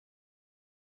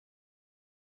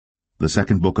The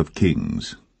second book of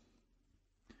Kings.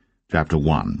 Chapter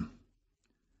 1.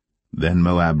 Then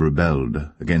Moab rebelled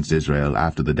against Israel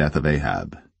after the death of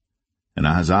Ahab. And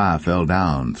Ahaziah fell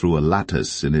down through a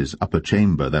lattice in his upper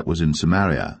chamber that was in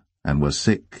Samaria, and was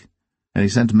sick. And he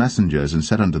sent messengers, and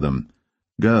said unto them,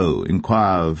 Go,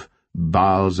 inquire of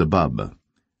Baal-zebub,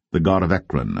 the god of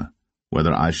Ekron,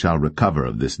 whether I shall recover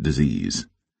of this disease.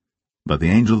 But the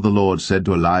angel of the Lord said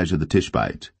to Elijah the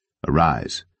Tishbite,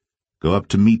 Arise, go up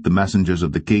to meet the messengers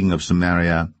of the king of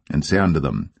Samaria, and say unto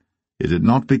them, Is it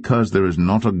not because there is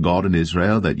not a God in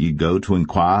Israel that ye go to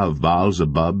inquire of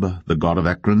Baal-zebub, the god of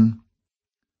Ekron?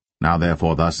 Now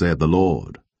therefore thus saith the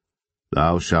Lord,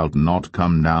 Thou shalt not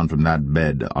come down from that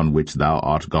bed on which thou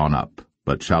art gone up,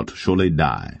 but shalt surely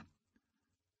die.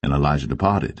 And Elijah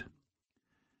departed.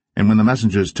 And when the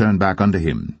messengers turned back unto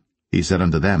him, he said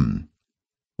unto them,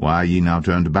 Why are ye now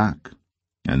turned back?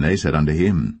 And they said unto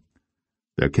him,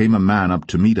 There came a man up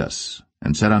to meet us,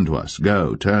 and said unto us,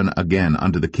 Go, turn again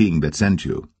unto the king that sent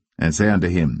you, and say unto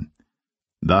him,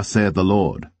 Thus saith the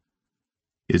Lord,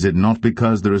 Is it not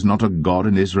because there is not a God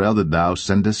in Israel that thou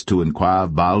sendest to inquire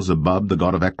of Baal-zebub, the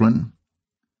god of Ekron?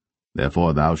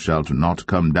 Therefore thou shalt not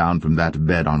come down from that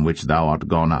bed on which thou art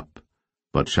gone up,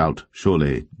 but shalt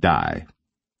surely die.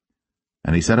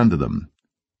 And he said unto them,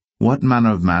 What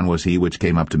manner of man was he which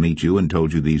came up to meet you, and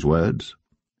told you these words?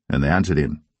 And they answered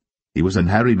him, He was an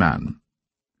hairy man,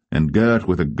 and girt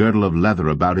with a girdle of leather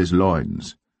about his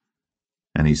loins.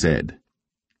 And he said,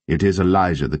 It is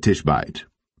Elijah the Tishbite.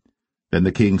 Then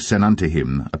the king sent unto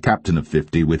him a captain of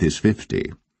 50 with his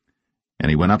 50. And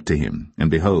he went up to him,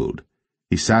 and behold,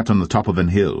 he sat on the top of an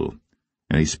hill.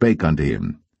 And he spake unto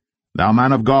him, Thou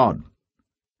man of God,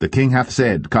 the king hath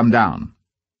said, Come down.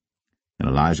 And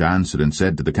Elijah answered and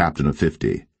said to the captain of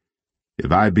 50,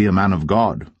 If I be a man of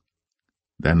God,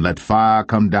 then let fire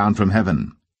come down from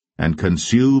heaven, and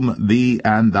consume thee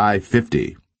and thy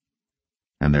 50.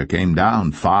 And there came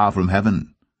down fire from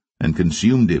heaven, and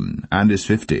consumed him and his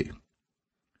 50.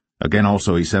 Again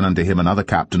also he sent unto him another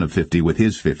captain of 50 with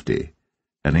his 50.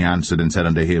 And he answered and said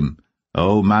unto him,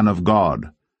 O man of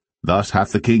God, thus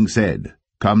hath the king said,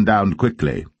 Come down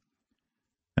quickly.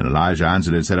 And Elijah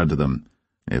answered and said unto them,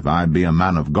 If I be a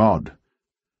man of God,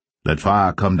 let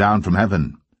fire come down from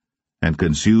heaven, and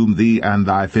consume thee and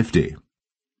thy 50.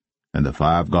 And the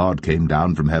fire of God came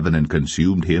down from heaven, and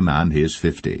consumed him and his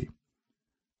 50.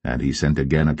 And he sent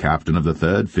again a captain of the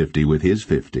third 50 with his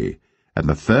 50. And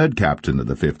the third captain of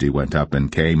the 50 went up,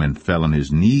 and came and fell on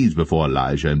his knees before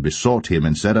Elijah, and besought him,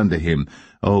 and said unto him,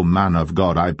 O man of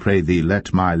God, I pray thee,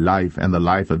 let my life and the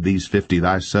life of these 50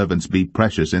 thy servants be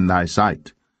precious in thy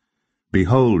sight.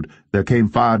 Behold, there came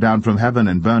fire down from heaven,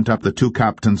 and burnt up the 2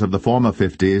 captains of the former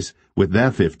 50s with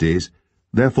their 50s.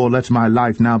 Therefore let my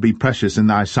life now be precious in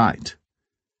thy sight.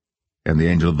 And the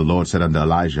angel of the Lord said unto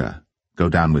Elijah, Go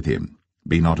down with him,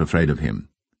 be not afraid of him.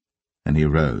 And he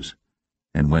arose,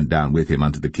 and went down with him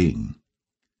unto the king.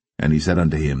 And he said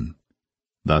unto him,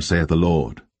 Thus saith the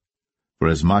Lord,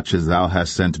 Forasmuch as thou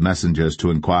hast sent messengers to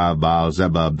inquire of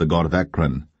Baal-zebub, the god of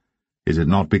Ekron, is it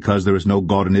not because there is no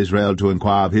God in Israel to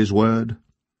inquire of his word?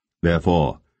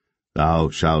 Therefore thou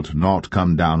shalt not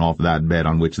come down off that bed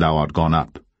on which thou art gone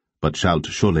up, but shalt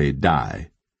surely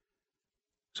die.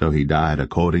 So he died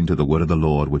according to the word of the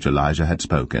Lord which Elijah had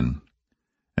spoken.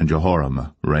 And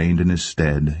Jehoram reigned in his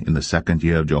stead in the 2nd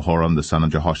year of Jehoram the son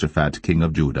of Jehoshaphat king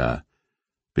of Judah,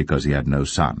 because he had no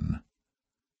son.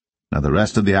 Now the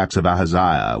rest of the acts of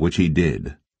Ahaziah which he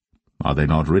did, are they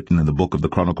not written in the book of the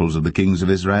Chronicles of the kings of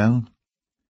Israel?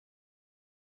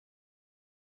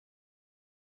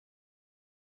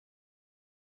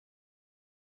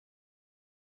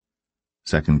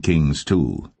 2 Kings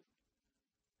 2.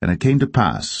 And it came to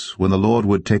pass, when the Lord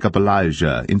would take up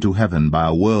Elijah into heaven by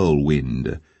a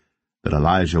whirlwind, that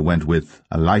Elijah went with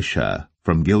Elisha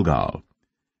from Gilgal.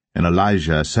 And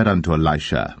Elijah said unto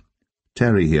Elisha,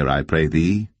 Tarry here, I pray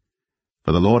thee,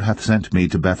 for the Lord hath sent me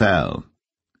to Bethel.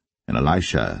 And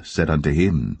Elisha said unto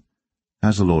him,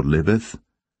 As the Lord liveth,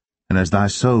 and as thy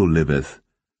soul liveth,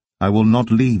 I will not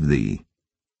leave thee.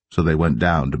 So they went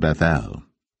down to Bethel.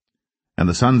 And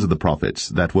the sons of the prophets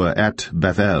that were at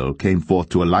Bethel came forth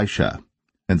to Elisha,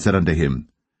 and said unto him,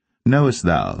 Knowest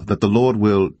thou that the Lord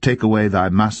will take away thy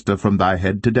master from thy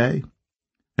head today?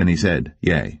 And he said,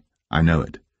 Yea, I know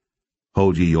it.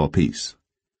 Hold ye your peace.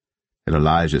 And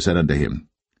Elijah said unto him,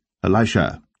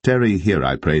 Elisha, tarry here,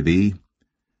 I pray thee,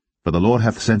 for the Lord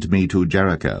hath sent me to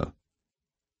Jericho.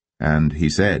 And he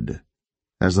said,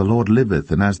 As the Lord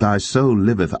liveth, and as thy soul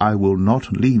liveth, I will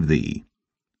not leave thee.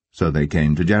 So they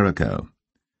came to Jericho.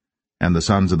 And the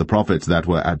sons of the prophets that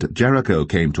were at Jericho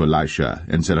came to Elisha,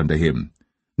 and said unto him,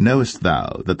 Knowest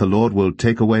thou that the Lord will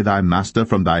take away thy master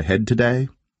from thy head today?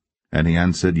 And he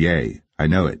answered, Yea, I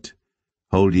know it.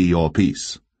 Hold ye your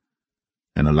peace.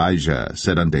 And Elijah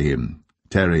said unto him,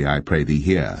 Tarry, I pray thee,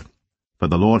 here, for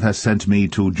the Lord hath sent me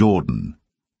to Jordan.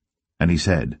 And he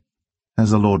said,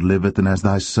 As the Lord liveth, and as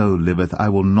thy soul liveth, I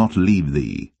will not leave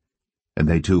thee. And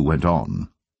they two went on.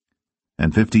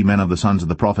 And 50 men of the sons of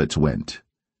the prophets went,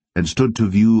 and stood to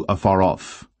view afar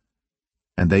off.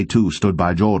 And they too stood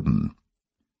by Jordan.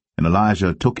 And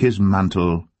Elijah took his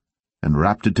mantle, and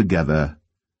wrapped it together,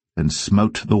 and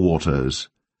smote the waters,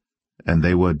 and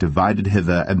they were divided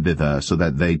hither and thither, so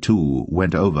that they too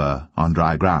went over on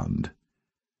dry ground.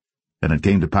 And it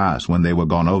came to pass, when they were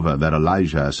gone over, that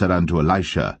Elijah said unto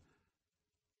Elisha,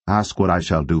 Ask what I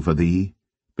shall do for thee,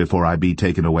 before I be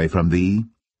taken away from thee.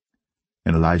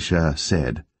 And Elisha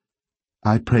said,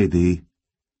 I pray thee,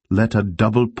 let a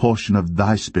double portion of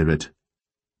thy spirit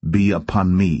be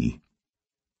upon me.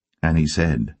 And he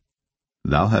said,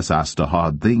 Thou hast asked a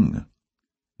hard thing.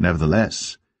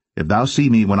 Nevertheless, if thou see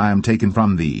me when I am taken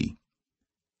from thee,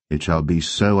 it shall be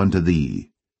so unto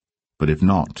thee, but if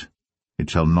not,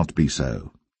 it shall not be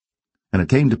so. And it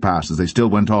came to pass, as they still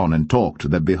went on and talked,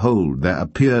 that, behold, there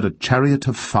appeared a chariot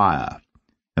of fire,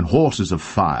 and horses of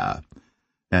fire,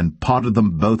 and parted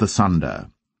them both asunder.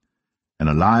 And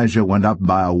Elijah went up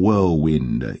by a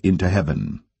whirlwind into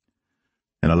heaven.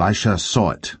 And Elisha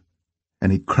saw it,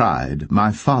 and he cried,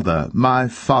 My father,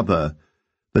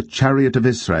 the chariot of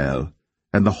Israel,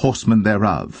 and the horsemen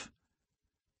thereof.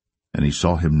 And he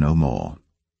saw him no more.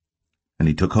 And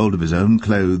he took hold of his own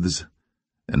clothes,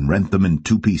 and rent them in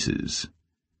 2 pieces.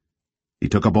 He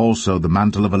took up also the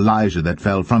mantle of Elijah that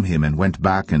fell from him, and went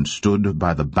back and stood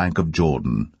by the bank of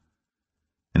Jordan.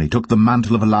 And he took the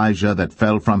mantle of Elijah that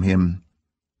fell from him,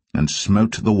 and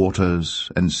smote the waters,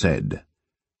 and said,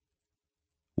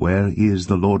 Where is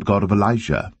the Lord God of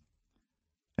Elijah?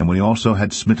 And when he also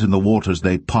had smitten the waters,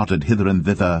 they parted hither and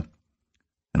thither,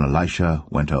 and Elisha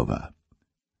went over.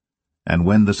 And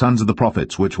when the sons of the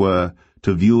prophets, which were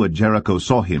to view at Jericho,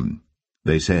 saw him,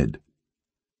 they said,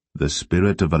 The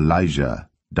spirit of Elijah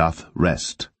doth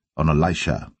rest on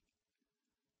Elisha.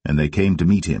 And they came to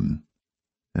meet him,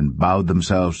 and bowed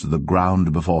themselves to the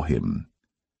ground before him.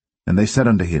 And they said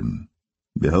unto him,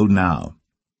 Behold now,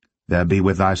 there be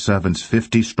with thy servants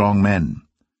 50 strong men.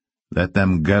 Let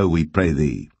them go, we pray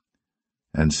thee,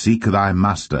 and seek thy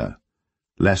master,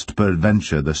 lest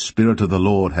peradventure the Spirit of the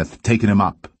Lord hath taken him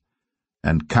up,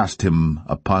 and cast him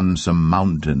upon some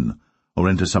mountain, or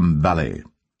into some valley.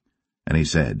 And he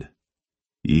said,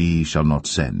 Ye shall not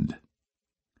send.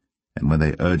 And when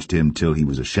they urged him till he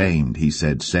was ashamed, he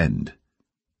said, Send.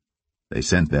 They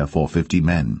sent therefore 50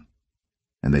 men,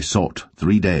 and they sought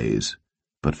 3 days,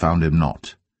 but found him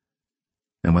not.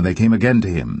 And when they came again to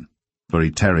him, for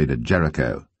he tarried at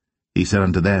Jericho, he said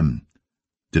unto them,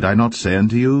 Did I not say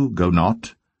unto you, Go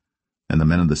not? And the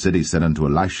men of the city said unto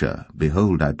Elisha,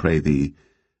 Behold, I pray thee,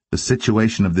 the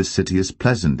situation of this city is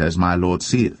pleasant, as my Lord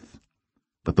seeth,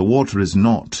 but the water is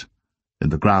not,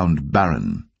 and the ground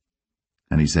barren.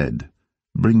 And he said,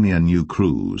 Bring me a new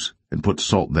cruse, and put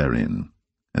salt therein.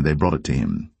 And they brought it to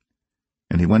him.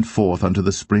 And he went forth unto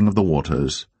the spring of the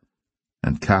waters,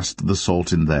 and cast the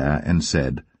salt in there, and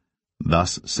said,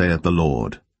 Thus saith the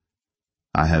Lord,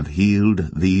 I have healed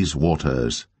these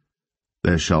waters.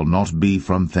 There shall not be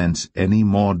from thence any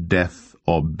more death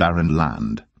or barren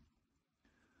land.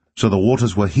 So the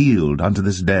waters were healed unto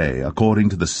this day, according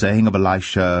to the saying of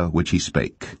Elisha which he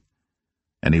spake.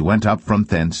 And he went up from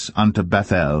thence unto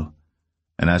Bethel,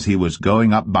 and as he was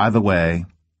going up by the way,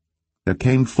 there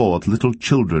came forth little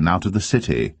children out of the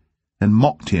city, and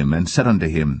mocked him, and said unto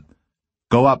him,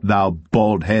 Go up, thou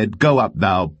bald head, go up,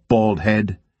 thou bald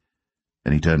head.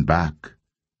 And he turned back,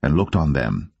 and looked on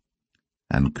them,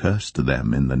 and cursed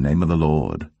them in the name of the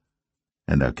Lord.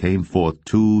 And there came forth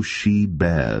 2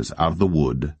 she-bears out of the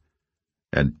wood,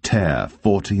 and tare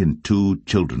 42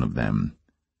 children of them.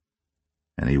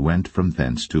 And he went from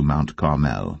thence to Mount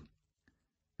Carmel,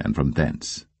 and from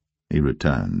thence he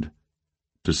returned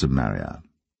to Samaria.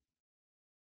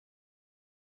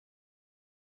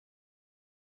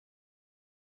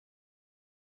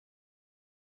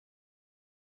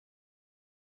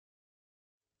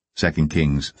 Second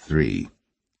Kings 3.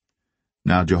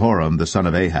 Now Jehoram the son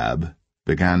of Ahab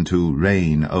began to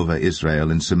reign over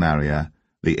Israel in Samaria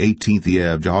the 18th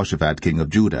year of Jehoshaphat king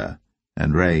of Judah,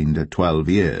 and reigned 12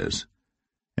 years.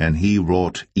 And he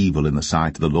wrought evil in the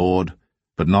sight of the Lord,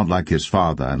 but not like his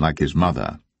father and like his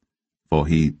mother. For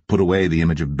he put away the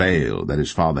image of Baal that his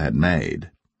father had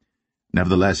made.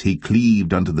 Nevertheless he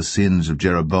cleaved unto the sins of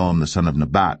Jeroboam the son of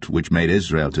Nebat, which made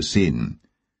Israel to sin.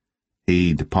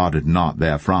 he departed not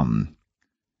therefrom.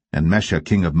 And Mesha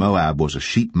king of Moab was a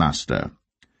sheepmaster,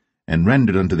 and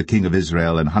rendered unto the king of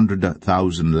Israel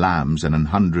 100,000 lambs and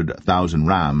 100,000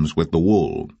 rams with the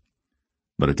wool.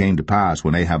 But it came to pass,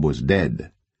 when Ahab was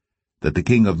dead, that the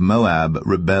king of Moab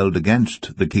rebelled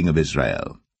against the king of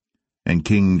Israel. And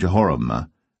King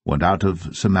Jehoram went out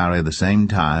of Samaria the same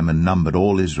time, and numbered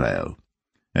all Israel.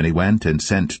 And he went and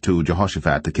sent to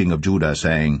Jehoshaphat the king of Judah,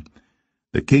 saying,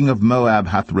 The king of Moab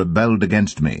hath rebelled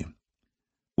against me.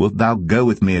 Wilt thou go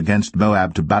with me against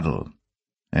Moab to battle?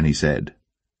 And he said,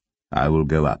 I will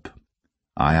go up.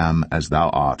 I am as thou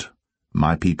art,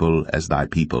 my people as thy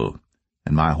people,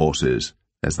 and my horses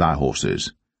as thy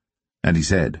horses. And he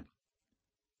said,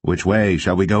 Which way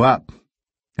shall we go up?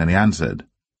 And he answered,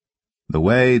 The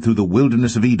way through the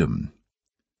wilderness of Edom.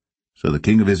 So the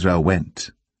king of Israel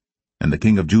went, and the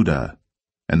king of Judah,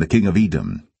 and the king of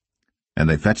Edom, and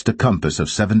they fetched a compass of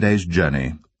 7 days' journey,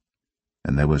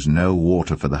 and there was no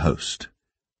water for the host,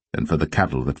 and for the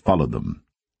cattle that followed them.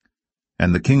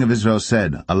 And the king of Israel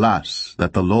said, Alas,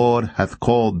 that the Lord hath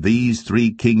called these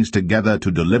 3 kings together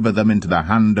to deliver them into the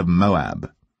hand of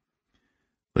Moab.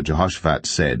 But Jehoshaphat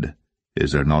said,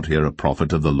 Is there not here a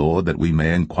prophet of the Lord, that we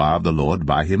may inquire of the Lord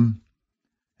by him?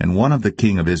 And one of the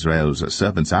king of Israel's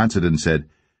servants answered and said,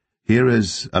 Here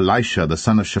is Elisha the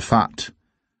son of Shaphat,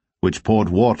 which poured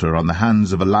water on the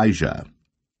hands of Elijah.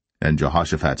 And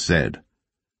Jehoshaphat said,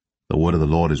 The word of the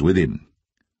Lord is with him.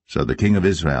 So the king of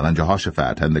Israel and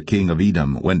Jehoshaphat and the king of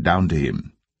Edom went down to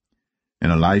him. And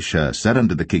Elisha said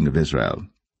unto the king of Israel,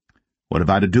 What have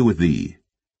I to do with thee?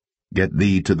 Get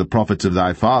thee to the prophets of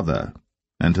thy father,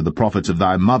 and to the prophets of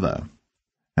thy mother.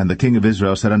 And the king of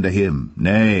Israel said unto him,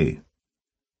 Nay,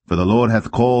 for the Lord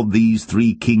hath called these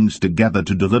 3 kings together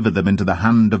to deliver them into the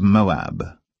hand of Moab.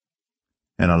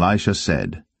 And Elisha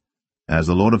said, As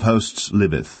the Lord of hosts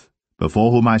liveth,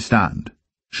 before whom I stand,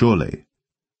 surely,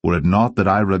 were it not that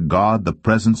I regard the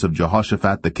presence of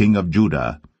Jehoshaphat the king of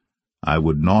Judah, I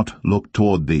would not look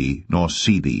toward thee, nor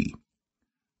see thee.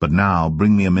 But now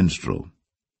bring me a minstrel.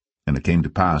 And it came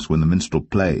to pass, when the minstrel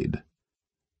played,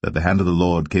 that the hand of the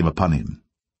Lord came upon him.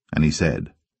 And he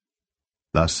said,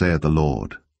 Thus saith the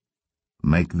Lord,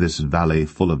 Make this valley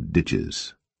full of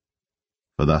ditches.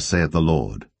 For thus saith the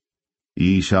Lord,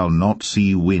 Ye shall not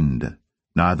see wind,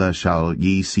 neither shall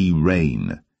ye see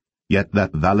rain, yet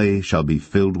that valley shall be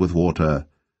filled with water,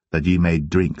 that ye may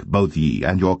drink, both ye,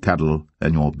 and your cattle,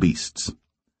 and your beasts.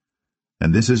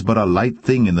 And this is but a light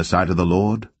thing in the sight of the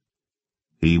Lord.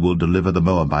 He will deliver the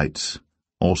Moabites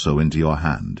also into your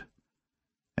hand.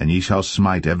 And ye shall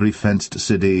smite every fenced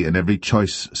city and every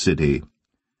choice city,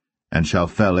 and shall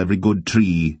fell every good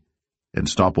tree, and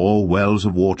stop all wells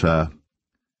of water,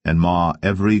 and mar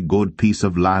every good piece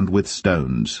of land with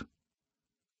stones.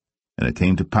 And it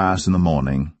came to pass in the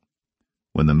morning,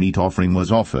 when the meat offering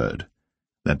was offered,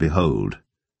 that, behold,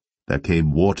 there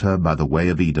came water by the way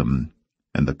of Edom,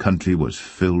 and the country was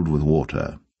filled with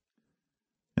water.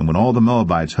 And when all the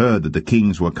Moabites heard that the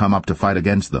kings were come up to fight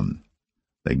against them,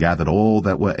 they gathered all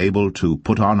that were able to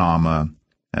put on armor,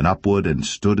 and upward and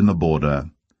stood in the border.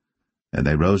 And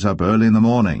they rose up early in the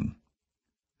morning,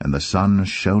 and the sun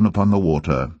shone upon the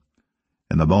water,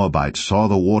 and the Moabites saw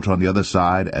the water on the other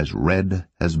side as red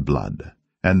as blood.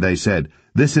 And they said,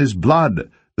 This is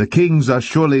blood. The kings are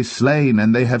surely slain,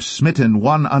 and they have smitten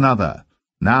one another.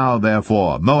 Now,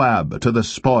 therefore, Moab to the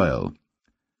spoil.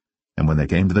 And when they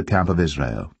came to the camp of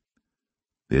Israel,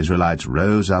 the Israelites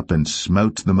rose up and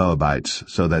smote the Moabites,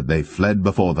 so that they fled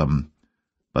before them.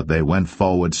 But they went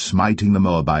forward, smiting the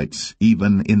Moabites,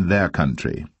 even in their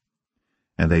country.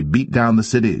 And they beat down the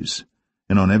cities,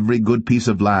 and on every good piece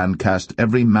of land cast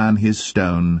every man his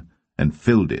stone, and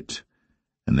filled it.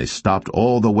 And they stopped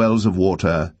all the wells of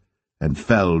water, and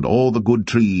felled all the good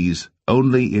trees.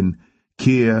 Only in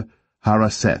Kir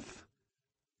Haraseth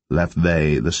left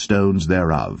they the stones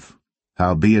thereof.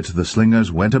 Howbeit the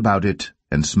slingers went about it,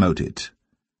 and smote it.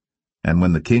 And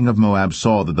when the king of Moab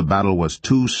saw that the battle was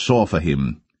too sore for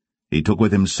him, he took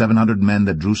with him 700 men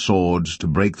that drew swords, to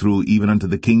break through even unto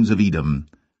the kings of Edom,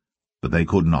 but they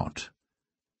could not.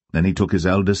 Then he took his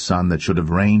eldest son that should have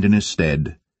reigned in his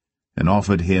stead, and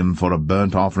offered him for a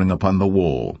burnt offering upon the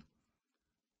wall.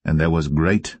 And there was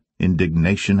great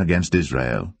indignation against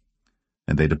Israel,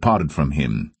 and they departed from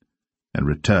him, and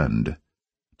returned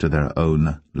to their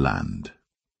own land.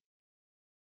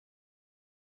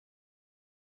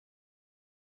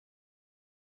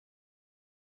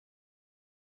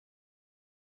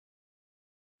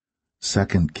 2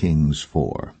 Kings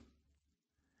 4.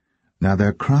 Now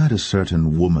there cried a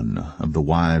certain woman of the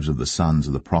wives of the sons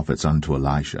of the prophets unto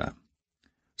Elisha,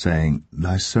 saying,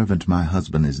 Thy servant my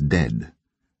husband is dead,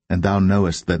 and thou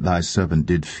knowest that thy servant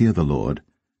did fear the Lord,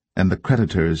 and the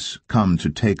creditors come to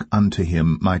take unto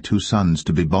him my 2 sons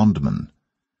to be bondmen.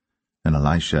 And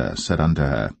Elisha said unto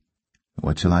her,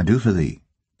 What shall I do for thee?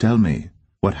 Tell me,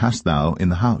 what hast thou in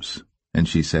the house? And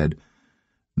she said,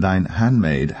 Thine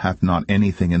handmaid hath not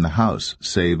anything in the house,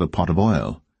 save a pot of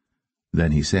oil.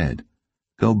 Then he said,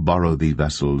 Go borrow thee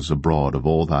vessels abroad of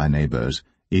all thy neighbors,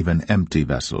 even empty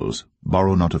vessels,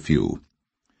 borrow not a few.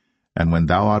 And when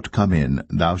thou art come in,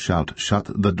 thou shalt shut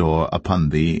the door upon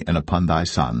thee and upon thy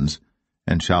sons,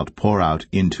 and shalt pour out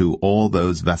into all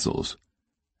those vessels,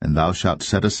 and thou shalt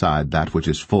set aside that which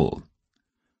is full.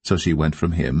 So she went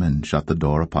from him, and shut the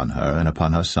door upon her and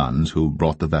upon her sons, who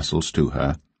brought the vessels to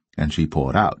her, and she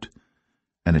poured out.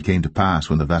 And it came to pass,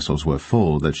 when the vessels were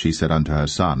full, that she said unto her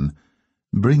son,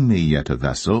 Bring me yet a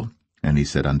vessel. And he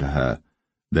said unto her,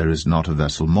 There is not a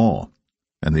vessel more.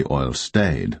 And the oil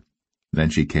stayed. Then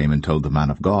she came and told the man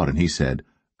of God, and he said,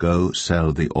 Go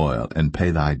sell the oil, and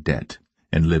pay thy debt,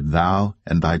 and live thou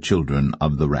and thy children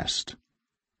of the rest.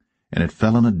 And it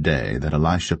fell on a day that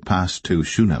Elisha passed to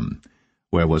Shunem,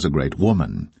 where was a great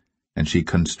woman, and she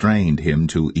constrained him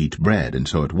to eat bread. And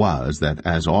so it was, that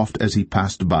as oft as he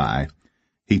passed by,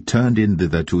 he turned in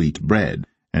thither to eat bread.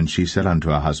 And she said unto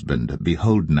her husband,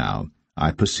 Behold now,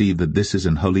 I perceive that this is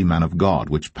an holy man of God,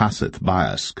 which passeth by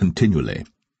us continually.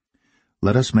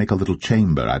 Let us make a little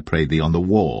chamber, I pray thee, on the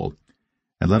wall,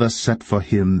 and let us set for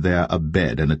him there a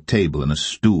bed, and a table, and a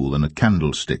stool, and a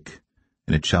candlestick.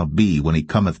 And it shall be, when he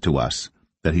cometh to us,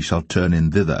 that he shall turn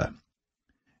in thither.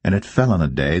 And it fell on a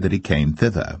day that he came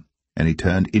thither, and he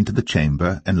turned into the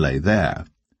chamber, and lay there.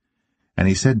 And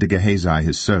he said to Gehazi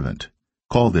his servant,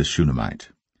 Call this Shunammite.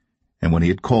 And when he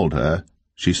had called her,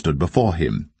 she stood before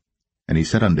him. And he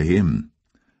said unto him,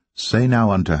 Say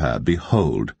now unto her,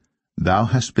 Behold, thou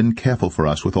hast been careful for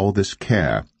us with all this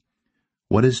care.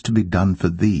 What is to be done for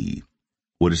thee?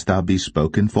 Wouldest thou be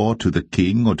spoken for to the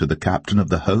king or to the captain of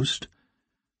the host?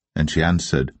 And she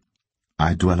answered,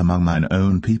 I dwell among mine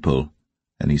own people.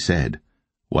 And he said,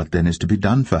 What then is to be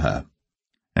done for her?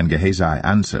 And Gehazi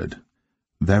answered,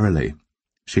 Verily,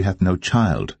 she hath no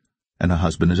child, and her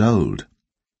husband is old.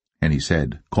 And he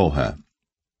said, Call her.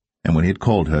 And when he had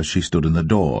called her, she stood in the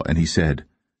door. And he said,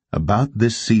 About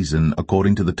this season,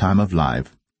 according to the time of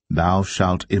life, thou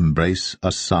shalt embrace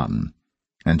a son.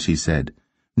 And she said,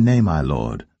 Nay, my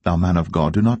lord, thou man of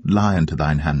God, do not lie unto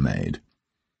thine handmaid.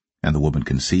 And the woman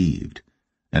conceived,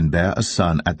 and bare a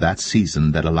son at that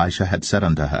season that Elisha had said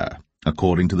unto her,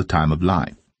 according to the time of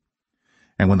life.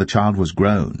 And when the child was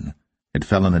grown, it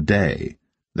fell on a day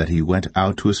that he went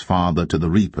out to his father to the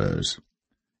reapers.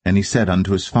 And he said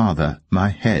unto his father, My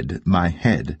head, my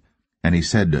head. And he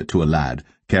said to a lad,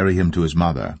 Carry him to his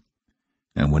mother.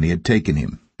 And when he had taken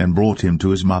him, and brought him to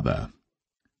his mother,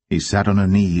 he sat on her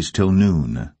knees till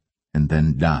noon, and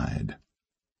then died.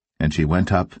 And she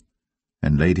went up,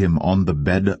 and laid him on the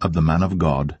bed of the man of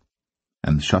God,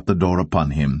 and shut the door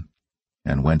upon him,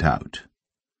 and went out.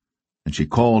 And she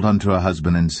called unto her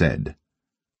husband, and said,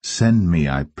 Send me,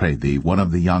 I pray thee, one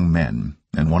of the young men,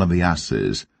 and one of the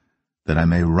asses, that I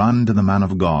may run to the man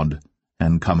of God,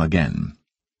 and come again.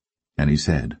 And he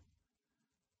said,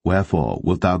 Wherefore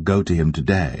wilt thou go to him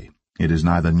today? It is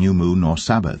neither new moon nor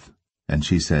Sabbath. And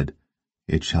she said,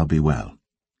 It shall be well.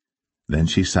 Then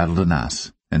she saddled an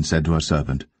ass, and said to her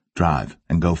servant, Drive,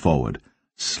 and go forward.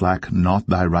 Slack not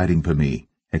thy riding for me,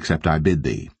 except I bid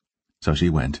thee. So she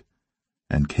went,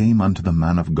 and came unto the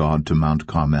man of God to Mount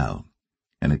Carmel.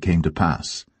 And it came to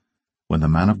pass, when the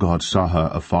man of God saw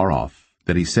her afar off,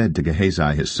 that he said to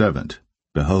Gehazi his servant,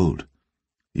 Behold,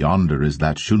 yonder is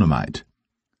that Shunammite.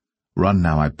 Run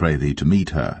now, I pray thee, to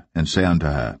meet her, and say unto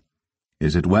her,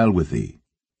 Is it well with thee?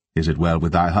 Is it well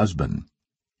with thy husband?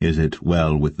 Is it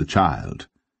well with the child?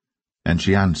 And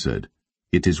she answered,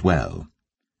 It is well.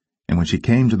 And when she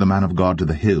came to the man of God to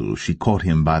the hill, she caught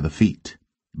him by the feet.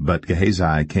 But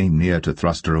Gehazi came near to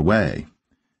thrust her away.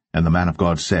 And the man of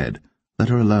God said, Let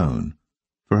her alone,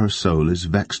 for her soul is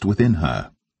vexed within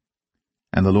her.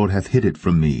 And the Lord hath hid it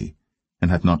from me,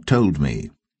 and hath not told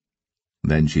me.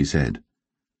 Then she said,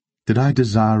 Did I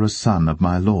desire a son of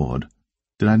my Lord?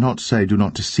 Did I not say, Do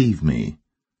not deceive me?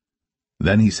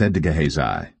 Then he said to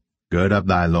Gehazi, Gird up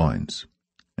thy loins,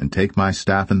 and take my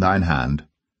staff in thine hand,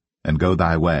 and go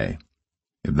thy way.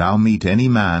 If thou meet any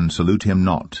man, salute him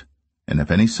not, and if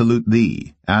any salute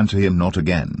thee, answer him not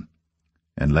again.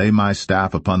 And lay my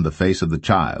staff upon the face of the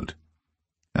child.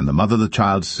 And the mother of the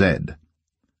child said,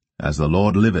 As the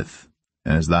Lord liveth,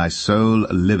 and as thy soul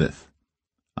liveth,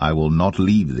 I will not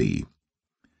leave thee.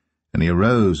 And he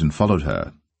arose and followed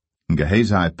her. And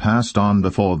Gehazi passed on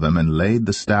before them, and laid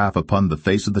the staff upon the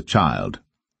face of the child.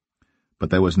 but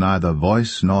there was neither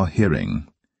voice nor hearing.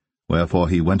 Wherefore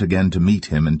he went again to meet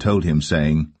him, and told him,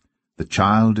 saying, The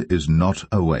child is not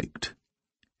awaked.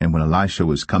 And when Elisha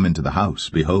was come into the house,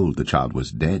 behold, the child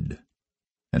was dead,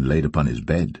 and laid upon his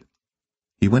bed.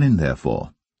 He went in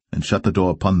therefore, and shut the door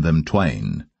upon them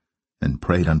twain, and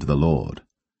prayed unto the Lord.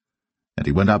 And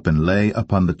he went up and lay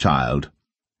upon the child,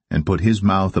 and put his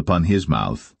mouth upon his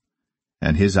mouth,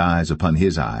 and his eyes upon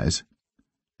his eyes,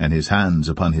 and his hands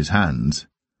upon his hands,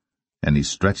 and he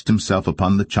stretched himself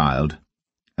upon the child,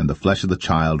 and the flesh of the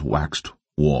child waxed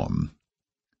warm.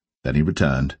 Then he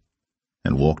returned,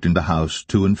 and walked in the house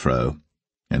to and fro,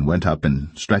 and went up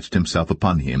and stretched himself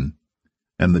upon him,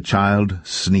 and the child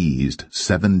sneezed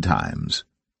 7 times.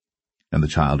 And the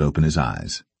child opened his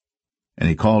eyes. And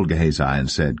he called Gehazi, and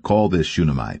said, Call this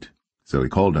Shunammite. So he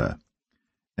called her.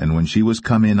 And when she was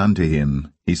come in unto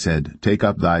him, he said, Take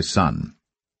up thy son.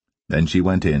 Then she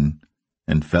went in,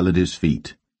 and fell at his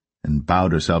feet, and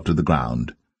bowed herself to the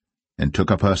ground, and took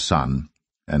up her son,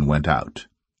 and went out.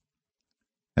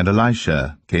 And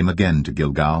Elisha came again to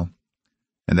Gilgal,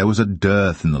 and there was a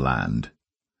dearth in the land.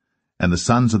 And the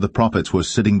sons of the prophets were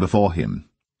sitting before him.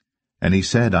 And he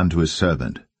said unto his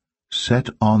servant, Set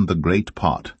on the great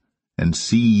pot, and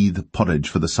seethe pottage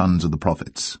for the sons of the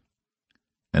prophets.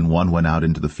 And one went out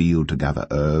into the field to gather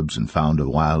herbs, and found a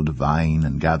wild vine,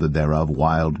 and gathered thereof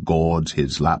wild gourds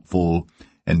his lapful,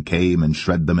 and came and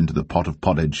shred them into the pot of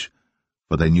pottage,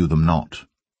 for they knew them not.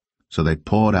 So they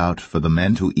poured out for the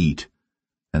men to eat.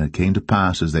 And it came to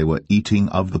pass, as they were eating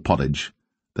of the pottage,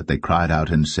 that they cried out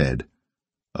and said,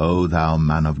 O thou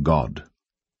man of God,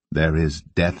 there is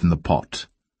death in the pot.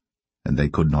 And they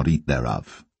could not eat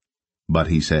thereof. But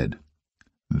he said,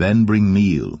 Then bring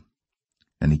meal.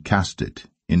 And he cast it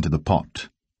into the pot,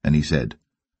 and he said,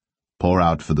 Pour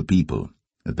out for the people,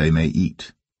 that they may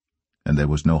eat. And there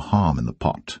was no harm in the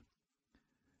pot.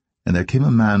 And there came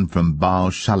a man from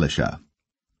Baal-Shalisha,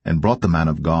 and brought the man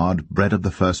of God bread of the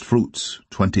first fruits,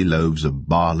 20 loaves of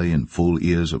barley, and full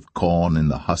ears of corn in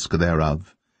the husk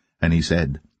thereof. And he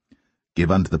said,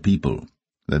 Give unto the people,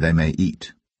 that they may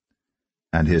eat.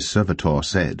 And his servitor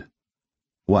said,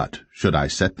 What, should I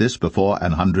set this before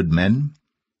 100 men?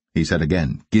 He said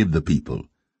again, Give the people,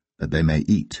 that they may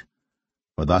eat.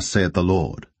 For thus saith the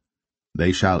Lord,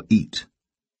 They shall eat,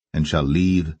 and shall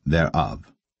leave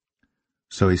thereof.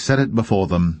 So he set it before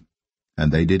them,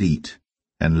 and they did eat,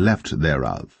 and left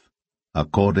thereof,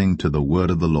 according to the word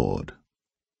of the Lord.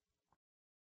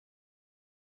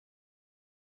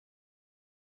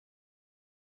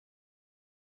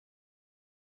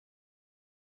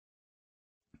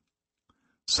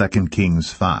 2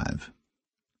 Kings 5.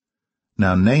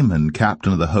 Now Naaman,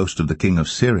 captain of the host of the king of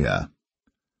Syria,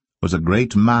 was a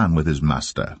great man with his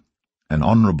master, and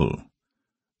honorable,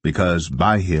 because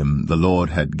by him the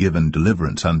Lord had given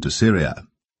deliverance unto Syria.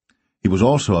 He was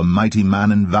also a mighty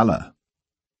man in valor,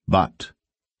 but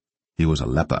he was a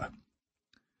leper.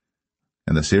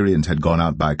 And the Syrians had gone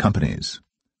out by companies,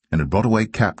 and had brought away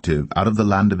captive out of the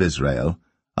land of Israel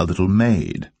a little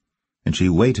maid, and she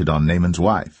waited on Naaman's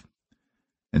wife.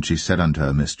 And she said unto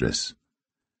her mistress,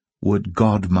 Would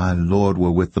God my Lord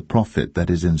were with the prophet that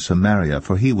is in Samaria,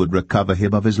 for he would recover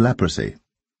him of his leprosy.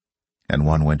 And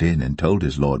one went in and told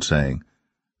his lord, saying,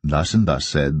 Thus and thus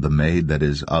said the maid that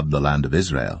is of the land of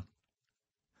Israel.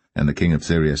 And the king of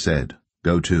Syria said,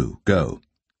 Go to, go,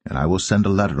 and I will send a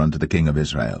letter unto the king of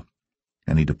Israel.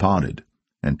 And he departed,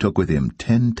 and took with him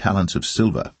 10 talents of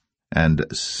silver, and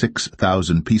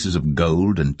 6,000 pieces of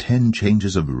gold, and 10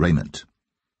 changes of raiment.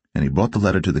 And he brought the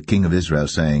letter to the king of Israel,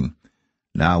 saying,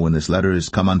 Now when this letter is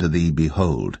come unto thee,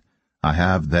 behold, I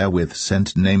have therewith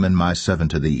sent Naaman my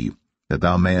servant to thee, that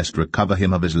thou mayest recover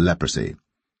him of his leprosy.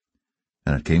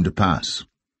 And it came to pass,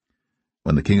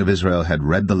 when the king of Israel had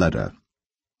read the letter,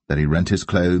 that he rent his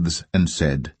clothes, and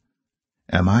said,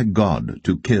 Am I God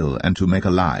to kill and to make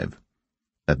alive,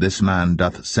 that this man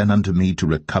doth send unto me to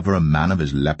recover a man of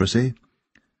his leprosy?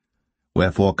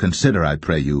 Wherefore consider, I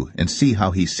pray you, and see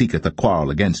how he seeketh a quarrel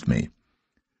against me.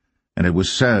 And it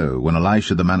was so, when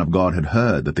Elisha the man of God had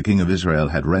heard that the king of Israel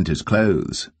had rent his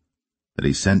clothes, that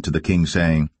he sent to the king,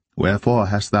 saying, Wherefore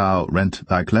hast thou rent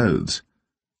thy clothes?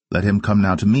 Let him come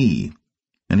now to me,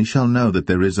 and he shall know that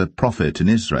there is a prophet in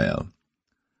Israel.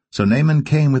 So Naaman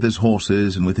came with his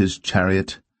horses and with his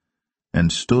chariot,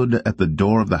 and stood at the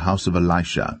door of the house of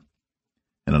Elisha.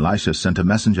 And Elisha sent a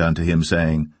messenger unto him,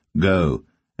 saying, Go,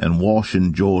 and wash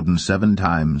in Jordan 7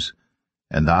 times,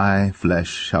 and thy flesh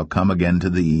shall come again to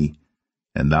thee,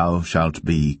 and thou shalt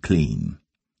be clean.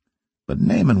 But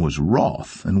Naaman was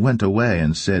wroth, and went away,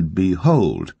 and said,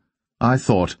 Behold, I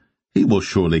thought, he will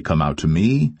surely come out to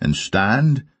me, and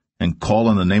stand, and call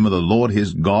on the name of the Lord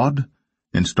his God,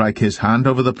 and strike his hand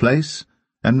over the place,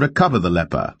 and recover the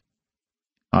leper?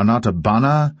 Are not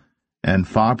Abana and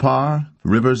Pharpar,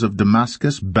 rivers of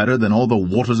Damascus, better than all the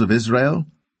waters of Israel?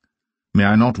 May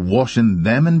I not wash in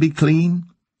them and be clean?"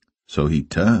 So he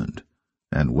turned,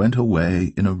 and went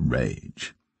away in a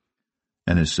rage.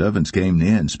 And his servants came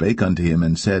near and spake unto him,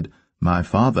 and said, My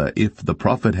father, if the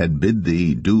prophet had bid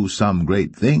thee do some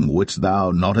great thing, wouldst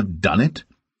thou not have done it?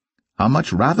 How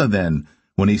much rather then,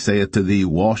 when he saith to thee,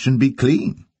 Wash and be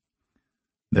clean?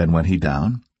 Then went he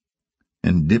down,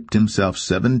 and dipped himself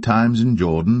 7 times in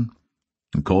Jordan,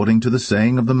 according to the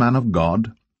saying of the man of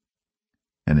God.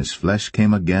 And his flesh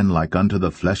came again like unto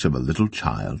the flesh of a little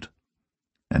child,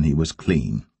 and he was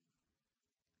clean.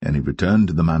 And he returned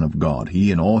to the man of God,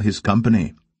 he and all his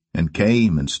company, and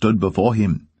came and stood before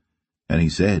him. And he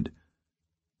said,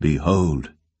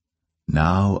 Behold,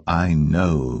 now I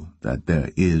know that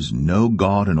there is no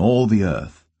God in all the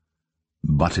earth,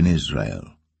 but in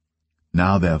Israel.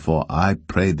 Now therefore I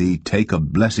pray thee, take a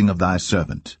blessing of thy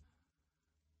servant.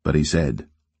 But he said,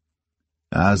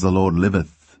 As the Lord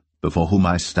liveth, before whom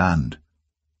I stand,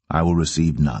 I will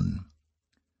receive none.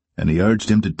 And he urged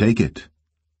him to take it,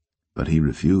 but he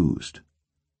refused.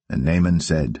 And Naaman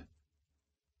said,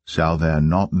 Shall there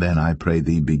not then, I pray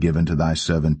thee, be given to thy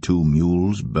servant 2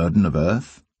 mules, burden of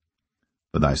earth?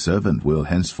 For thy servant will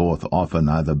henceforth offer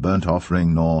neither burnt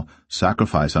offering nor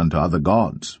sacrifice unto other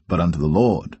gods, but unto the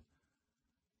Lord.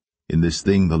 In this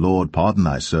thing the Lord pardon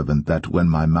thy servant, that when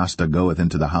my master goeth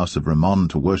into the house of Rimmon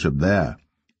to worship there,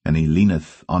 and he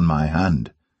leaneth on my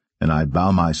hand, and I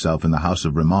bow myself in the house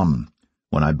of Rimmon,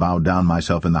 when I bow down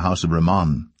myself in the house of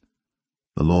Rimmon,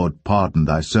 the Lord pardon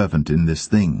thy servant in this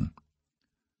thing.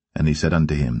 And he said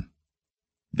unto him,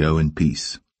 Go in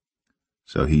peace.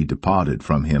 So he departed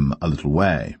from him a little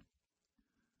way.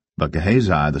 But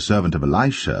Gehazi, the servant of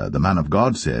Elisha, the man of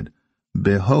God, said,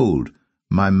 Behold,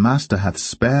 my master hath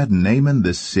spared Naaman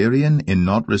this Syrian in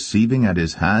not receiving at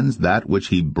his hands that which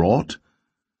he brought.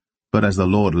 But as the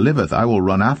Lord liveth, I will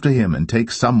run after him, and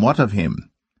take somewhat of him.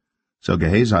 So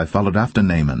Gehazi followed after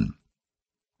Naaman.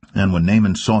 And when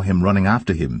Naaman saw him running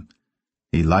after him,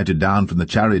 he lighted down from the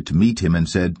chariot to meet him, and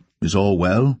said, Is all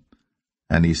well?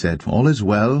 And he said, All is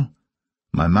well.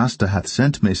 My master hath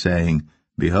sent me, saying,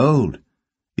 Behold,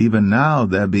 even now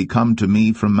there be come to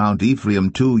me from Mount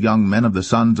Ephraim 2 young men of the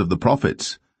sons of the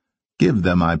prophets. Give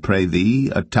them, I pray thee,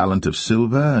 a talent of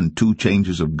silver, and 2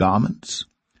 changes of garments.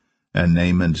 And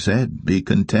Naaman said, Be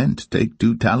content, take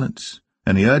 2 talents.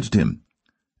 And he urged him,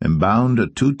 and bound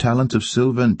 2 talents of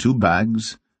silver in 2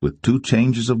 bags, with 2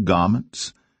 changes of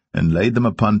garments, and laid them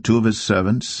upon 2 of his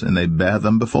servants, and they bare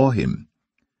them before him.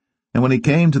 And when he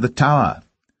came to the tower,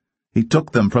 he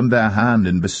took them from their hand,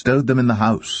 and bestowed them in the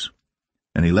house.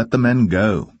 And he let the men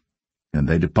go, and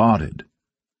they departed.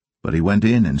 But he went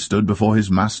in and stood before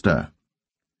his master.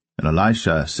 And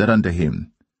Elisha said unto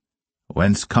him,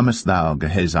 Whence comest thou,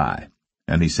 Gehazi?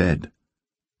 And he said,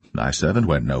 Thy servant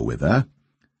went no whither.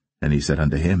 And he said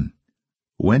unto him,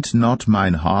 Went not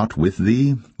mine heart with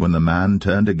thee, when the man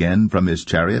turned again from his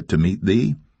chariot to meet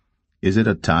thee? Is it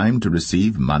a time to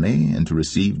receive money, and to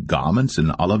receive garments and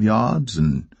oliveyards,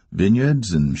 and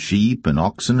vineyards, and sheep, and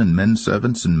oxen, and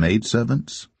men-servants, and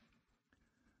maidservants?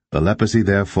 The leprosy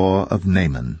therefore of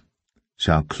Naaman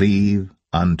shall cleave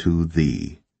unto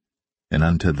thee, and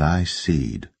unto thy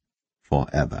seed for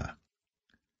ever.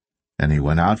 And he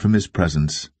went out from his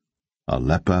presence, a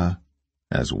leper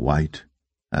as white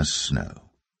as snow.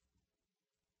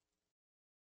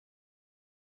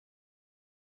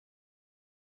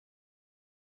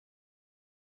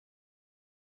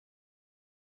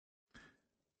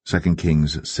 2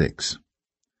 Kings 6.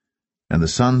 And the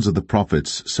sons of the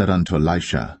prophets said unto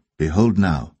Elisha, Behold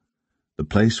now, the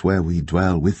place where we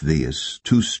dwell with thee is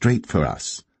too strait for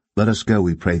us. Let us go,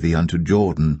 we pray thee, unto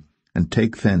Jordan, and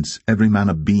take thence every man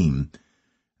a beam,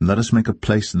 and let us make a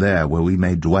place there where we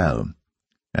may dwell.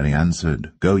 And he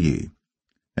answered, Go ye.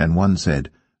 And one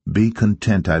said, Be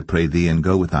content, I pray thee, and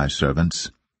go with thy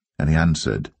servants. And he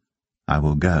answered, I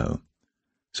will go.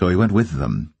 So he went with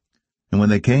them. And when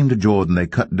they came to Jordan, they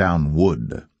cut down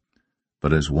wood.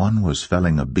 But as one was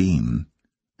felling a beam,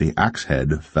 the axe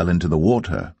head fell into the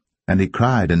water. And he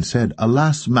cried and said,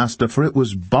 Alas, master, for it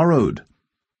was borrowed.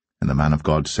 And the man of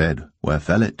God said, Where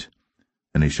fell it?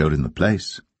 And he showed him the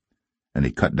place. And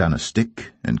he cut down a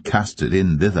stick, and cast it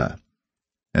in thither.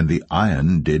 And the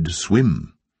iron did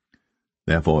swim.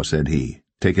 Therefore said he,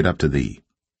 Take it up to thee.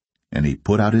 And he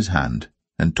put out his hand,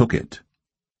 and took it.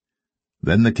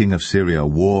 Then the king of Syria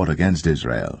warred against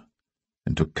Israel,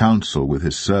 and took counsel with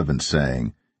his servants,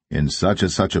 saying, In such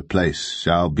a place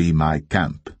shall be my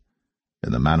camp.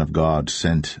 And the man of God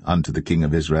sent unto the king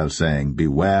of Israel, saying,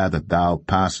 Beware that thou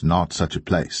pass not such a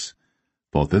place,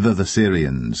 for thither the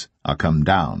Syrians are come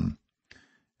down.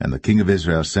 And the king of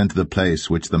Israel sent to the place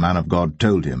which the man of God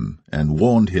told him, and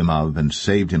warned him of, and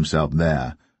saved himself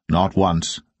there, not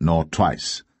once nor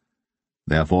twice.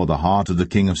 Therefore the heart of the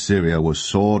king of Syria was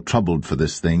sore troubled for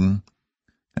this thing.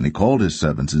 And he called his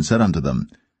servants, and said unto them,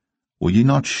 Will ye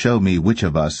not show me which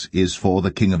of us is for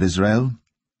the king of Israel?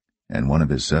 And one of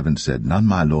his servants said, None,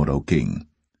 my lord, O king.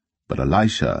 But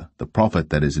Elisha, the prophet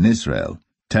that is in Israel,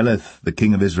 telleth the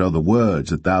king of Israel the words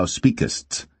that thou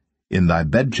speakest in thy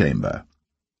bedchamber.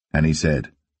 And he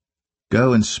said,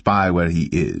 Go and spy where he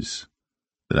is,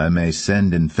 that I may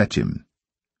send and fetch him.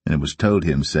 And it was told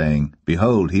him, saying,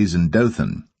 Behold, he is in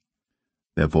Dothan.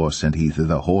 Therefore sent he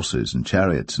thither horses and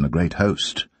chariots and a great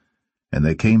host. And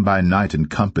they came by night and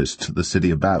compassed the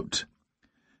city about.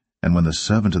 And when the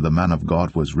servant of the man of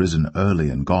God was risen early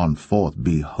and gone forth,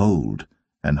 behold,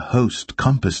 an host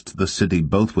compassed the city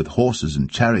both with horses and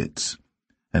chariots.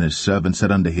 And his servant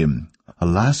said unto him,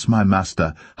 Alas, my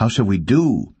master, how shall we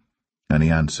do? And he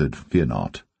answered, Fear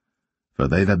not, for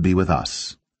they that be with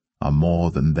us are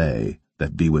more than they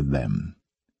that be with them.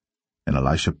 And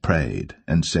Elisha prayed,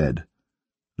 and said,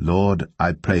 Lord,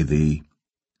 I pray thee,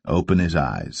 open his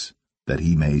eyes, that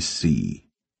he may see.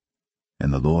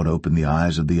 And the Lord opened the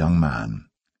eyes of the young man,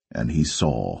 and he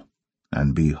saw,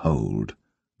 and behold,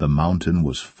 the mountain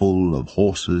was full of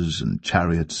horses and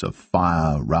chariots of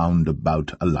fire round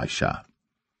about Elisha.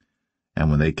 And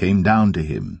when they came down to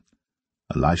him,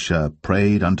 Elisha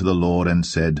prayed unto the Lord, and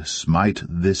said, Smite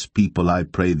this people, I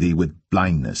pray thee, with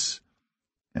blindness.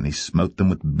 And he smote them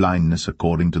with blindness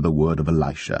according to the word of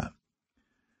Elisha.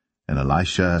 And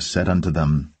Elisha said unto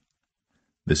them,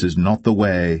 This is not the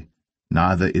way,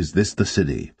 neither is this the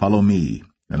city. Follow me,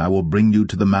 and I will bring you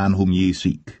to the man whom ye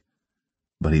seek.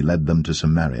 But he led them to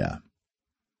Samaria.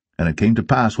 And it came to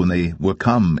pass, when they were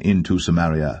come into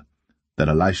Samaria, that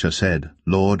Elisha said,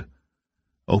 Lord,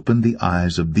 open the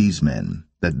eyes of these men,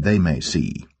 that they may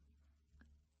see.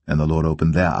 And the Lord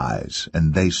opened their eyes,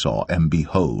 and they saw, and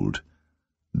behold,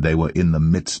 they were in the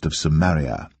midst of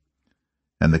Samaria.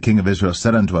 And the king of Israel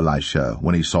said unto Elisha,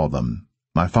 when he saw them,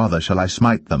 My father, shall I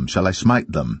smite them? Shall I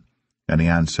smite them? And he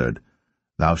answered,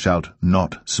 Thou shalt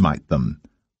not smite them.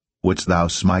 Wouldst thou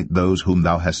smite those whom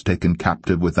thou hast taken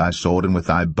captive with thy sword and with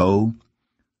thy bow?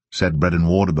 Set bread and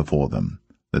water before them,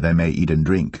 that they may eat and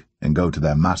drink, and go to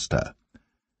their master.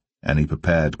 And he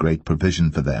prepared great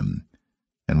provision for them.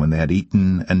 And when they had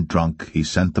eaten and drunk, he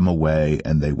sent them away,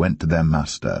 and they went to their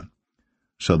master.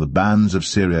 So the bands of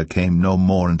Syria came no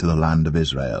more into the land of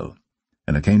Israel.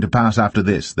 And it came to pass after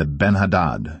this, that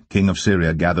Ben-Hadad, king of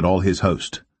Syria, gathered all his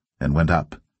host, and went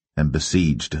up, and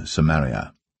besieged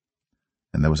Samaria.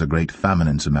 And there was a great famine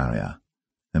in Samaria,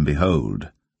 and behold,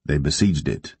 they besieged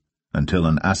it, until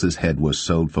an ass's head was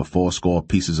sold for 80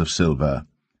 pieces of silver,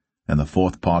 and the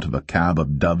 4th part of a cab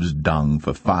of dove's dung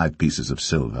for 5 pieces of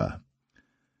silver.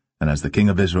 And as the king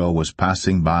of Israel was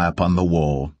passing by upon the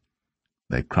wall,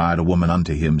 they cried a woman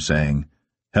unto him, saying,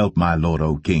 Help my lord,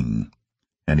 O king.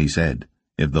 And he said,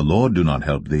 If the Lord do not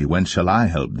help thee, whence shall I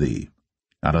help thee?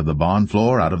 Out of the barn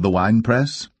floor, out of the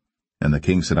winepress? And the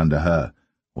king said unto her,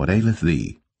 What aileth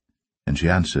thee? And she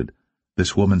answered,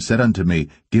 This woman said unto me,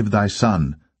 Give thy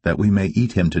son, that we may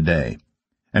eat him today,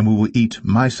 and we will eat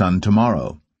my son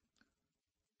tomorrow.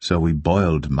 So we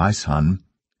boiled my son,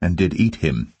 and did eat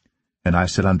him. And I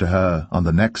said unto her on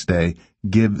the next day,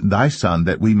 Give thy son,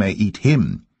 that we may eat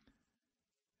him.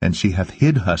 And she hath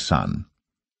hid her son.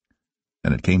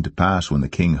 And it came to pass, when the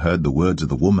king heard the words of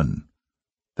the woman,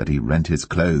 that he rent his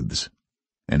clothes,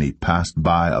 and he passed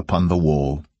by upon the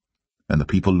wall. And the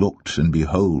people looked, and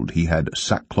behold, he had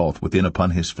sackcloth within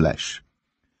upon his flesh.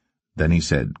 Then he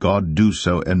said, God do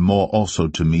so, and more also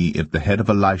to me, if the head of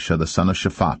Elisha the son of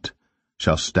Shaphat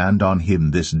shall stand on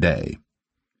him this day.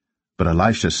 But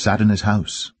Elisha sat in his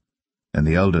house, and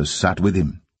the elders sat with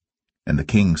him. And the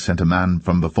king sent a man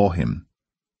from before him.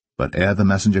 But ere the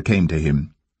messenger came to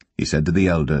him, he said to the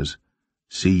elders,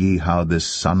 See ye how this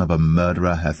son of a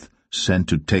murderer hath sent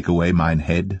to take away mine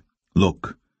head?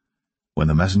 Look, when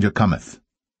the messenger cometh,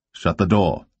 shut the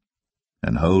door,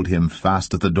 and hold him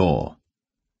fast at the door.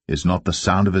 Is not the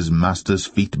sound of his master's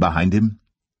feet behind him?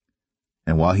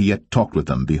 And while he yet talked with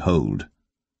them, behold,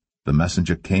 the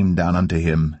messenger came down unto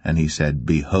him, and he said,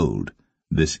 Behold,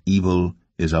 this evil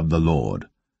is of the Lord.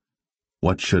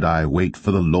 What should I wait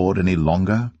for the Lord any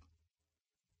longer?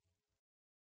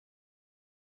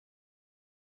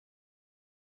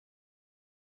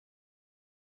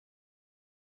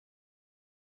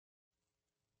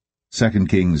 Second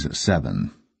Kings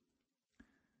 7.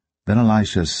 Then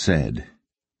Elisha said,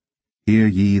 Hear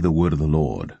ye the word of the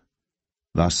Lord.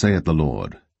 Thus saith the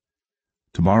Lord,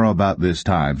 Tomorrow about this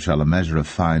time shall a measure of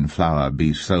fine flour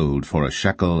be sold for a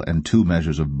shekel, and 2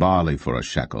 measures of barley for a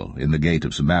shekel, in the gate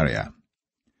of Samaria.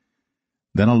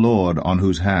 Then a lord on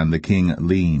whose hand the king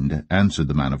leaned answered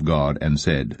the man of God, and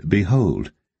said,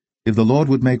 Behold, if the Lord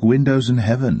would make windows in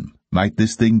heaven, might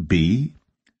this thing be?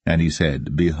 And he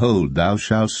said, Behold, thou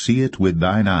shalt see it with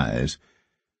thine eyes,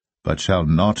 but shalt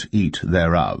not eat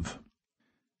thereof.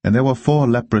 And there were 4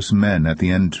 leprous men at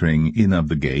the entering in of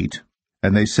the gate,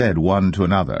 and they said one to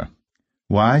another,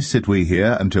 Why sit we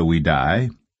here until we die?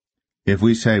 If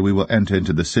we say we will enter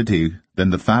into the city,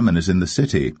 then the famine is in the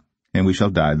city, and we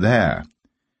shall die there.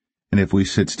 And if we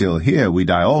sit still here, we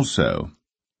die also.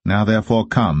 Now therefore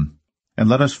come, and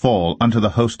let us fall unto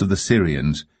the host of the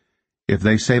Syrians. If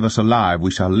they save us alive,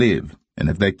 we shall live, and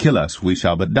if they kill us, we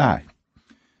shall but die.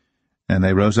 And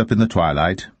they rose up in the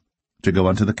twilight, to go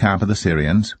unto the camp of the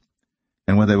Syrians.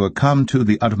 And when they were come to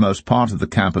the uttermost part of the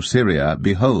camp of Syria,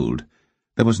 behold,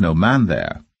 there was no man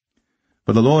there.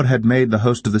 For the Lord had made the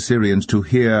host of the Syrians to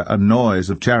hear a noise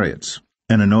of chariots,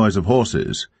 and a noise of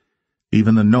horses,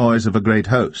 even the noise of a great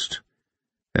host.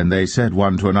 And they said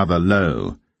one to another,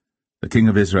 Lo, the king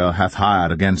of Israel hath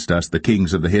hired against us the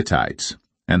kings of the Hittites,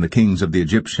 and the kings of the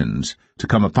Egyptians, to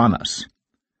come upon us.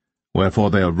 Wherefore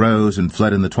they arose and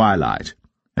fled in the twilight,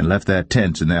 and left their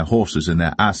tents and their horses and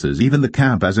their asses, even the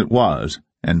camp as it was,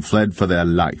 and fled for their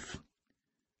life.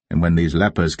 And when these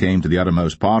lepers came to the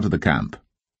uttermost part of the camp,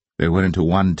 they went into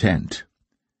one tent,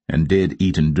 and did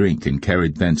eat and drink, and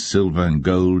carried thence silver and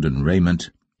gold and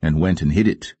raiment, and went and hid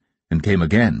it, and came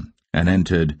again, and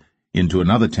entered into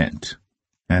another tent,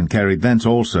 and carried thence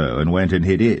also, and went and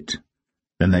hid it.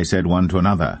 Then they said one to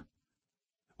another,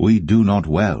 We do not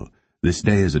well. This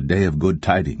day is a day of good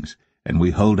tidings, and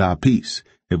we hold our peace.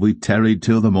 If we tarry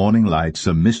till the morning light,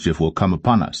 some mischief will come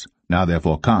upon us. Now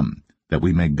therefore come, that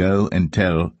we may go and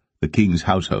tell the king's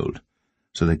household.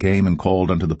 So they came and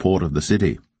called unto the port of the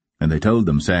city. And they told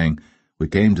them, saying, We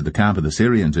came to the camp of the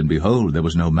Syrians, and behold, there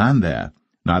was no man there,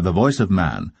 neither voice of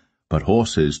man, but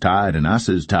horses tied and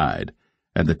asses tied,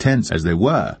 and the tents as they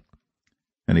were.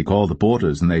 And he called the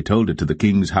porters, and they told it to the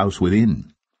king's house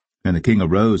within. And the king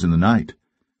arose in the night,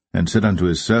 and said unto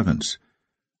his servants,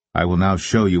 I will now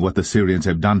show you what the Syrians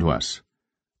have done to us.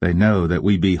 They know that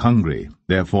we be hungry,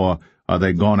 therefore are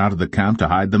they gone out of the camp to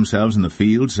hide themselves in the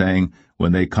field, saying,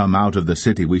 When they come out of the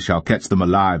city we shall catch them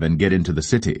alive, and get into the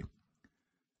city.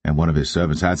 And one of his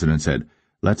servants answered and said,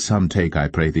 Let some take, I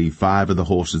pray thee, 5 of the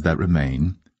horses that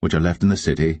remain, which are left in the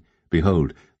city.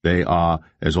 Behold, they are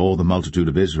as all the multitude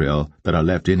of Israel that are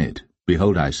left in it.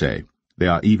 Behold, I say, they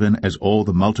are even as all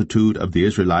the multitude of the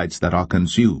Israelites that are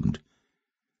consumed.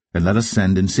 And let us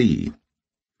send and see.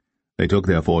 They took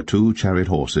therefore 2 chariot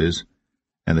horses,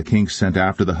 and the king sent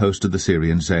after the host of the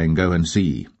Syrians, saying, Go and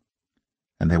see.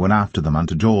 And they went after them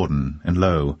unto Jordan, and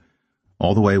lo,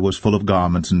 all the way was full of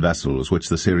garments and vessels, which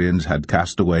the Syrians had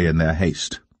cast away in their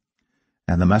haste.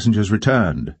 And the messengers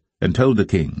returned, and told the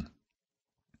king.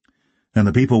 And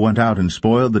the people went out and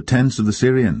spoiled the tents of the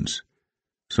Syrians.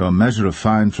 So a measure of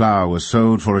fine flour was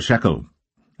sold for a shekel,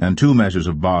 and 2 measures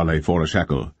of barley for a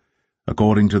shekel,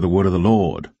 according to the word of the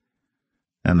Lord.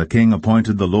 And the king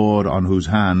appointed the Lord on whose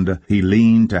hand he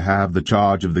leaned to have the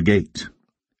charge of the gate.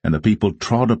 And the people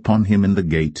trod upon him in the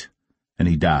gate, and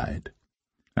he died,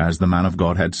 as the man of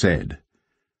God had said,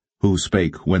 who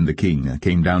spake when the king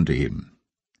came down to him.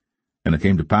 And it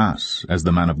came to pass, as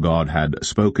the man of God had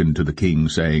spoken to the king,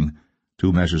 saying,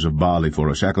 2 measures of barley for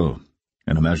a shekel,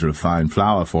 and a measure of fine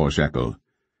flour for a shekel,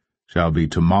 shall be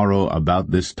tomorrow about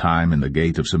this time in the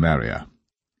gate of Samaria.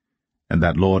 And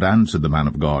that Lord answered the man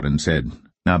of God, and said,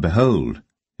 Now behold,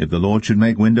 if the Lord should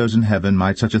make windows in heaven,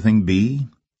 might such a thing be?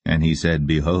 And he said,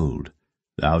 Behold,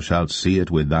 thou shalt see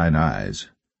it with thine eyes,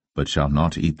 but shalt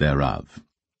not eat thereof.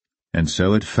 And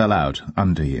so it fell out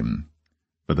unto him,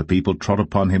 for the people trod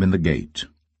upon him in the gate,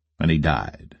 and he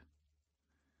died.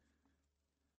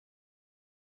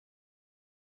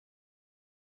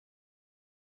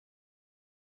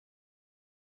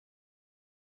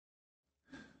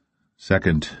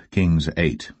 Second Kings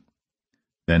 8.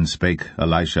 Then spake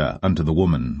Elisha unto the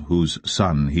woman, whose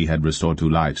son he had restored to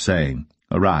life, saying,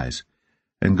 Arise,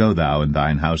 and go thou and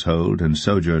thine household, and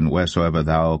sojourn wheresoever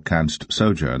thou canst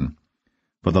sojourn.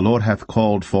 For the Lord hath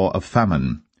called for a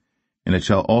famine, and it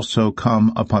shall also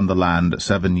come upon the land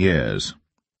 7 years.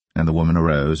 And the woman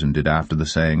arose, and did after the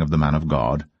saying of the man of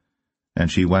God.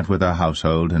 And she went with her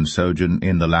household, and sojourned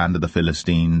in the land of the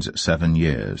Philistines 7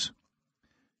 years.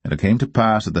 And it came to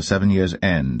pass at the 7 years'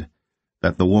 end,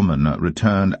 that the woman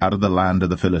returned out of the land of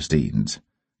the Philistines,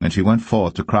 And she went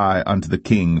forth to cry unto the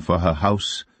king for her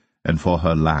house and for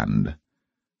her land.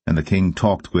 And the king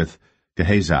talked with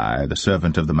Gehazi, the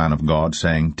servant of the man of God,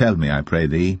 saying, Tell me, I pray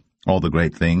thee, all the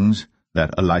great things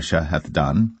that Elisha hath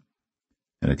done.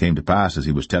 And it came to pass, as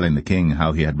he was telling the king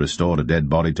how he had restored a dead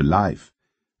body to life,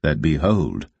 that,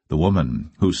 behold, the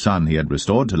woman, whose son he had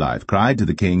restored to life, cried to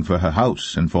the king for her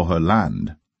house and for her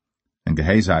land. And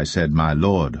Gehazi said, My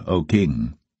lord, O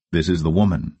king, this is the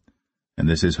woman, and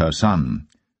this is her son,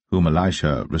 whom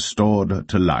Elisha restored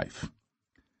to life.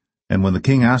 And when the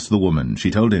king asked the woman, she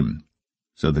told him.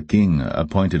 So the king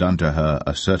appointed unto her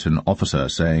a certain officer,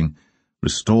 saying,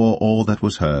 Restore all that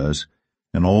was hers,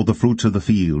 and all the fruits of the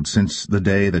field, since the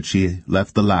day that she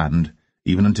left the land,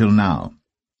 even until now.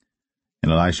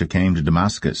 And Elisha came to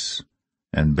Damascus,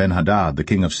 and Benhadad the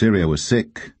king of Syria was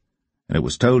sick, and it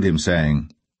was told him,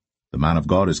 saying, The man of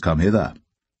God is come hither.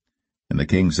 And the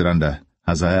king said unto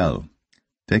Hazael,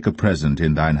 Take a present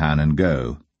in thine hand, and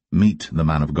go, meet the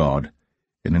man of God,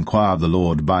 and inquire of the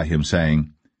Lord by him,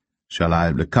 saying, Shall I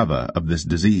recover of this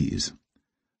disease?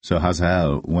 So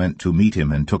Hazael went to meet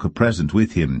him, and took a present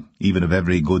with him, even of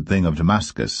every good thing of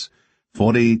Damascus,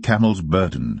 40 camels'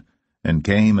 burden, and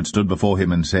came and stood before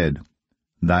him, and said,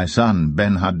 Thy son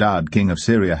Ben-Hadad king of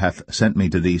Syria hath sent me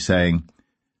to thee, saying,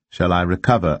 Shall I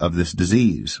recover of this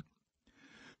disease?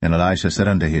 And Elisha said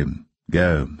unto him,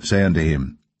 Go, say unto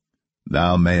him,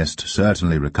 Thou mayest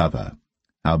certainly recover.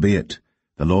 Howbeit,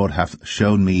 the Lord hath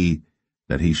shown me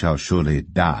that he shall surely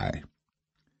die.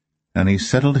 And he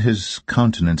settled his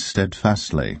countenance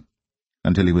steadfastly,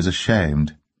 until he was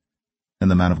ashamed.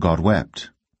 And the man of God wept.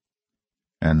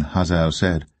 And Hazael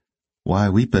said, Why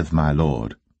weepeth my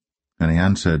lord? And he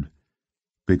answered,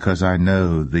 Because I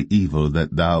know the evil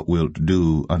that thou wilt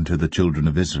do unto the children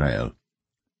of Israel.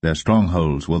 Their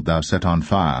strongholds wilt thou set on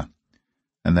fire,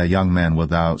 and their young men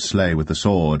wilt thou slay with the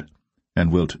sword,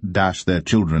 and wilt dash their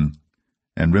children,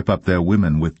 and rip up their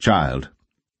women with child.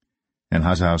 And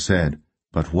Hazael said,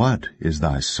 But what, is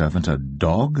thy servant a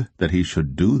dog, that he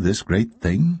should do this great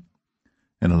thing?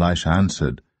 And Elisha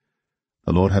answered,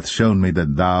 The Lord hath shown me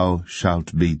that thou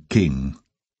shalt be king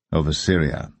over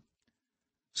Syria.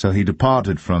 So he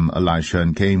departed from Elisha,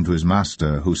 and came to his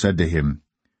master, who said to him,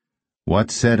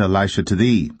 What said Elisha to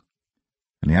thee?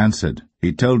 And he answered,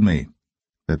 He told me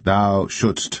that thou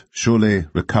shouldst surely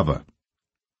recover.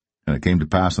 And it came to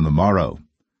pass on the morrow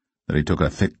that he took a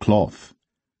thick cloth,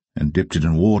 and dipped it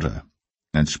in water,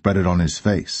 and spread it on his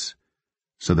face,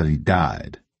 so that he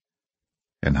died.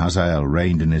 And Hazael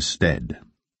reigned in his stead.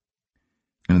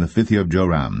 And in the 5th year of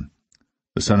Joram,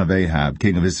 the son of Ahab,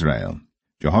 king of Israel,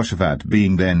 Jehoshaphat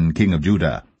being then king of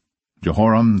Judah,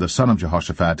 Jehoram the son of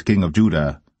Jehoshaphat, king of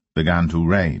Judah, began to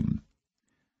reign.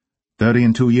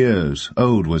 32 years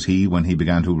old was he when he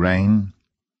began to reign,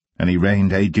 and he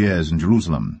reigned 8 years in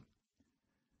Jerusalem.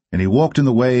 And he walked in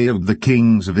the way of the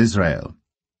kings of Israel,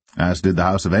 as did the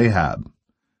house of Ahab,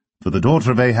 for the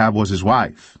daughter of Ahab was his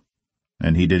wife,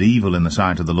 and he did evil in the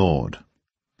sight of the Lord.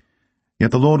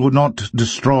 Yet the Lord would not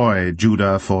destroy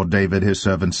Judah for David his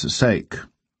servant's sake,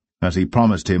 as he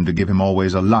promised him to give him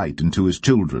always a light unto his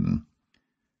children.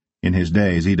 In his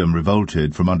days Edom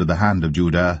revolted from under the hand of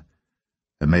Judah,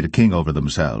 and made a king over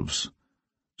themselves.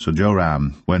 So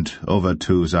Joram went over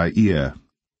to Zair,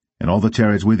 and all the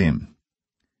chariots with him.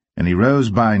 And he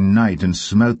rose by night, and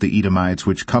smote the Edomites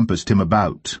which compassed him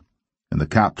about, and the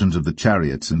captains of the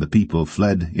chariots and the people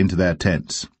fled into their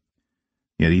tents.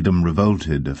 Yet Edom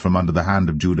revolted from under the hand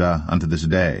of Judah unto this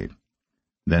day.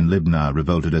 Then Libnah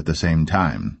revolted at the same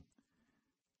time.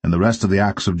 And the rest of the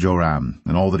acts of Joram,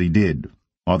 and all that he did,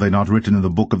 are they not written in the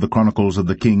book of the Chronicles of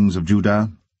the kings of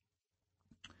Judah?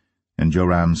 And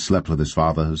Joram slept with his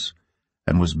fathers,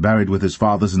 and was buried with his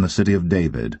fathers in the city of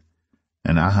David,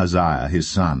 and Ahaziah his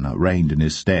son reigned in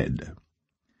his stead.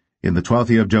 In the 12th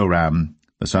year of Joram,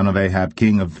 the son of Ahab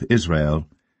king of Israel,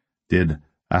 did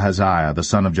Ahaziah the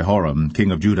son of Jehoram king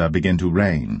of Judah begin to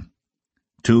reign.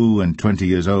 22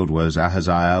 years old was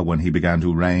Ahaziah when he began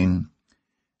to reign,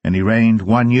 and he reigned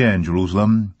 1 year in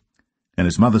Jerusalem, and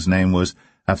his mother's name was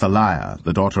Athaliah,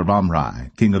 the daughter of Omri,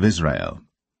 king of Israel.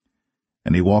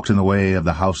 And he walked in the way of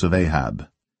the house of Ahab,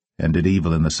 and did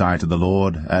evil in the sight of the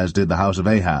Lord, as did the house of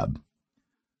Ahab.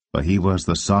 For he was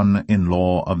the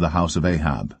son-in-law of the house of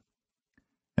Ahab.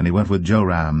 And he went with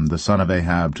Joram, the son of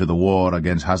Ahab, to the war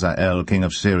against Hazael, king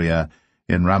of Syria,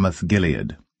 in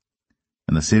Ramoth-Gilead.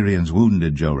 And the Syrians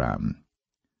wounded Joram.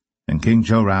 And King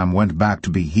Joram went back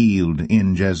to be healed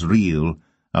in Jezreel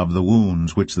of the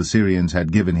wounds which the Syrians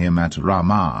had given him at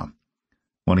Ramah,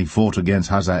 when he fought against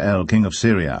Hazael, king of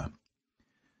Syria.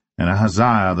 And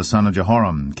Ahaziah the son of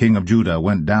Jehoram, king of Judah,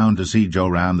 went down to see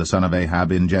Joram the son of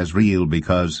Ahab in Jezreel,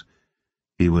 because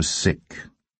he was sick.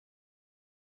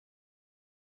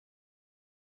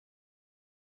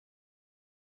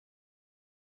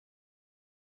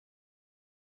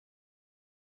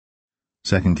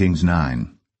 2 Kings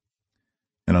 9.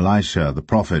 And Elisha the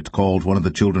prophet called one of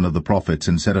the children of the prophets,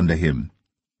 and said unto him,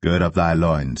 Gird up thy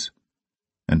loins,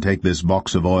 and take this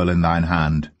box of oil in thine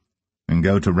hand, and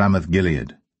go to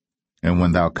Ramoth-Gilead. And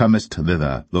when thou comest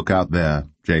thither, look out there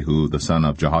Jehu the son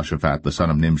of Jehoshaphat the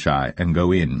son of Nimshi, and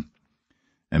go in,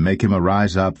 and make him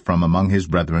arise up from among his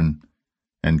brethren,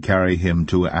 and carry him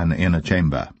to an inner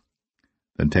chamber.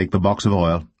 Then take the box of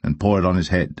oil, and pour it on his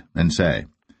head, and say,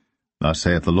 Thus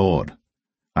saith the Lord,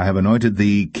 I have anointed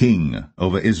thee king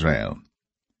over Israel.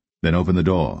 Then open the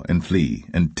door, and flee,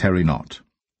 and tarry not.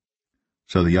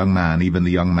 So the young man, even the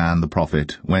young man the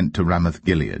prophet, went to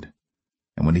Ramoth-Gilead.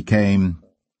 And when he came,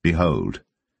 behold,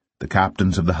 the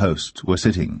captains of the host were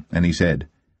sitting, and he said,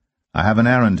 I have an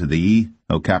errand to thee,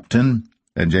 O captain.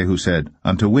 And Jehu said,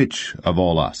 Unto which of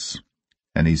all us?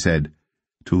 And he said,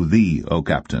 To thee, O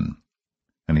captain.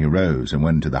 And he arose and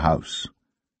went into the house.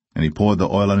 And he poured the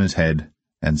oil on his head,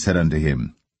 and said unto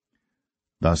him,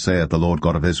 Thus saith the Lord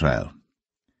God of Israel,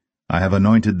 I have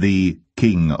anointed thee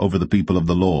king over the people of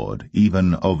the Lord,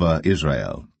 even over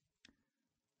Israel.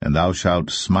 And thou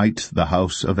shalt smite the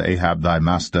house of Ahab thy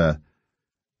master,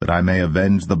 that I may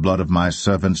avenge the blood of my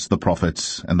servants the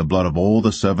prophets, and the blood of all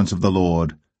the servants of the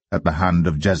Lord, at the hand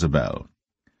of Jezebel.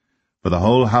 For the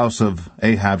whole house of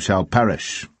Ahab shall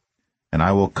perish, and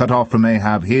I will cut off from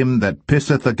Ahab him that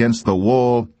pisseth against the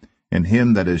wall, and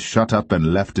him that is shut up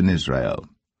and left in Israel.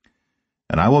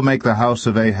 And I will make the house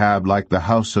of Ahab like the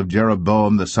house of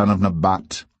Jeroboam the son of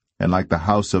Nebat, and like the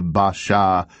house of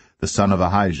Baasha the son of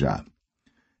Ahijah.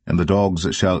 And the dogs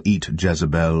shall eat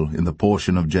Jezebel in the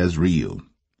portion of Jezreel,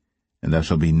 and there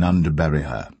shall be none to bury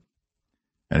her.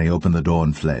 And he opened the door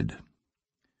and fled.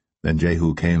 Then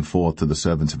Jehu came forth to the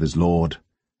servants of his lord,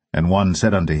 and one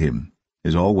said unto him,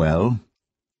 Is all well?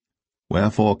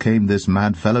 Wherefore came this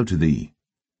mad fellow to thee?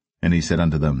 And he said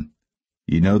unto them,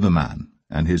 Ye know the man,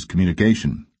 and his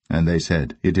communication. And they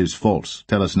said, It is false,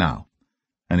 tell us now.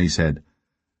 And he said,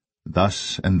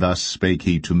 Thus and thus spake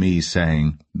he to me,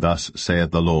 saying, Thus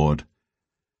saith the Lord,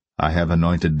 I have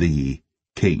anointed thee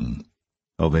king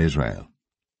over Israel.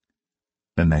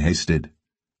 Then they hasted,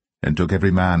 and took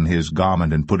every man his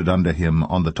garment, and put it under him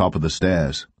on the top of the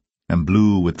stairs, and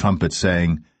blew with trumpets,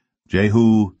 saying,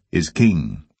 Jehu is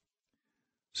king.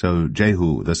 So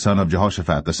Jehu the son of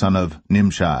Jehoshaphat the son of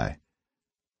Nimshi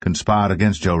conspired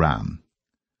against Joram.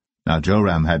 Now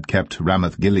Joram had kept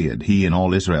Ramoth-Gilead, he and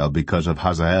all Israel, because of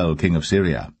Hazael king of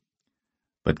Syria.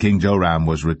 But King Joram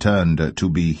was returned to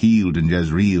be healed in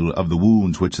Jezreel of the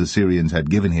wounds which the Syrians had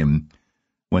given him,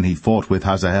 when he fought with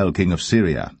Hazael king of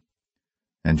Syria.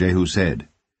 And Jehu said,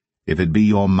 If it be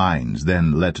your minds,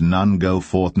 then let none go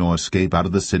forth nor escape out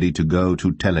of the city to go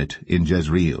to tell it in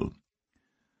Jezreel.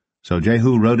 So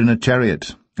Jehu rode in a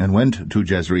chariot, and went to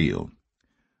Jezreel.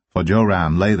 For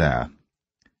Joram lay there,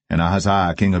 and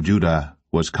Ahaziah king of Judah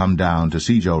was come down to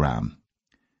see Joram.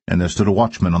 And there stood a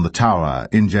watchman on the tower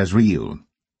in Jezreel.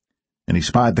 And he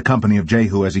spied the company of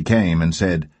Jehu as he came, and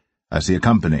said, I see a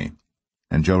company.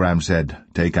 And Joram said,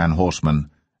 Take an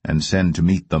horseman, and send to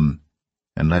meet them,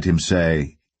 and let him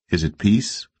say, Is it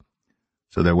peace?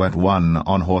 So there went one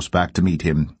on horseback to meet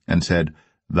him, and said,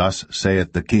 Thus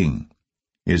saith the king,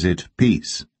 Is it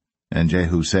peace? And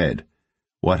Jehu said,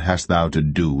 What hast thou to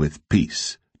do with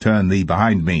peace? Turn thee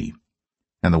behind me.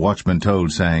 And the watchman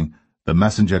told, saying, The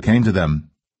messenger came to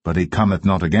them, but he cometh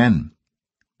not again.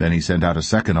 Then he sent out a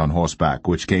second on horseback,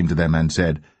 which came to them, and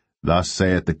said, Thus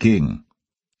saith the king,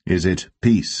 Is it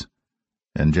peace?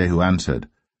 And Jehu answered,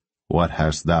 What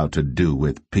hast thou to do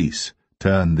with peace?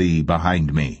 Turn thee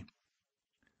behind me.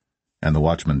 And the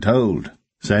watchman told,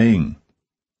 saying,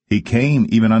 He came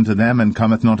even unto them, and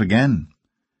cometh not again.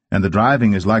 And the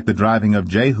driving is like the driving of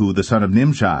Jehu the son of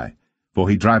Nimshi, for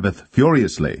he driveth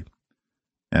furiously.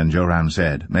 And Joram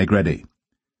said, Make ready.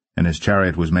 And his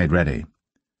chariot was made ready.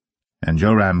 And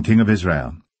Joram king of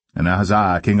Israel, and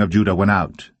Ahaziah king of Judah went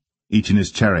out, each in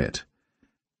his chariot.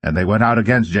 And they went out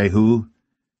against Jehu,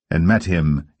 and met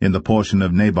him in the portion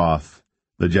of Naboth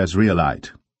the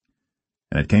Jezreelite.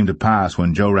 And it came to pass,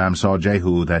 when Joram saw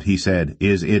Jehu, that he said,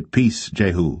 Is it peace,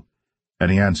 Jehu? And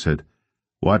he answered,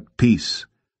 What peace,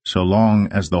 so long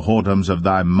as the whoredoms of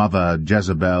thy mother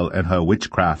Jezebel and her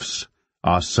witchcrafts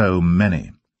are so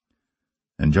many?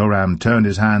 And Joram turned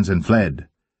his hands and fled,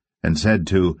 and said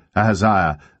to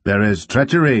Ahaziah, There is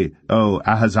treachery, O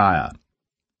Ahaziah.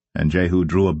 And Jehu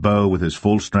drew a bow with his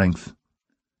full strength,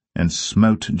 and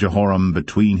smote Jehoram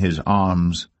between his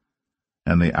arms,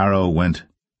 and the arrow went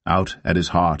out at his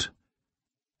heart,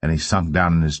 and he sunk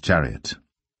down in his chariot.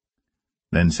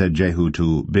 Then said Jehu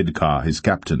to Bidkar his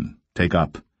captain, Take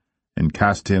up, and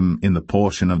cast him in the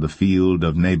portion of the field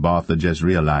of Naboth the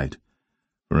Jezreelite.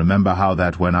 Remember how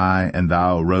that when I and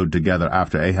thou rode together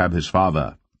after Ahab his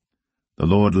father, the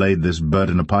Lord laid this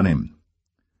burden upon him.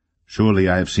 Surely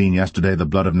I have seen yesterday the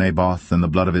blood of Naboth and the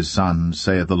blood of his sons,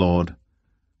 saith the Lord.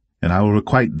 And I will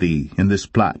requite thee in this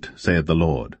plat, saith the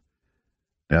Lord.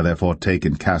 Now therefore take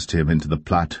and cast him into the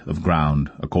plat of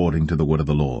ground, according to the word of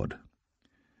the Lord.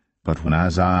 But when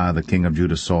Ahaziah the king of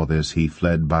Judah saw this, he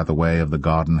fled by the way of the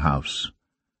garden house.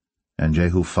 And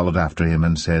Jehu followed after him,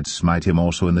 and said, Smite him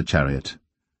also in the chariot.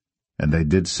 And they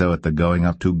did so at the going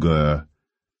up to Gur,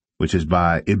 which is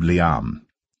by Ibleam.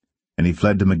 And he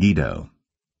fled to Megiddo,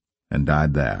 and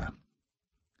died there.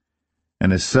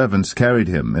 And his servants carried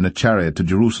him in a chariot to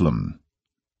Jerusalem,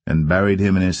 and buried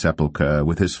him in his sepulchre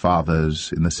with his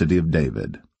fathers in the city of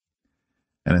David.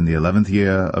 And in the 11th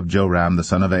year of Joram the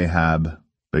son of Ahab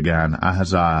began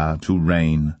Ahaziah to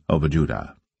reign over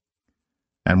Judah.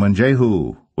 And when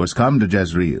Jehu was come to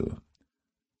Jezreel,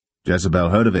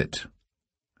 Jezebel heard of it,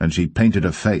 and she painted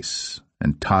her face,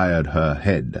 and tired her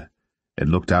head, and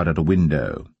looked out at a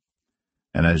window.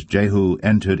 And as Jehu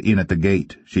entered in at the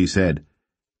gate, she said,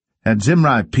 Had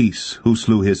Zimri peace, who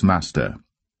slew his master?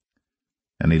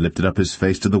 And he lifted up his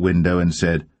face to the window, and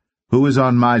said, Who is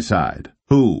on my side?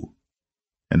 Who?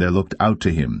 And there looked out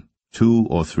to him 2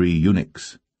 or 3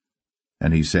 eunuchs.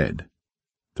 And he said,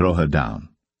 Throw her down.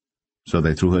 So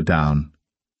they threw her down,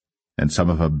 and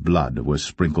some of her blood was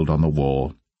sprinkled on the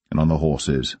wall and on the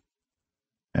horses,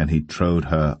 and he trode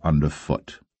her under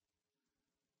foot.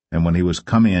 And when he was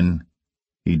come in,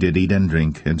 he did eat and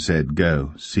drink, and said,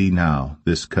 Go, see now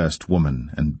this cursed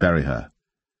woman, and bury her,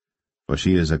 for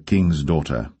she is a king's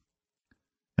daughter.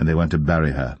 And they went to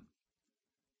bury her.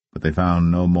 But they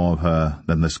found no more of her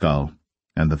than the skull,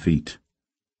 and the feet,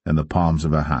 and the palms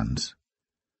of her hands.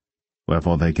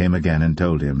 Wherefore they came again and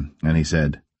told him, and he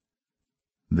said,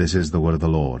 This is the word of the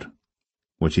Lord,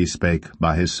 which he spake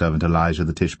by his servant Elijah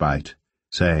the Tishbite,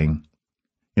 saying,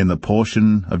 In the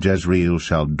portion of Jezreel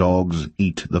shall dogs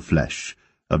eat the flesh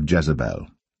of Jezebel,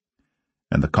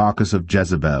 and the carcass of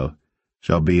Jezebel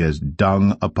shall be as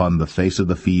dung upon the face of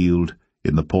the field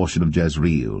in the portion of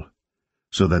Jezreel,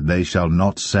 so that they shall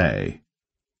not say,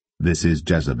 This is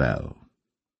Jezebel.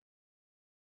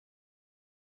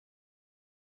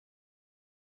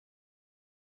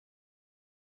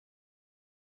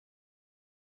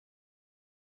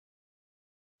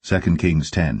 Second Kings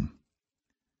 10.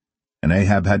 And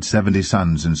Ahab had 70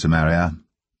 sons in Samaria,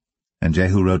 and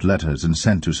Jehu wrote letters and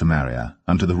sent to Samaria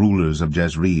unto the rulers of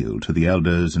Jezreel, to the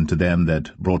elders, and to them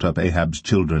that brought up Ahab's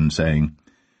children, saying,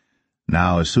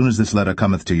 Now as soon as this letter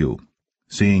cometh to you,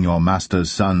 seeing your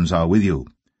master's sons are with you,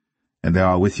 and there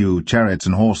are with you chariots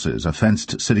and horses, a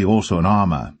fenced city also in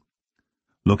armor,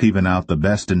 look even out the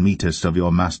best and meetest of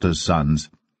your master's sons,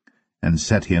 and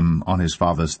set him on his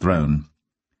father's throne,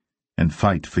 and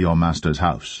fight for your master's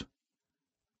house.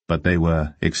 But they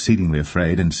were exceedingly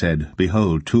afraid, and said,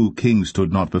 Behold, 2 kings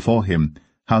stood not before him,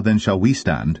 how then shall we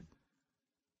stand?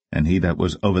 And he that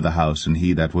was over the house, and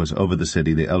he that was over the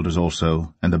city, the elders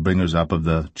also, and the bringers up of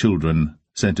the children,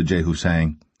 sent to Jehu,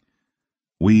 saying,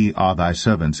 We are thy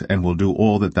servants, and will do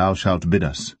all that thou shalt bid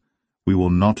us. We will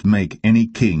not make any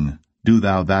king. Do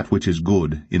thou that which is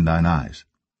good in thine eyes.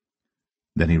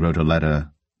 Then he wrote a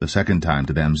letter the second time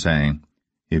to them, saying,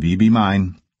 If ye be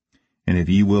mine, and if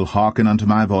ye will hearken unto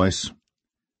my voice,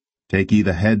 take ye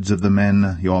the heads of the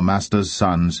men your master's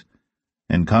sons,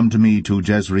 and come to me to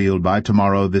Jezreel by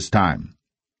tomorrow this time.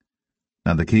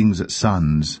 Now the king's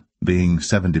sons, being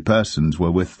 70 persons,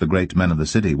 were with the great men of the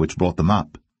city, which brought them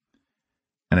up.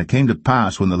 And it came to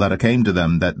pass, when the letter came to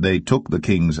them, that they took the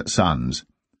king's sons,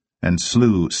 and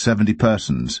slew 70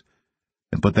 persons,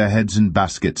 and put their heads in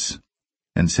baskets,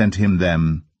 and sent him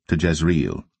them to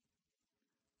Jezreel.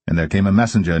 And there came a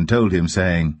messenger, and told him,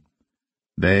 saying,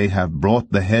 They have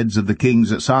brought the heads of the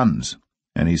king's sons.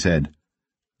 And he said,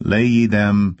 Lay ye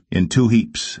them in 2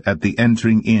 heaps at the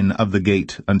entering in of the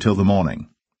gate until the morning.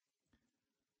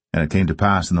 And it came to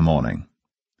pass in the morning,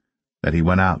 that he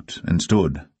went out, and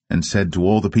stood, and said to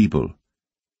all the people,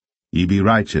 Ye be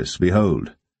righteous,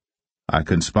 behold, I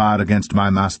conspired against my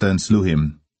master, and slew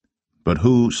him. But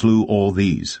who slew all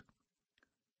these?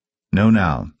 Know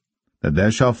now, that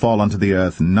there shall fall unto the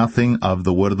earth nothing of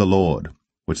the word of the Lord,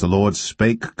 which the Lord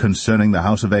spake concerning the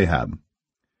house of Ahab.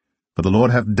 For the Lord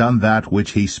hath done that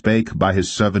which he spake by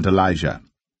his servant Elijah.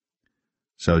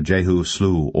 So Jehu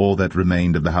slew all that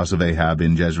remained of the house of Ahab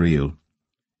in Jezreel,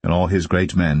 and all his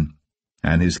great men,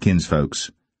 and his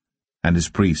kinsfolks, and his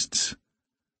priests,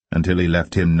 until he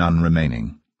left him none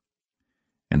remaining.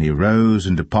 And he rose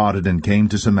and departed and came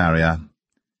to Samaria,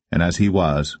 and as he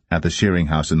was, at the shearing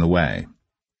house in the way.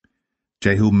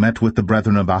 Jehu met with the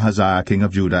brethren of Ahaziah king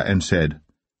of Judah, and said,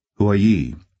 Who are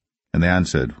ye? And they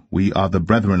answered, We are the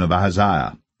brethren of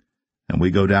Ahaziah, and we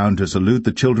go down to salute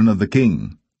the children of the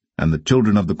king, and the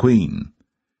children of the queen.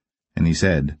 And he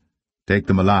said, Take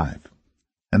them alive.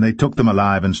 And they took them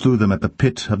alive, and slew them at the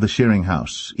pit of the shearing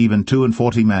house, even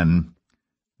 42 men,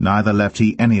 neither left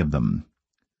he any of them.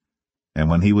 And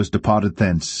when he was departed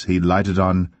thence, he lighted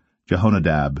on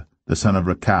Jehonadab, the son of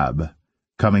Rechab,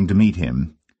 coming to meet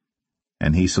him.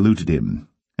 And he saluted him,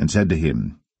 and said to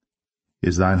him,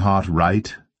 Is thine heart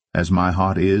right, as my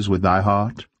heart is with thy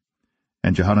heart?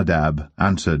 And Jehonadab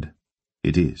answered,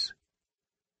 It is.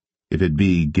 If it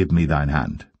be, give me thine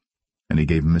hand. And he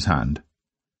gave him his hand.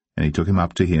 And he took him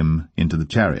up to him into the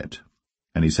chariot.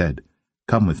 And he said,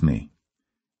 Come with me,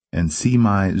 and see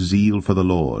my zeal for the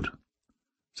Lord.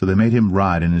 So they made him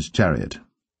ride in his chariot.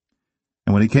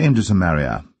 And when he came to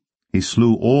Samaria, he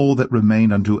slew all that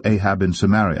remained unto Ahab in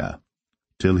Samaria,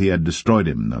 till he had destroyed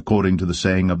him, according to the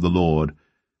saying of the Lord,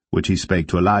 which he spake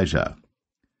to Elijah.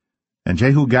 And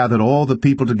Jehu gathered all the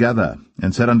people together,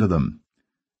 and said unto them,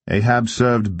 Ahab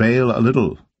served Baal a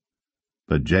little,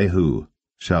 but Jehu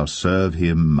shall serve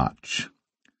him much.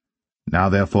 Now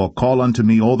therefore call unto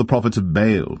me all the prophets of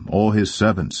Baal, all his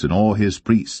servants, and all his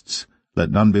priests,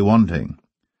 let none be wanting.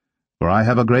 For I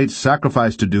have a great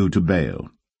sacrifice to do to Baal.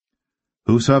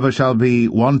 Whosoever shall be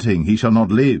wanting, he shall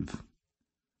not live.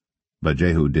 But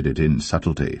Jehu did it in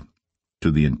subtlety,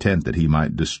 to the intent that he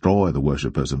might destroy the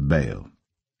worshippers of Baal.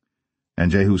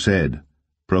 And Jehu said,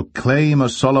 Proclaim a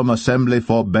solemn assembly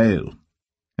for Baal.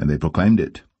 And they proclaimed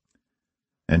it.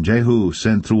 And Jehu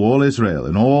sent through all Israel,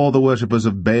 and all the worshippers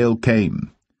of Baal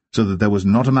came, so that there was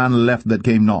not a man left that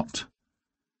came not.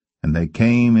 And they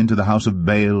came into the house of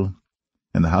Baal,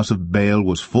 and the house of Baal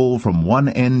was full from one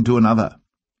end to another.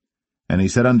 And he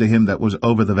said unto him that was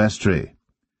over the vestry,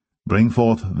 Bring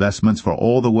forth vestments for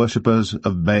all the worshippers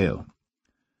of Baal.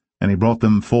 And he brought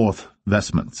them forth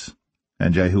vestments.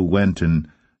 And Jehu went, and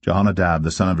Jehonadab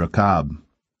the son of Rechab,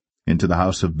 into the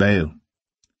house of Baal,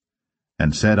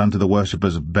 and said unto the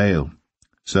worshippers of Baal,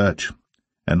 Search,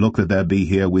 and look that there be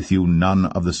here with you none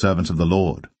of the servants of the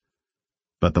Lord,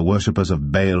 but the worshippers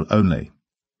of Baal only.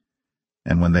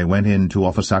 And when they went in to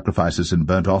offer sacrifices and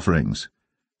burnt offerings,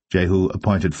 Jehu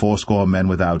appointed 80 men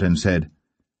without, and said,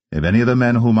 If any of the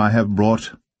men whom I have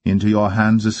brought into your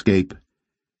hands escape,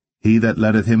 he that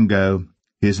letteth him go,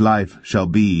 his life shall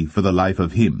be for the life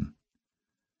of him.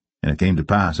 And it came to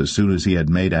pass, as soon as he had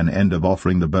made an end of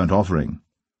offering the burnt offering,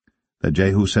 that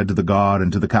Jehu said to the guard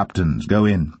and to the captains, Go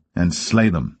in, and slay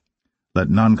them, let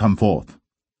none come forth.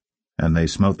 And they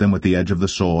smote them with the edge of the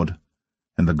sword,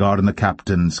 and the guard and the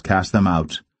captains cast them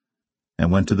out,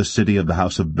 and went to the city of the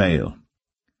house of Baal.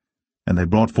 And they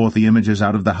brought forth the images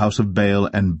out of the house of Baal,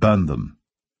 and burned them.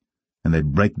 And they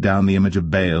brake down the image of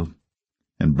Baal,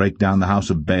 and brake down the house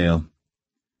of Baal,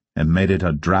 and made it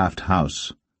a draught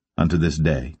house unto this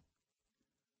day.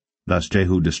 Thus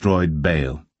Jehu destroyed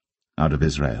Baal out of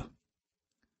Israel.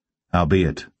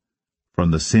 Howbeit,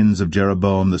 from the sins of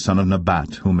Jeroboam the son of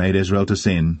Nebat, who made Israel to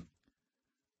sin,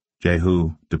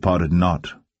 Jehu departed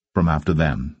not from after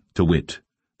them, to wit,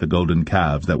 the golden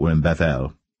calves that were in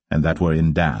Bethel, and that were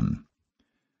in Dan.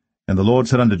 And the Lord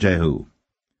said unto Jehu,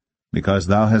 Because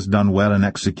thou hast done well in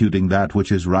executing that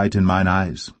which is right in mine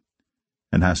eyes,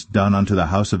 and hast done unto the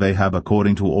house of Ahab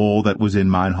according to all that was in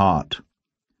mine heart,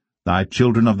 thy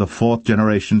children of the 4th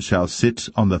generation shall sit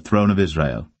on the throne of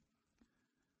Israel.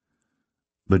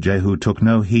 But Jehu took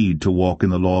no heed to walk in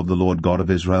the law of the Lord God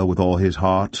of Israel with all his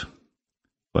heart,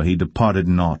 for he departed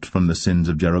not from the sins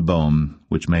of Jeroboam,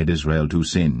 which made Israel to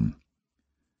sin.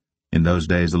 In those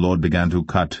days the Lord began to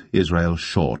cut Israel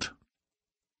short.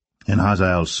 And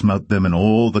Hazael smote them in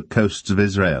all the coasts of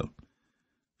Israel,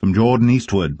 from Jordan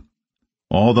eastward,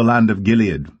 all the land of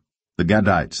Gilead, the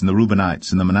Gadites, and the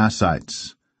Reubenites, and the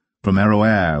Manassites, from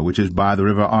Aroer, which is by the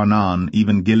river Arnon,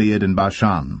 even Gilead and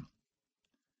Bashan.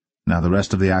 Now the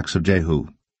rest of the acts of Jehu,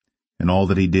 and all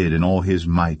that he did, and all his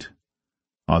might,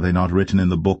 are they not written in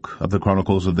the book of the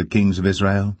chronicles of the kings of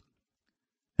Israel?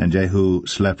 And Jehu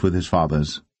slept with his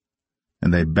fathers,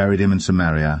 and they buried him in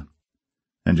Samaria,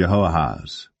 and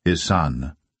Jehoahaz, his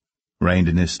son, reigned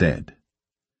in his stead.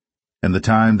 And the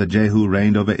time that Jehu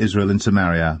reigned over Israel in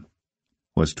Samaria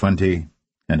was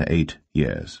 28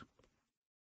 years.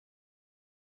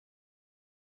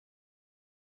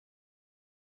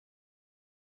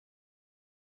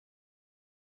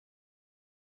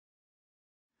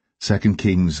 2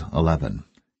 Kings 11.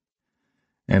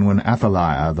 And when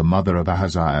Athaliah, the mother of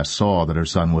Ahaziah, saw that her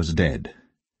son was dead,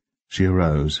 she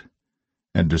arose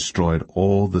and destroyed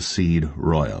all the seed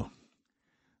royal.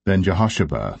 Then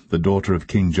Jehosheba, the daughter of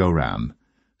King Joram,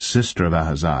 sister of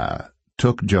Ahaziah,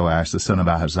 took Joash the son of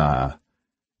Ahaziah,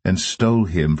 and stole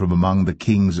him from among the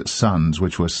king's sons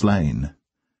which were slain.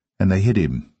 And they hid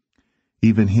him,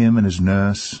 even him and his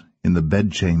nurse, in the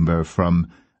bedchamber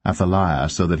from Athaliah,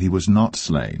 so that he was not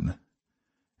slain.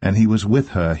 And he was with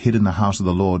her hid in the house of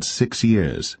the Lord 6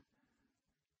 years.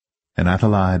 And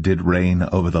Athaliah did reign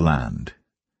over the land.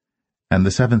 And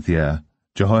the 7th year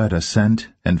Jehoiada sent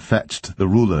and fetched the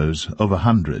rulers over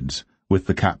hundreds, with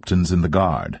the captains and the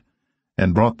guard,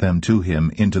 and brought them to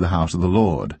him into the house of the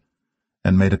Lord,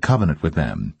 and made a covenant with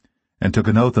them, and took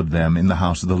an oath of them in the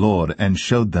house of the Lord, and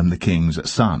showed them the king's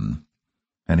son.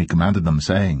 And he commanded them,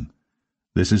 saying,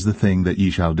 This is the thing that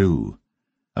ye shall do.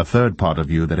 A third part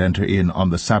of you that enter in on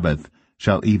the Sabbath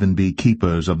shall even be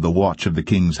keepers of the watch of the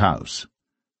king's house,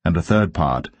 and a third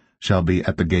part shall be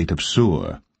at the gate of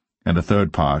Sur, and a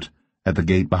third part at the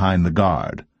gate behind the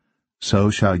guard.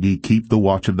 So shall ye keep the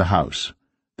watch of the house,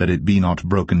 that it be not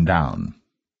broken down.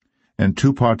 And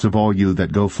 2 parts of all you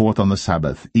that go forth on the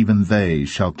Sabbath, even they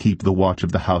shall keep the watch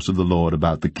of the house of the Lord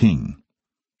about the king.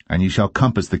 And ye shall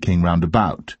compass the king round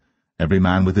about, every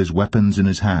man with his weapons in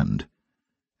his hand.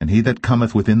 And he that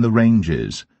cometh within the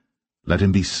ranges, let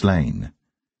him be slain.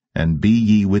 And be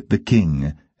ye with the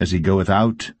king, as he goeth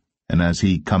out, and as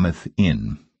he cometh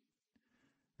in.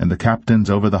 And the captains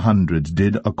over the hundreds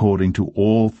did according to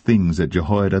all things that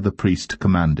Jehoiada the priest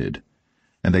commanded.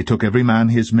 And they took every man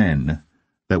his men,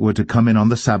 that were to come in on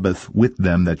the Sabbath, with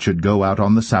them that should go out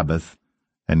on the Sabbath,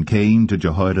 and came to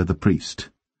Jehoiada the priest.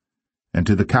 And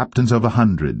to the captains over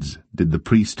hundreds did the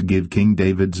priest give King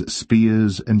David's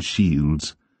spears and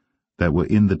shields, that were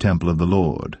in the temple of the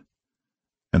Lord.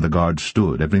 And the guard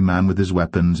stood, every man with his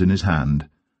weapons in his hand,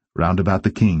 round about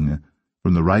the king,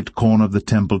 from the right corner of the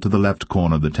temple to the left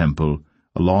corner of the temple,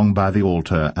 along by the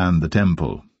altar and the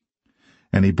temple.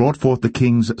 And he brought forth the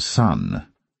king's son,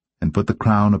 and put the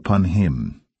crown upon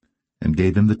him, and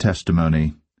gave him the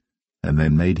testimony, and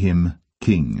then made him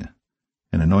king,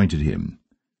 and anointed him.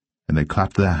 And they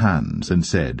clapped their hands, and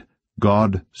said,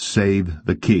 God save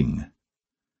the king.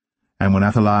 And when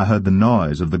Athaliah heard the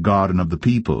noise of the guard and of the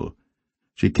people,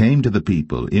 she came to the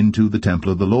people into the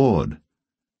temple of the Lord.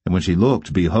 And when she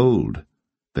looked, behold,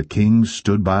 the king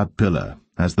stood by a pillar,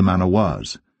 as the manner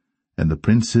was, and the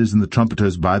princes and the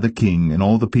trumpeters by the king, and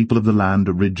all the people of the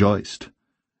land rejoiced,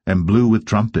 and blew with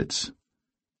trumpets.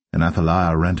 And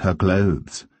Athaliah rent her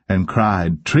clothes, and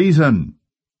cried, Treason!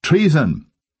 Treason!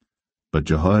 But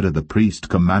Jehoiada the priest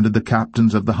commanded the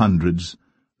captains of the hundreds,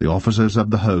 the officers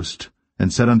of the host,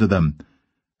 and said unto them,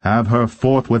 Have her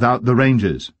forth without the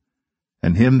ranges,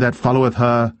 and him that followeth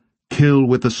her kill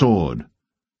with the sword.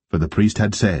 For the priest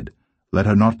had said, Let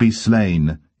her not be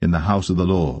slain in the house of the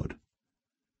Lord.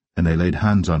 And they laid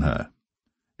hands on her,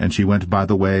 and she went by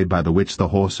the way by the which the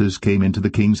horses came into the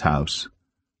king's house,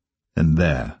 and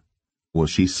there was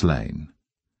she slain.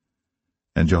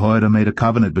 And Jehoiada made a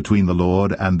covenant between the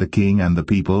Lord and the king and the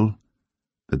people,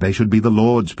 that they should be the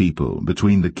Lord's people,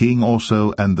 between the king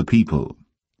also and the people.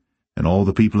 And all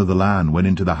the people of the land went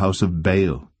into the house of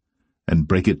Baal, and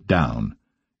brake it down.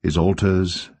 His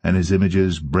altars and his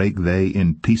images brake they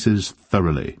in pieces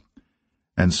thoroughly,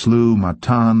 and slew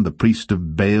Matan the priest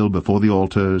of Baal before the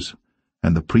altars,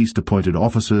 and the priest appointed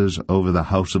officers over the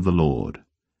house of the Lord.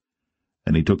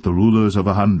 And he took the rulers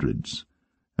over hundreds,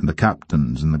 and the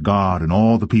captains, and the guard, and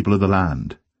all the people of the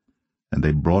land. And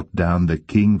they brought down the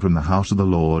king from the house of the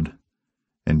Lord,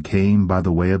 and came by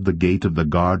the way of the gate of the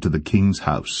guard to the king's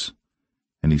house.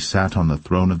 And he sat on the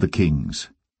throne of the kings.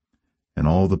 And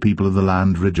all the people of the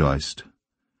land rejoiced,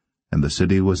 and the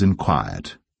city was in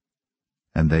quiet.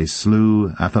 And they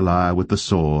slew Athaliah with the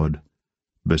sword,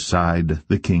 beside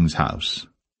the king's house.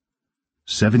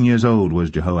 7 years old was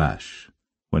Jehoash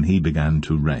when he began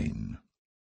to reign.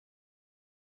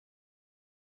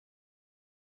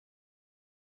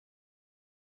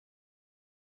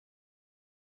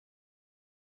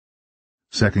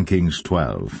 Second Kings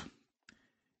 12.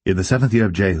 In the 7th year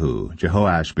of Jehu,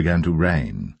 Jehoash began to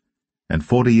reign, and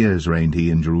 40 years reigned he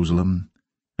in Jerusalem,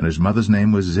 and his mother's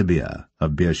name was Zibiah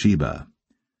of Beersheba.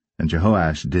 And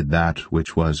Jehoash did that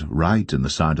which was right in the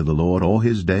sight of the Lord all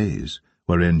his days,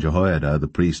 wherein Jehoiada the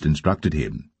priest instructed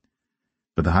him.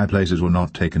 But the high places were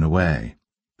not taken away.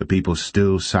 The people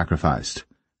still sacrificed,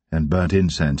 and burnt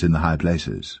incense in the high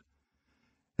places.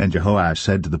 And Jehoash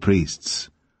said to the priests,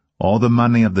 All the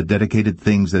money of the dedicated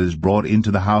things that is brought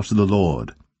into the house of the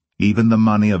Lord, even the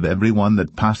money of every one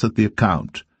that passeth the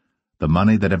account, the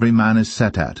money that every man is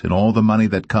set at, and all the money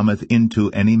that cometh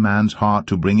into any man's heart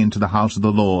to bring into the house of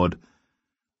the Lord,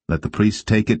 let the priests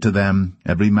take it to them,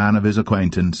 every man of his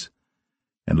acquaintance,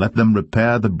 and let them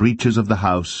repair the breaches of the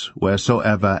house,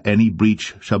 wheresoever any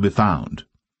breach shall be found.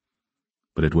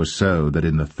 But it was so that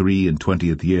in the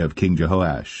 23 year of King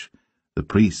Jehoash, the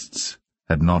priests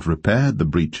had not repaired the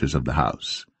breaches of the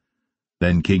house.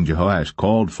 Then King Jehoash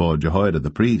called for Jehoiada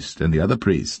the priest and the other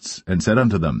priests, and said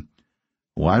unto them,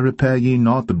 Why repair ye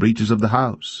not the breaches of the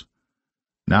house?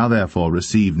 Now therefore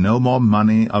receive no more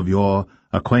money of your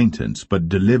acquaintance, but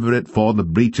deliver it for the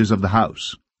breaches of the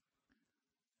house.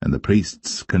 And the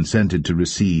priests consented to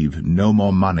receive no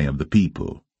more money of the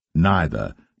people,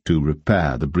 neither to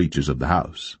repair the breaches of the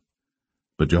house.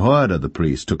 But Jehoiada the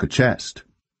priest took a chest,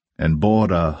 and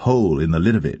bored a hole in the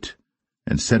lid of it,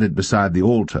 and set it beside the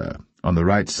altar, on the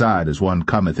right side as one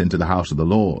cometh into the house of the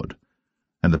Lord.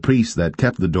 And the priest that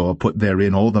kept the door put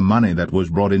therein all the money that was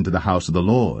brought into the house of the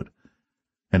Lord.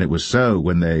 And it was so,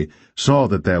 when they saw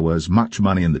that there was much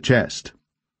money in the chest,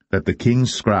 that the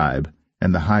king's scribe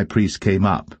and the high priest came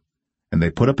up, and they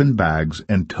put up in bags,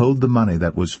 and told the money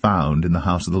that was found in the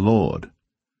house of the Lord.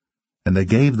 And they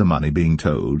gave the money, being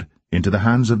told, into the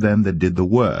hands of them that did the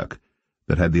work,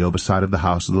 that had the oversight of the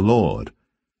house of the Lord.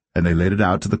 And they laid it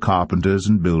out to the carpenters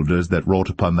and builders that wrought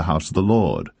upon the house of the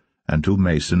Lord, and to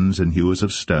masons and hewers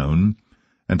of stone,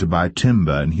 and to buy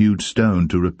timber and hewed stone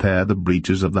to repair the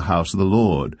breaches of the house of the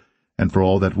Lord, and for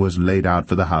all that was laid out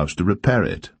for the house to repair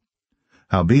it.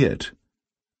 Howbeit,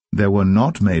 there were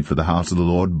not made for the house of the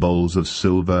Lord bowls of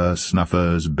silver,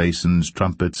 snuffers, basins,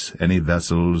 trumpets, any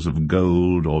vessels of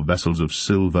gold or vessels of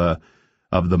silver,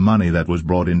 of the money that was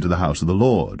brought into the house of the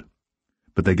Lord.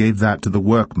 But they gave that to the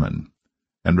workmen,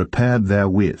 and repaired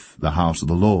therewith the house of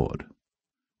the Lord.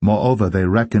 Moreover, they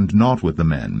reckoned not with the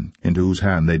men, into whose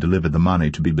hand they delivered the money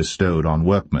to be bestowed on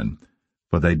workmen,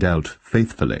 for they dealt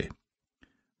faithfully.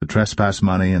 The trespass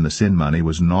money and the sin money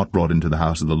was not brought into the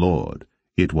house of the Lord,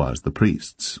 it was the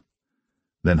priests.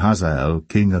 Then Hazael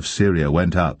king of Syria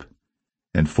went up,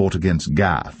 and fought against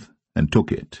Gath, and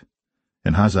took it.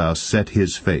 And Hazael set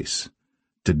his face,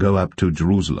 to go up to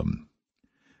Jerusalem.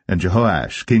 And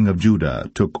Jehoash king of Judah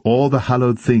took all the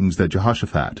hallowed things that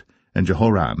Jehoshaphat, and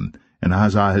Jehoram, and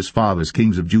Ahaziah his fathers,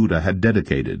 kings of Judah, had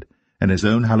dedicated, and his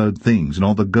own hallowed things, and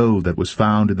all the gold that was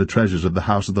found in the treasures of the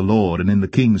house of the Lord and in the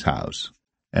king's house,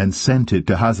 and sent it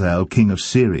to Hazael king of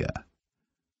Syria.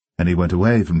 And he went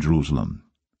away from Jerusalem.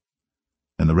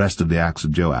 And the rest of the acts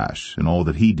of Joash, and all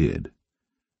that he did,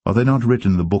 are they not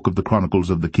written in the book of the chronicles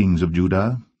of the kings of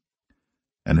Judah?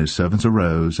 And his servants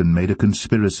arose, and made a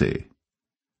conspiracy,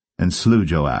 and slew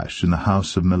Joash in the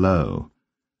house of Millo,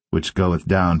 which goeth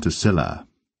down to Silla.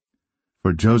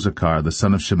 For Josachar the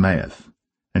son of Shemaeth,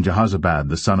 and Jehozabad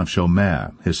the son of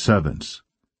Shomer, his servants,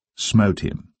 smote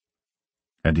him,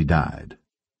 and he died.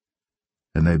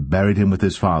 And they buried him with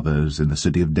his fathers in the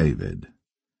city of David.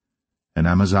 And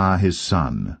Amaziah his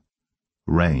son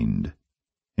reigned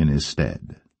in his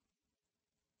stead.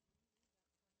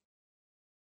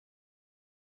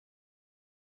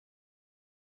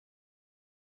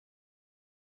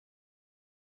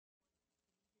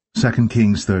 Second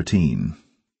Kings 13.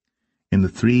 In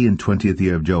the 23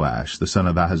 year of Joash, the son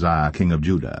of Ahaziah king of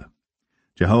Judah,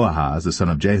 Jehoahaz the son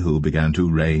of Jehu began to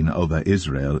reign over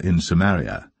Israel in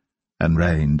Samaria, and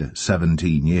reigned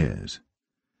 17 years.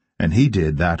 And he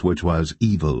did that which was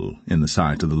evil in the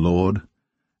sight of the Lord,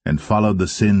 and followed the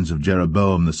sins of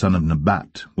Jeroboam the son of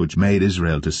Nebat, which made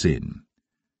Israel to sin.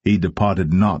 He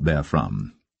departed not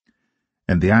therefrom.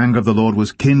 And the anger of the Lord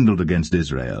was kindled against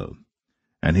Israel,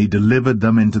 and he delivered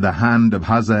them into the hand of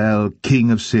Hazael king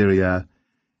of Syria,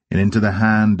 and into the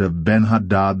hand of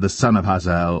Benhadad the son of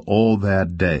Hazael all their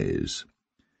days.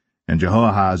 And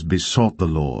Jehoahaz besought the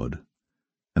Lord,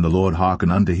 and the Lord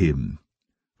hearkened unto him,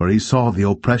 for he saw the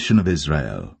oppression of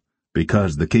Israel,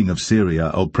 because the king of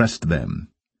Syria oppressed them.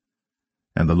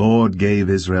 And the Lord gave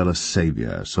Israel a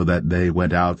Saviour, so that they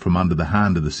went out from under the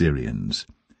hand of the Syrians,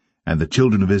 and the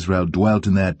children of Israel dwelt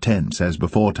in their tents as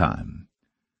beforetime.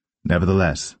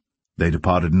 Nevertheless, they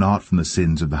departed not from the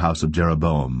sins of the house of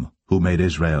Jeroboam, who made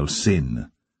Israel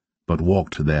sin, but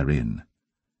walked therein.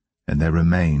 And there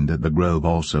remained at the grove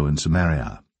also in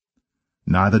Samaria.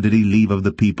 Neither did he leave of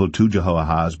the people to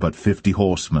Jehoahaz but 50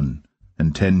 horsemen,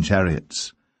 and 10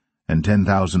 chariots, and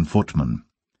 10,000 footmen.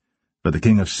 For the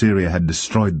king of Syria had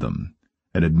destroyed them,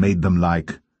 and had made them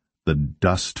like the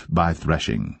dust by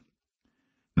threshing.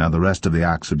 Now the rest of the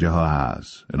acts of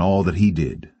Jehoahaz, and all that he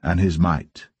did, and his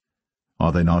might,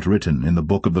 are they not written in the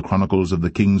book of the chronicles of the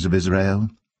kings of Israel?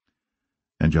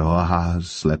 And Jehoahaz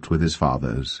slept with his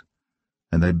fathers,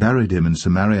 and they buried him in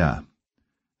Samaria,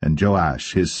 and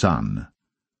Joash his son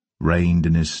reigned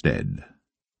in his stead.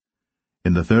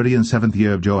 In the 37th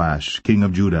year of Joash, king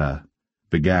of Judah,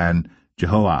 began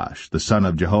Jehoash the son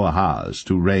of Jehoahaz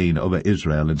to reign over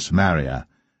Israel in Samaria,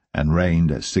 and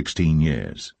reigned 16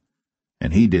 years.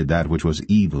 And he did that which was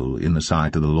evil in the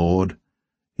sight of the Lord.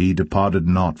 He departed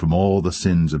not from all the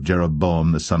sins of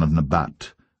Jeroboam the son of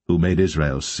Nebat, who made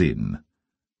Israel sin,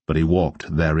 but he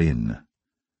walked therein.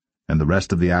 And the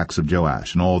rest of the acts of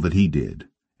Joash, and all that he did,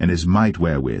 and his might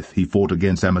wherewith he fought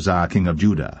against Amaziah king of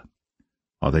Judah,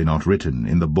 are they not written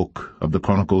in the book of the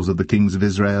Chronicles of the kings of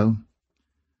Israel?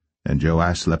 And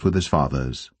Joash slept with his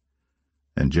fathers,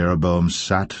 and Jeroboam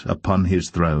sat upon his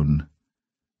throne,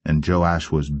 and Joash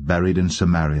was buried in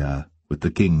Samaria with the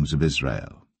kings of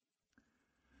Israel.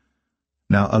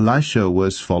 Now Elisha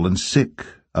was fallen sick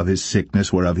of his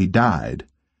sickness whereof he died,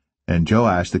 and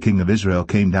Joash the king of Israel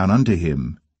came down unto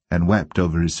him, and wept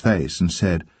over his face, and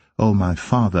said, O my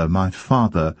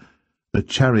father, the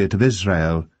chariot of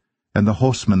Israel, and the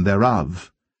horsemen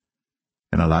thereof.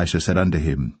 And Elisha said unto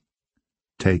him,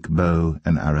 Take bow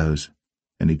and arrows.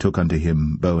 And he took unto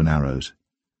him bow and arrows.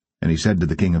 And he said to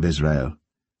the king of Israel,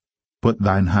 Put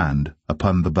thine hand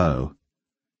upon the bow.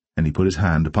 And he put his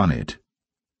hand upon it.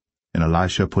 And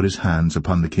Elisha put his hands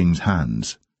upon the king's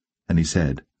hands. And he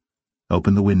said,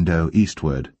 Open the window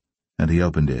eastward. And he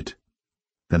opened it.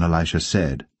 Then Elisha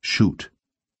said, Shoot.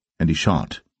 And he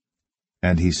shot.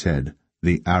 And he said,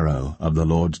 The arrow of the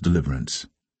Lord's deliverance,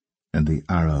 and the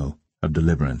arrow of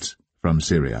deliverance from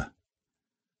Syria.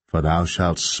 For thou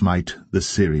shalt smite the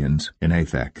Syrians in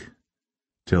Aphek,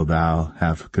 till thou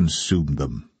have consumed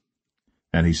them.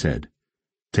 And he said,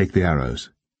 Take the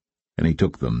arrows. And he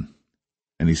took them.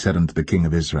 And he said unto the king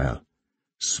of Israel,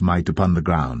 Smite upon the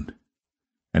ground.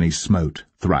 And he smote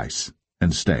thrice,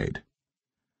 and stayed.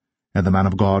 And the man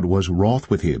of God was wroth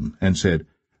with him, and said,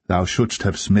 Thou shouldst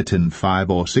have smitten 5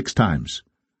 or 6 times.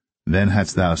 Then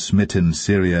hadst thou smitten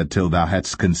Syria till thou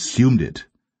hadst consumed it,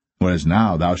 whereas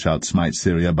now thou shalt smite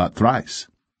Syria but thrice.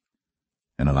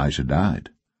 And Elisha died,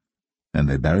 and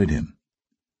they buried him.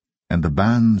 And the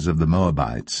bands of the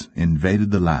Moabites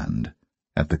invaded the land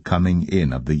at the coming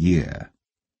in of the year.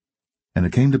 And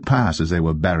it came to pass, as they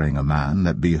were burying a man,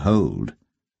 that, behold,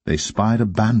 they spied a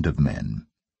band of men,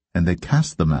 and they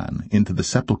cast the man into the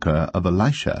sepulchre of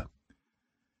Elisha.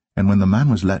 And when the man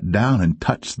was let down and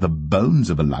touched the bones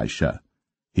of Elisha,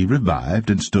 he revived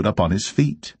and stood up on his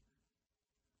feet.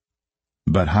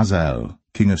 But Hazael,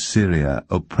 king of Syria,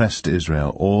 oppressed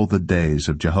Israel all the days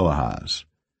of Jehoahaz.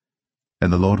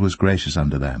 And the Lord was gracious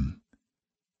unto them,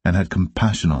 and had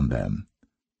compassion on them,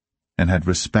 and had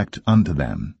respect unto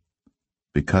them,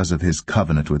 because of his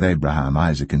covenant with Abraham,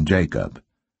 Isaac, and Jacob,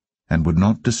 and would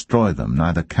not destroy them,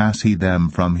 neither cast he them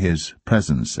from his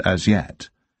presence as yet.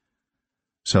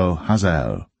 So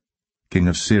Hazael, king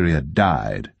of Syria,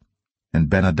 died, and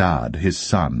Ben-Hadad his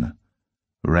son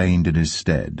reigned in his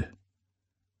stead.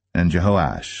 And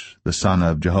Jehoash, the son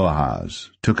of Jehoahaz,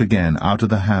 took again out of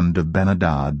the hand of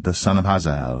Ben-Hadad the son of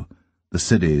Hazael the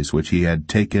cities which he had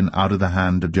taken out of the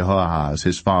hand of Jehoahaz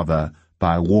his father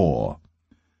by war.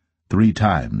 3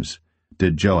 times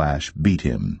did Joash beat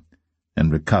him,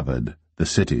 and recovered the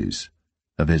cities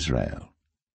of Israel.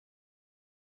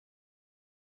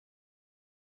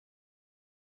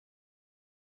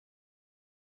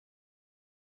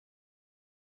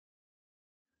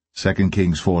 2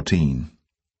 Kings 14.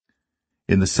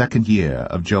 In the 2nd year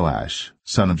of Joash,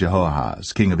 son of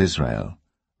Jehoahaz, king of Israel,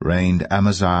 reigned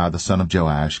Amaziah the son of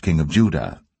Joash, king of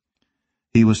Judah.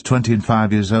 He was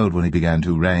 25 years old when he began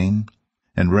to reign,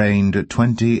 and reigned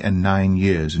 29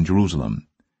 years in Jerusalem.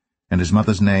 And his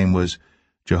mother's name was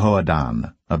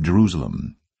Jehoadan of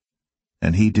Jerusalem.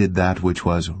 And he did that which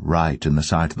was right in the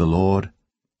sight of the Lord,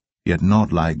 yet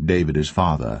not like David his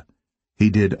father. He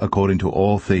did according to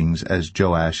all things as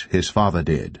Joash his father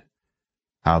did.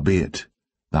 Howbeit,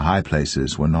 the high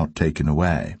places were not taken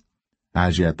away.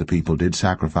 As yet the people did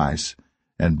sacrifice,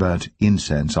 and burnt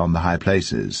incense on the high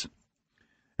places.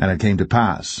 And it came to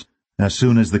pass, as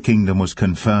soon as the kingdom was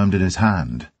confirmed in his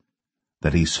hand,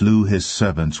 that he slew his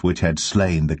servants which had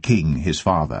slain the king his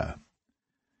father.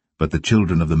 But the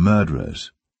children of the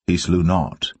murderers he slew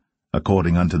not,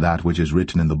 according unto that which is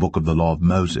written in the book of the law of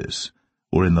Moses,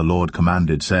 wherein the Lord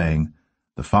commanded, saying,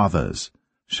 The fathers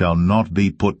shall not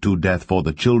be put to death for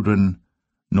the children,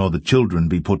 nor the children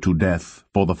be put to death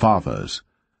for the fathers,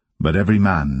 but every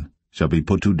man shall be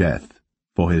put to death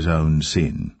for his own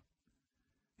sin.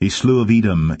 He slew of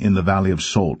Edom in the valley of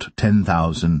Salt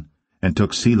 10,000, and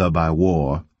took Selah by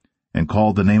war, and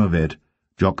called the name of it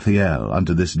Joktheel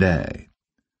unto this day.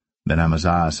 Then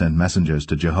Amaziah sent messengers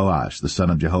to Jehoash the son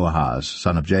of Jehoahaz,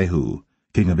 son of Jehu,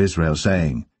 king of Israel,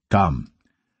 saying, Come,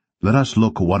 let us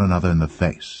look one another in the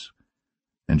face.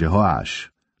 And Jehoash,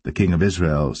 the king of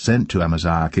Israel, sent to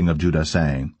Amaziah king of Judah,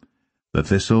 saying, The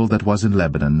thistle that was in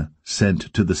Lebanon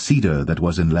sent to the cedar that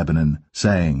was in Lebanon,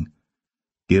 saying,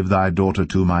 Give thy daughter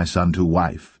to my son to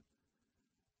wife.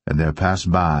 And there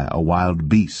passed by a wild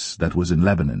beast that was in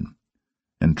Lebanon,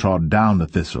 and trod down the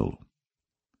thistle.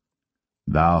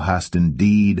 Thou hast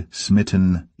indeed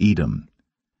smitten Edom,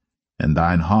 and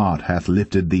thine heart hath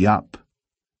lifted thee up.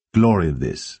 Glory of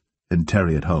this, and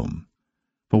tarry at home.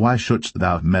 For why shouldst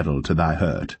thou meddle to thy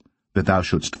hurt, that thou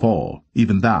shouldst fall,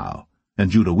 even thou,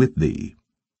 and Judah with thee?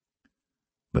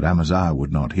 But Amaziah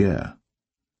would not hear.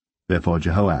 Therefore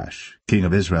Jehoash, king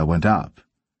of Israel, went up,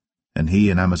 and he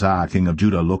and Amaziah king of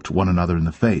Judah looked one another in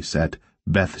the face at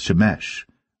Beth-shemesh,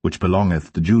 which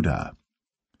belongeth to Judah.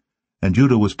 And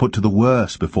Judah was put to the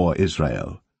worse before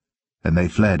Israel, and they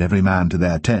fled every man to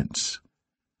their tents.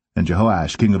 And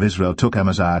Jehoash king of Israel took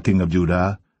Amaziah king of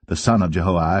Judah, the son of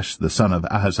Jehoash, the son of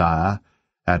Ahaziah,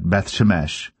 at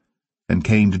Beth-shemesh, and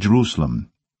came to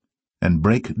Jerusalem, and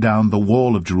brake down the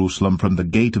wall of Jerusalem from the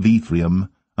gate of Ephraim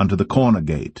unto the corner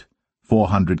gate,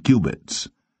 400 cubits.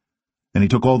 And he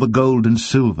took all the gold and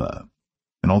silver,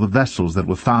 and all the vessels that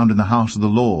were found in the house of the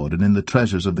Lord, and in the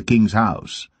treasures of the king's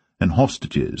house, and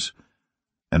hostages,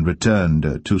 and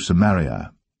returned to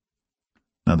Samaria.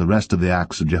 Now the rest of the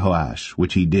acts of Jehoash,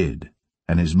 which he did,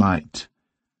 and his might,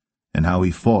 and how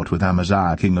he fought with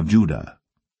Amaziah king of Judah,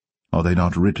 are they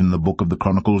not written in the book of the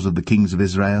chronicles of the kings of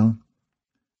Israel?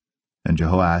 And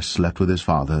Jehoash slept with his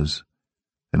fathers,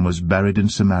 and was buried in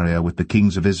Samaria with the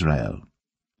kings of Israel.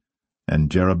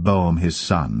 And Jeroboam his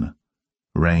son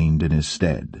reigned in his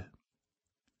stead.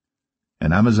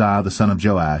 And Amaziah the son of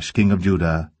Joash king of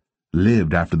Judah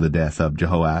lived after the death of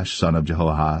Jehoash son of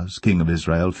Jehoahaz king of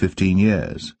Israel 15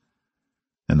 years.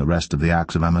 And the rest of the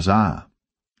acts of Amaziah,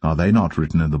 are they not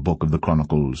written in the book of the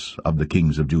chronicles of the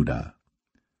kings of Judah?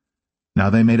 Now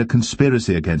they made a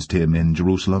conspiracy against him in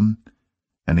Jerusalem,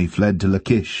 and he fled to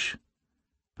Lachish.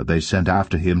 But they sent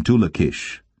after him to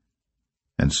Lachish,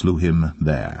 and slew him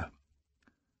there.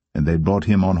 And they brought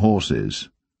him on horses,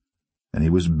 and he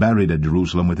was buried at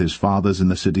Jerusalem with his fathers in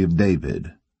the city of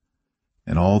David.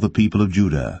 And all the people of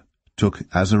Judah took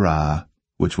Azariah,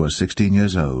 which was 16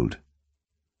 years old,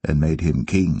 and made him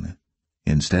king,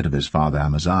 instead of his father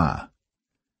Amaziah.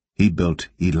 He built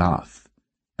Elath,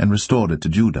 and restored it to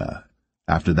Judah.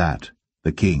 After that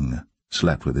the king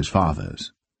slept with his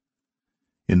fathers.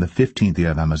 In the 15th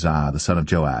year of Amaziah the son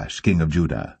of Joash king of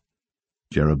Judah,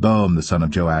 Jeroboam the son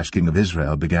of Joash king of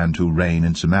Israel began to reign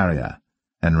in Samaria,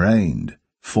 and reigned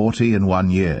 41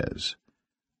 years.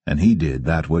 And he did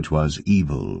that which was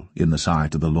evil in the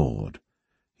sight of the Lord.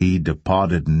 He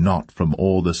departed not from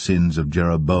all the sins of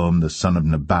Jeroboam the son of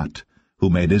Nebat, who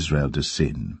made Israel to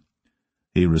sin.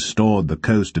 He restored the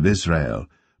coast of Israel,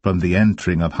 from the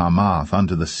entering of Hamath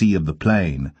unto the sea of the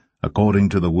plain, according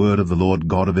to the word of the Lord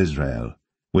God of Israel,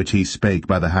 which he spake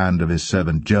by the hand of his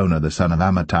servant Jonah the son of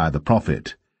Amittai the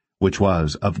prophet, which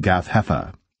was of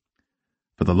Gath-hepher.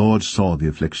 For the Lord saw the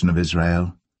affliction of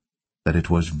Israel, that it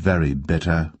was very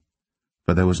bitter,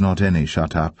 for there was not any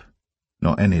shut up,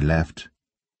 nor any left,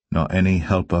 nor any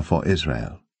helper for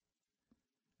Israel.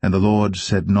 And the Lord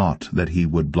said not that he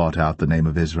would blot out the name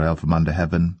of Israel from under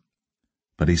heaven,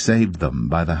 but he saved them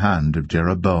by the hand of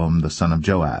Jeroboam the son of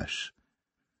Joash.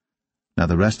 Now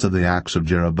the rest of the acts of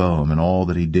Jeroboam, and all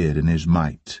that he did in his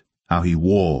might, how he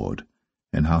warred,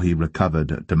 and how he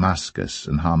recovered Damascus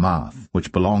and Hamath,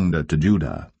 which belonged to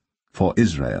Judah, for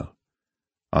Israel,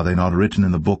 are they not written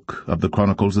in the book of the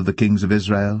chronicles of the kings of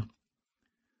Israel?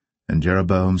 And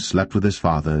Jeroboam slept with his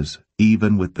fathers,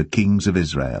 even with the kings of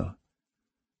Israel,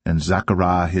 and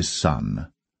Zechariah his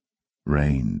son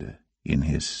reigned in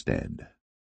his stead.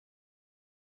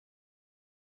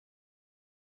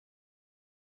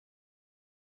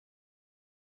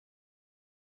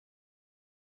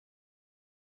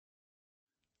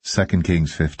 Second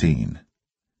Kings 15.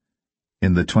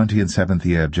 In the 27th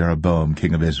year of Jeroboam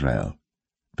king of Israel,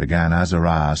 began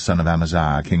Azariah son of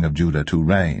Amaziah king of Judah to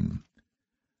reign.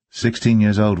 16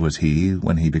 years old was he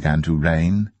when he began to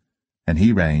reign, and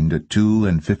he reigned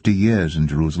 52 years in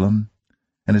Jerusalem,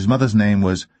 and his mother's name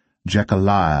was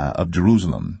Jechaliah of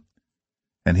Jerusalem.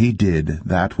 And he did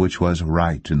that which was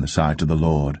right in the sight of the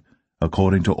Lord,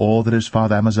 according to all that his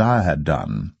father Amaziah had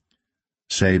done,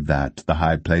 save that the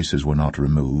high places were not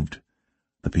removed.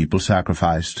 The people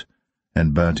sacrificed,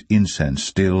 and burnt incense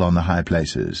still on the high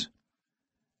places.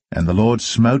 And the Lord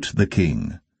smote the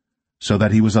king, so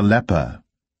that he was a leper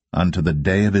unto the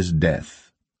day of his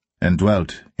death, and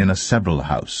dwelt in a several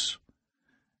house.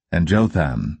 And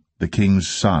Jotham, the king's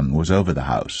son, was over the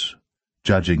house,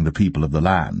 judging the people of the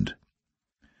land.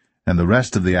 And the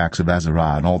rest of the acts of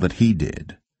Azariah and all that he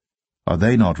did, are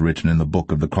they not written in the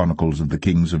book of the chronicles of the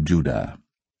kings of Judah?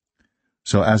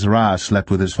 So Azariah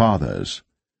slept with his fathers,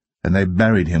 and they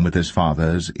buried him with his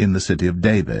fathers in the city of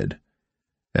David,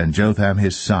 and Jotham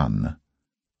his son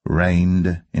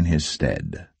reigned in his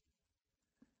stead.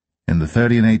 In the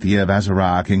 38th year of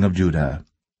Azariah king of Judah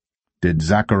did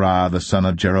Zechariah the son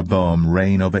of Jeroboam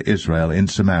reign over Israel in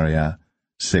Samaria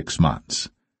 6 months.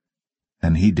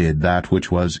 And he did that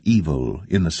which was evil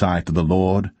in the sight of the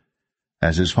Lord,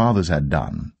 as his fathers had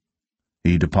done.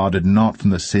 He departed not from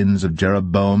the sins of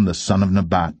Jeroboam the son of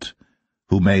Nebat,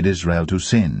 who made Israel to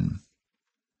sin.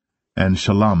 And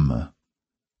Shallum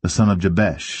the son of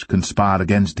Jabesh conspired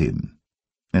against him,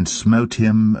 and smote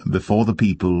him before the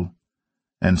people,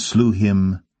 and slew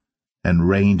him, and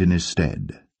reigned in his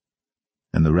stead.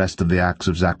 And the rest of the acts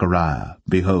of Zechariah,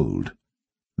 behold,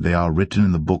 they are written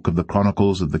in the book of the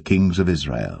chronicles of the kings of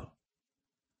Israel.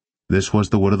 This was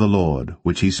the word of the Lord,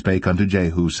 which he spake unto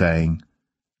Jehu, saying,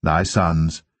 Thy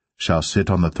sons shall sit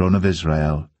on the throne of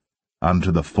Israel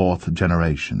unto the 4th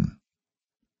generation.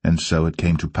 And so it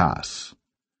came to pass.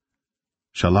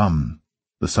 Shallum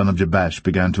the son of Jabesh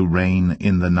began to reign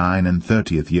in the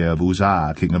 39th year of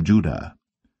Uzziah king of Judah.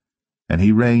 And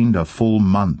he reigned a full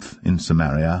month in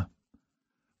Samaria.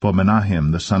 For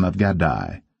Menahem the son of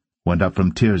Gadai went up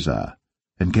from Tirzah,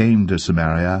 and came to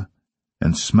Samaria,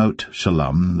 and smote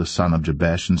Shallum the son of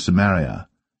Jabesh in Samaria,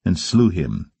 and slew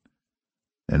him,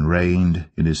 and reigned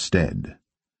in his stead.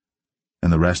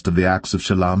 And the rest of the acts of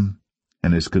Shallum,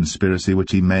 and his conspiracy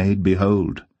which he made,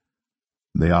 behold,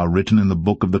 they are written in the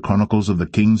book of the chronicles of the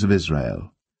kings of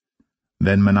Israel.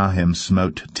 Then Menahem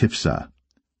smote Tiphsah,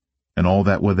 and all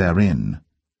that were therein,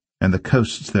 and the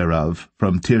coasts thereof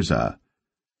from Tirzah,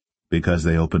 because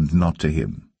they opened not to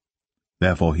him.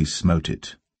 Therefore he smote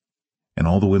it, and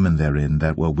all the women therein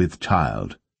that were with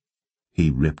child he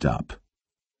ripped up.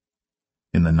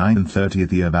 In the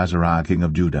 39th year of Azariah king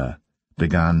of Judah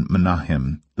began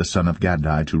Menahem the son of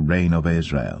Gadai to reign over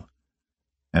Israel,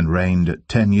 and reigned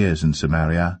 10 years in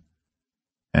Samaria.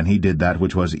 And he did that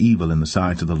which was evil in the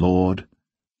sight of the Lord.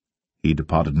 He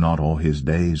departed not all his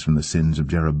days from the sins of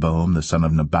Jeroboam the son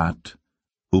of Nebat,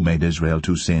 who made Israel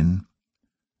to sin.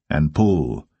 And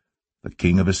Pul the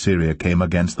king of Assyria came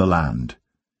against the land,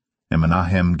 and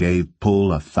Menahem gave Pul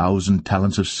 1,000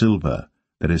 talents of silver,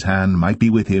 that his hand might be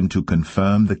with him to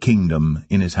confirm the kingdom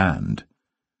in his hand.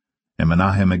 And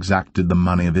Menahem exacted the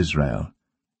money of Israel,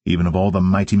 even of all the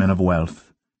mighty men of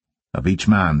wealth, of each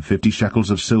man 50 shekels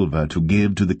of silver, to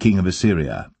give to the king of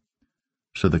Assyria.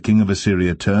 So the king of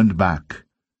Assyria turned back,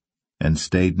 and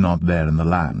stayed not there in the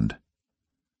land.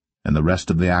 And the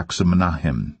rest of the acts of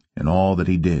Menahem, and all that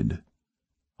he did,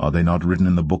 are they not written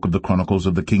in the book of the chronicles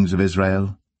of the kings of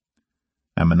Israel?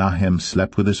 And Menahem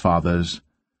slept with his fathers,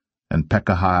 and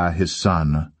Pekahiah his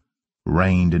son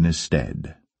reigned in his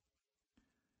stead.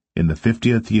 In the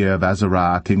 50th year of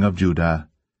Azariah king of Judah,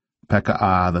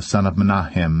 Pekahiah the son of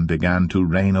Menahem began to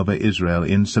reign over Israel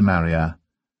in Samaria,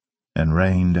 and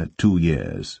reigned 2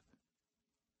 years.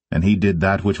 And he did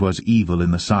that which was evil in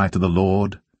the sight of the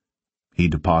Lord. He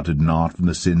departed not from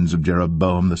the sins of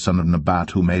Jeroboam the son of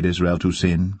Nebat, who made Israel to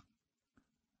sin.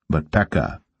 But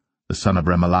Pekah the son of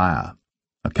Remaliah,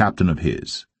 a captain of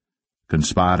his,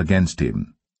 conspired against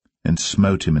him, and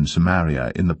smote him in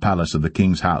Samaria in the palace of the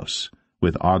king's house,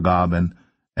 with Argob and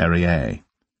Arieh,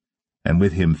 and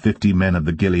with him 50 men of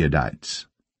the Gileadites.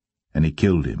 And he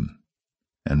killed him,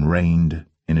 and reigned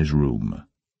in his room.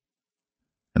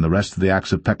 And the rest of the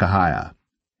acts of Pekahiah,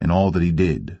 and all that he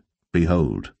did,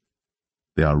 behold,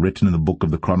 they are written in the book of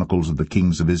the chronicles of the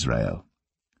kings of Israel.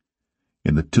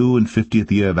 In the 52nd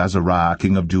year of Azariah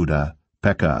king of Judah,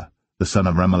 Pekah the son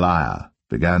of Remaliah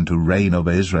began to reign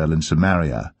over Israel in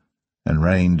Samaria, and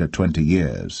reigned 20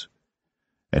 years.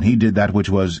 And he did that which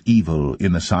was evil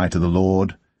in the sight of the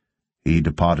Lord. He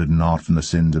departed not from the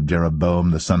sins of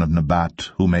Jeroboam the son of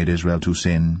Nebat, who made Israel to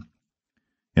sin.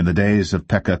 In the days of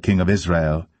Pekah king of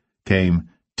Israel came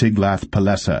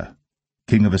Tiglath-Pileser,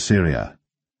 king of Assyria,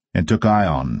 and took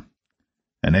Ion,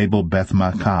 and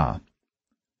Abel-Beth-Maachah,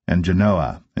 and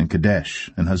Genoa, and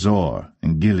Kadesh, and Hazor,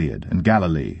 and Gilead, and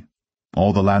Galilee,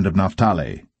 all the land of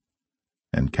Naphtali,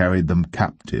 and carried them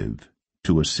captive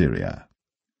to Assyria.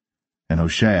 And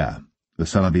Hoshea, the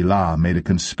son of Elah, made a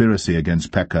conspiracy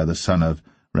against Pekah the son of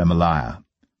Remaliah,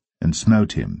 and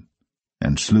smote him,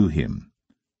 and slew him,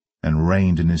 and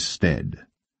reigned in his stead,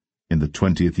 in the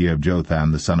 20th year of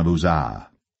Jotham the son of Uzziah.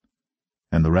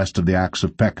 And the rest of the acts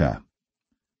of Pekah,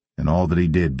 and all that he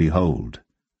did, behold,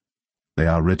 They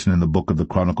are written in the book of the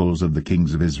Chronicles of the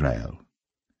kings of Israel.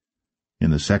 In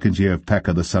the 2nd year of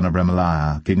Pekah the son of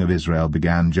Remaliah, king of Israel,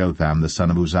 began Jotham the son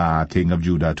of Uzziah, king of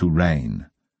Judah, to reign.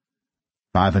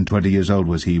 25 years old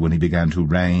was he when he began to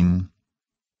reign,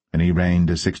 and he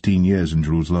reigned 16 years in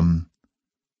Jerusalem.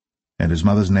 And his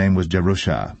mother's name was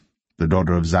Jerusha, the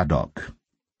daughter of Zadok.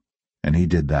 And he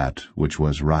did that which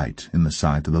was right in the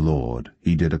sight of the Lord.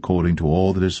 He did according to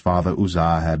all that his father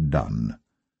Uzziah had done.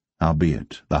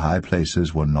 Howbeit the high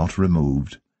places were not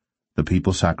removed. The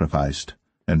people sacrificed,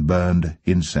 and burned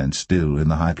incense still in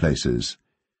the high places.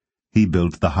 He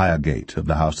built the higher gate of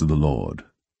the house of the Lord.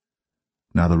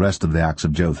 Now the rest of the acts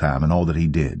of Jotham, and all that he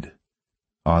did,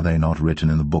 are they not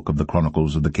written in the book of the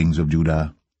Chronicles of the kings of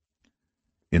Judah?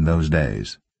 In those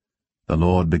days the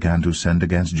Lord began to send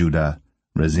against Judah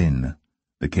Rezin,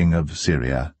 the king of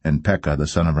Syria, and Pekah the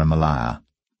son of Remaliah.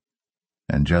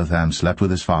 And Jotham slept with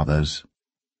his fathers,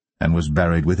 and was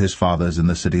buried with his fathers in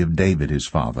the city of David his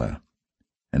father.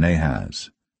 And Ahaz,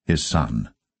 his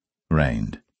son,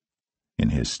 reigned in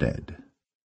his stead.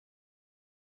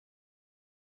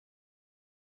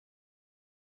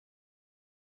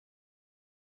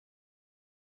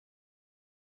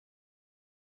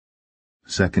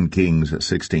 Second Kings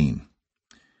 16.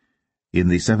 In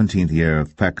the 17th year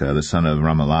of Pekah the son of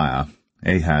Remaliah,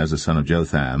 Ahaz the son of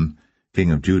Jotham, king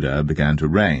of Judah, began to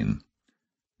reign.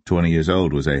 20 years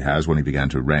old was Ahaz when he began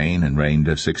to reign, and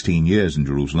reigned 16 years in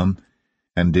Jerusalem,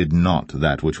 and did not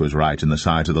that which was right in the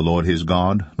sight of the Lord his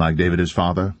God, like David his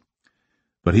father.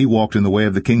 But he walked in the way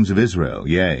of the kings of Israel,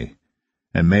 yea,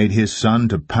 and made his son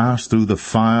to pass through the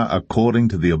fire according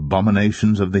to the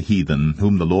abominations of the heathen,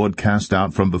 whom the Lord cast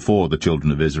out from before the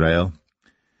children of Israel.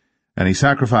 And he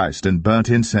sacrificed and burnt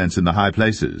incense in the high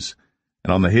places,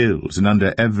 and on the hills, and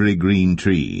under every green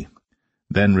tree.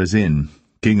 Then Rezin,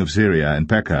 king of Syria, and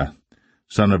Pekah,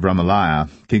 son of Remaliah,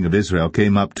 king of Israel,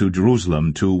 came up to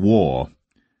Jerusalem to war.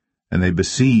 And they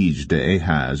besieged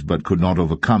Ahaz, but could not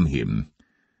overcome him.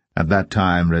 At that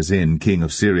time Rezin, king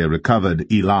of Syria, recovered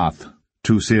Elath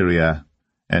to Syria,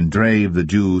 and drave the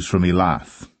Jews from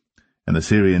Elath. And the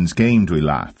Syrians came to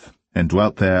Elath, and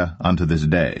dwelt there unto this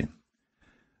day.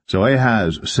 So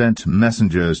Ahaz sent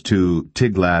messengers to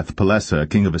Tiglath-Pileser,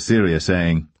 king of Assyria,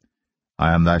 saying,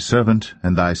 I am thy servant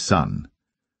and thy son.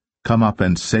 Come up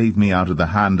and save me out of the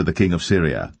hand of the king of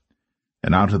Syria,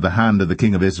 and out of the hand of the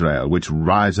king of Israel, which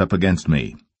rise up against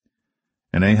me.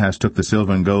 And Ahaz took the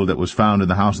silver and gold that was found in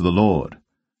the house of the Lord,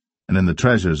 and in the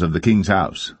treasures of the king's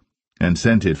house, and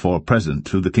sent it for a present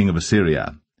to the king of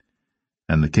Assyria.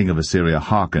 And the king of Assyria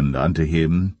hearkened unto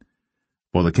him,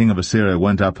 for the king of Assyria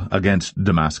went up against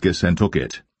Damascus, and took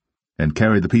it, and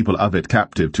carried the people of it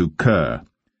captive to Kir,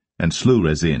 and slew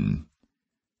Rezin.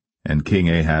 And King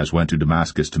Ahaz went to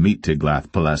Damascus to meet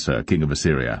Tiglath-Pileser, king of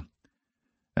Assyria,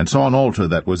 and saw an altar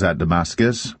that was at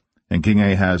Damascus, and King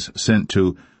Ahaz sent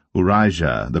to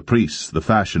Urijah the priest the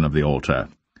fashion of the altar,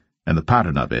 and the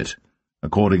pattern of it,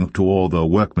 according to all the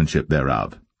workmanship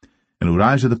thereof. And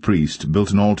Urijah the priest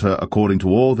built an altar according to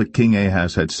all that King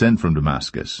Ahaz had sent from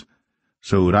Damascus.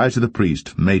 So Urijah the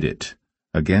priest made it,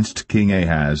 against King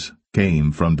Ahaz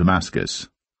came from Damascus.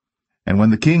 And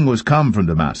when the king was come from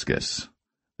Damascus,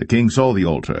 the king saw the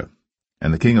altar,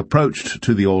 and the king approached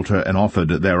to the altar and offered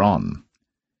thereon.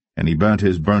 And he burnt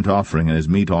his burnt offering and his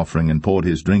meat offering, and poured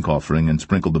his drink offering, and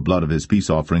sprinkled the blood of his peace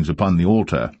offerings upon the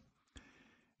altar.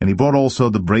 And he brought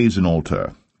also the brazen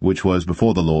altar, which was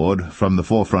before the Lord, from the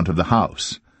forefront of the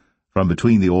house, from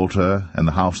between the altar and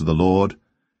the house of the Lord,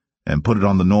 and put it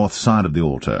on the north side of the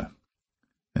altar.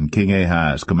 And King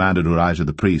Ahaz commanded Urijah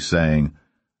the priest, saying,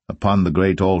 Upon the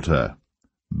great altar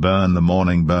burn the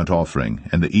morning burnt offering,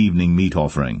 and the evening meat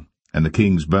offering, and the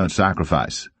king's burnt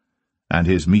sacrifice, and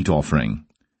his meat offering,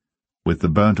 with the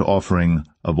burnt offering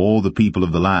of all the people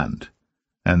of the land,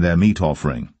 and their meat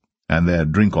offering, and their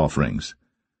drink offerings,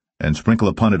 and sprinkle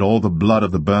upon it all the blood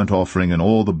of the burnt offering, and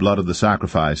all the blood of the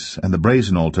sacrifice, and the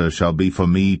brazen altar shall be for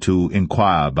me to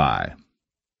inquire by.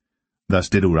 Thus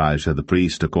did Urijah the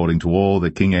priest, according to all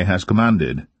that King Ahaz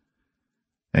commanded.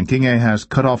 And King Ahaz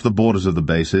cut off the borders of the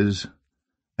bases,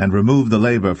 and removed the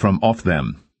laver from off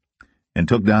them, and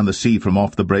took down the seat from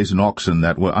off the brazen oxen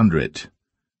that were under it,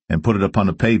 and put it upon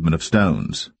a pavement of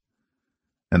stones.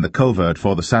 And the covert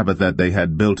for the Sabbath that they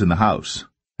had built in the house,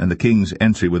 and the king's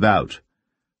entry without,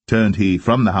 turned he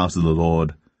from the house of the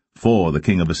Lord for the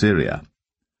king of Assyria.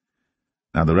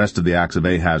 Now the rest of the acts of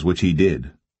Ahaz which he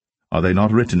did, are they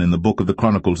not written in the book of the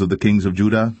Chronicles of the kings of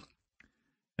Judah?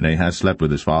 And Ahaz slept with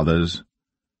his fathers,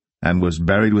 and was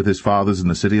buried with his fathers in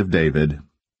the city of David,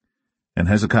 and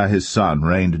Hezekiah his son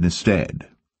reigned in his stead.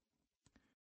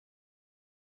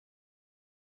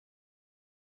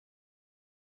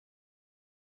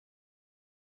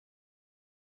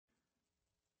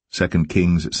 2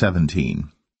 Kings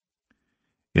 17.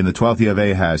 In the 12th year of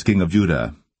Ahaz, king of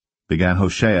Judah, began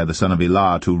Hoshea the son of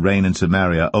Elah to reign in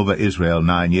Samaria over Israel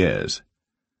 9 years.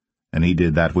 And he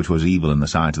did that which was evil in the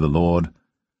sight of the Lord,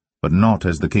 but not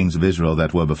as the kings of Israel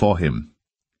that were before him.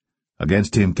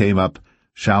 Against him came up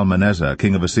Shalmaneser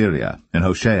king of Assyria, and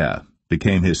Hoshea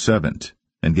became his servant,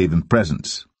 and gave him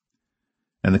presents.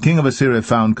 And the king of Assyria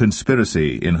found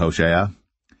conspiracy in Hoshea,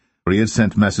 for he had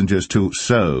sent messengers to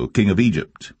So king of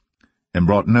Egypt, and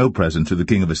brought no present to the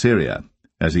king of Assyria,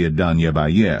 as he had done year by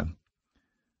year.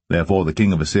 Therefore the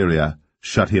king of Assyria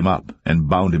shut him up, and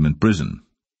bound him in prison.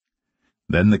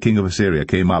 Then the king of Assyria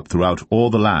came up throughout all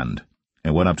the land,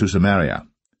 and went up to Samaria,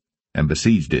 and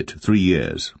besieged it 3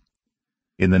 years.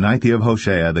 In the 9th year of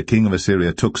Hoshea the king of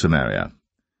Assyria took Samaria,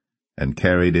 and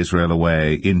carried Israel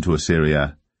away into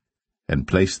Assyria, and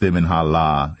placed them in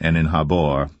Halah and in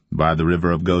Habor, by the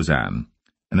river of Gozan,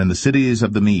 and in the cities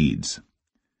of the Medes.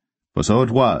 For so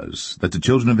it was, that the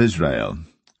children of Israel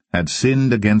had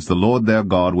sinned against the Lord their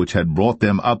God, which had brought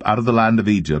them up out of the land of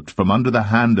Egypt, from under the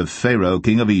hand of Pharaoh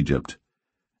king of Egypt,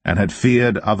 and had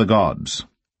feared other gods,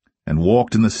 and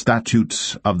walked in the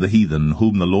statutes of the heathen,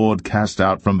 whom the Lord cast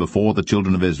out from before the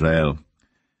children of Israel,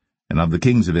 and of the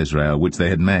kings of Israel which they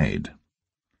had made.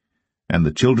 And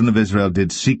the children of Israel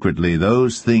did secretly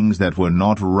those things that were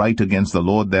not right against the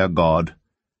Lord their God,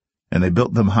 and they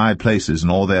built them high places in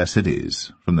all their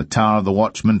cities, from the tower of the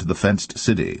watchman to the fenced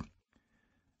city.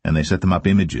 And they set them up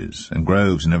images, and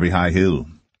groves in every high hill,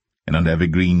 and under every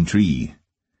green tree.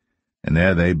 And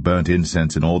there they burnt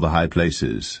incense in all the high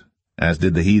places, as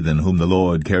did the heathen whom the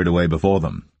Lord carried away before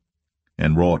them,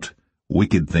 and wrought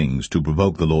wicked things to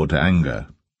provoke the Lord to anger.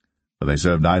 For they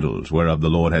served idols, whereof the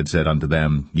Lord had said unto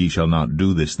them, Ye shall not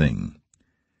do this thing.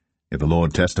 If the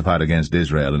Lord testified against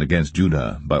Israel and against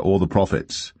Judah by all the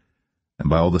prophets, and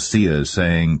by all the seers,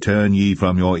 saying, Turn ye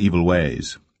from your evil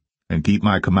ways, and keep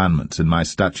my commandments and my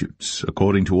statutes,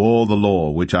 according to all the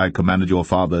law which I commanded your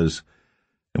fathers,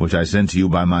 and which I sent to you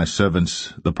by my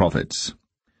servants the prophets.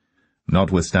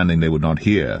 Notwithstanding they would not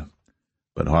hear,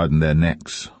 but hardened their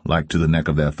necks, like to the neck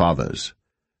of their fathers,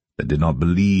 that did not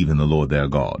believe in the Lord their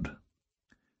God.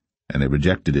 And they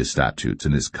rejected his statutes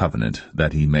and his covenant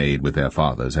that he made with their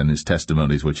fathers, and his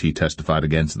testimonies which he testified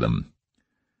against them.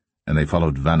 And they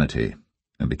followed vanity,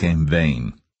 and became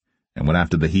vain, and went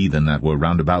after the heathen that were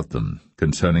round about them,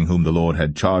 concerning whom the Lord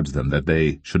had charged them that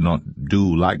they should not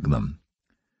do like them.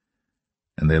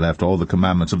 And they left all the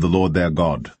commandments of the Lord their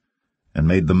God, and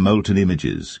made them molten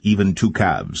images, even 2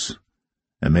 calves,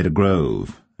 and made a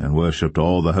grove, and worshipped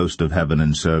all the host of heaven,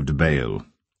 and served Baal.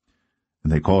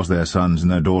 And they caused their sons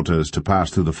and their daughters to pass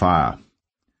through the fire,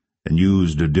 and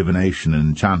used divination and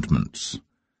enchantments,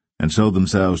 and sold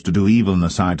themselves to do evil in the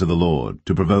sight of the Lord,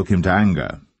 to provoke him to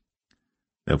anger.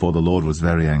 Therefore the Lord was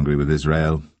very angry with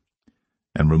Israel,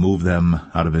 and removed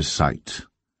them out of his sight.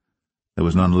 There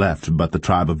was none left but the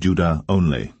tribe of Judah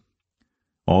only.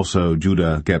 Also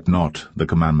Judah kept not the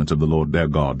commandments of the Lord their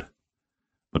God,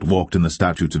 but walked in the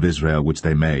statutes of Israel which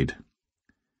they made.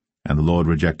 And the Lord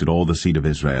rejected all the seed of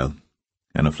Israel,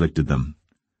 and afflicted them,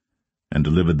 and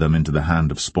delivered them into the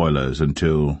hand of spoilers,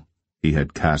 until he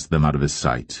had cast them out of his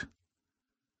sight.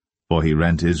 For he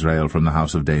rent Israel from the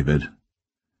house of David,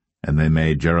 and they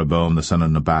made Jeroboam the son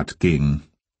of Nebat king.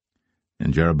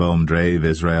 And Jeroboam drave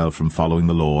Israel from following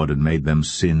the Lord, and made them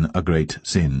sin a great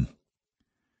sin.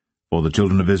 For the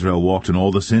children of Israel walked in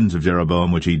all the sins of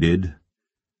Jeroboam which he did.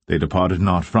 They departed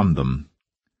not from them,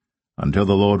 until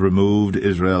the Lord removed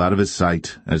Israel out of his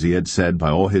sight, as he had said by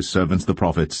all his servants the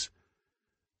prophets.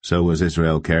 So was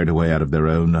Israel carried away out of their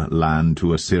own land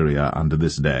to Assyria unto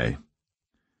this day.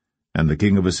 And the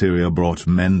king of Assyria brought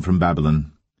men from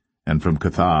Babylon, and from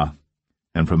Cuthah,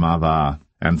 and from Avah,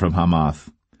 and from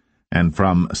Hamath, and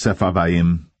from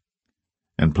Sepharvaim,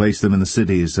 and placed them in the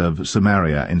cities of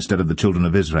Samaria instead of the children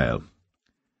of Israel.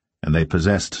 And they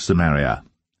possessed Samaria,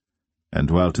 and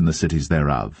dwelt in the cities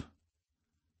thereof.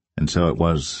 And so it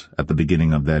was at the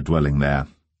beginning of their dwelling there,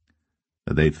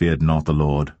 that they feared not the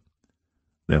Lord.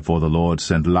 Therefore the Lord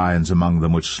sent lions among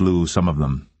them, which slew some of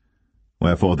them.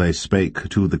 Wherefore they spake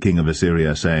to the king of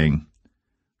Assyria, saying,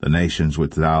 The nations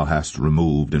which thou hast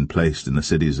removed and placed in the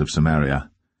cities of Samaria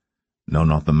know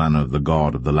not the manner of the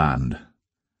God of the land.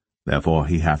 Therefore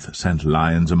he hath sent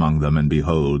lions among them, and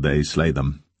behold, they slay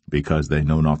them, because they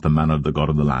know not the manner of the God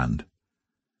of the land.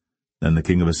 Then the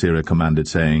king of Assyria commanded,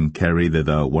 saying, Carry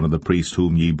thither one of the priests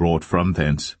whom ye brought from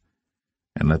thence,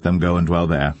 and let them go and dwell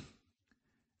there,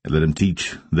 and let him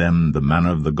teach them the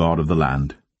manner of the God of the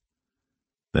land.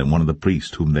 Then one of the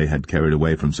priests whom they had carried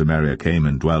away from Samaria came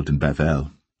and dwelt in Bethel,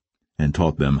 and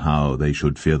taught them how they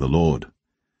should fear the Lord.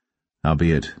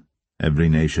 Howbeit, every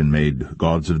nation made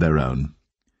gods of their own,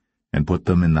 and put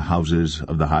them in the houses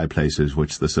of the high places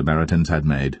which the Samaritans had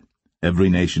made, every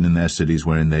nation in their cities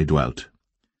wherein they dwelt.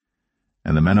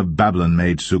 And the men of Babylon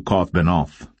made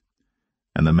Succoth-Benoth,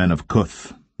 and the men of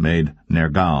Cuth made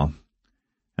Nergal,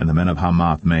 and the men of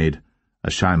Hamath made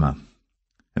Ashima,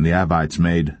 and the Avites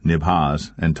made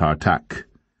Nibhaz and Tartak,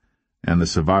 and the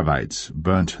Sepharvites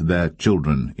burnt their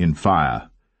children in fire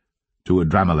to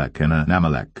Adramelech and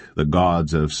Anamelech, the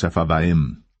gods of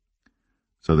Sepharvaim.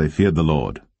 So they feared the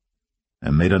Lord,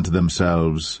 and made unto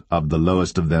themselves of the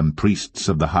lowest of them priests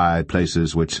of the high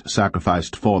places, which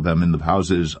sacrificed for them in the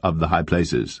houses of the high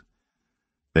places.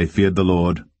 They feared the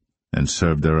Lord, and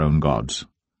served their own gods,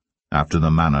 after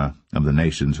the manner of the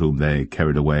nations whom they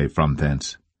carried away from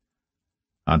thence.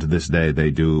 Unto this day they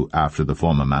do after the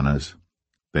former manners.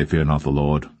 They fear not the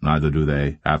Lord, neither do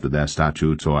they after their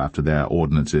statutes, or after their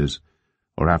ordinances,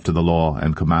 or after the law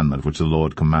and commandment which the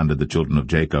Lord commanded the children of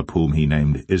Jacob, whom he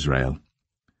named Israel,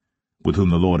 with whom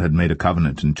the Lord had made a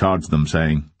covenant, and charged them,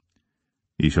 saying,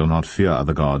 Ye shall not fear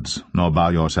other gods, nor bow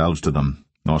yourselves to them,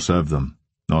 nor serve them,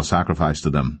 nor sacrifice to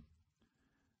them.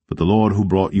 But the Lord who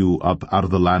brought you up out of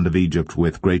the land of Egypt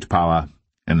with great power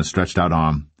and a stretched out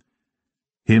arm,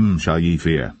 him shall ye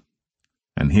fear,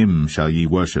 and him shall ye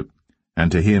worship,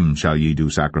 and to him shall ye do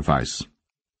sacrifice.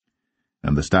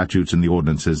 And the statutes and the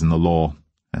ordinances and the law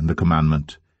and the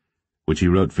commandment, which he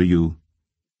wrote for you,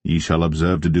 ye shall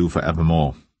observe to do for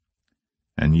evermore,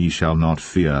 and ye shall not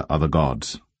fear other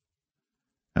gods.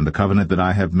 And the covenant that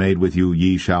I have made with you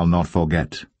ye shall not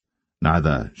forget,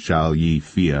 neither shall ye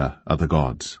fear other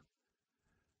gods.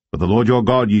 But the Lord your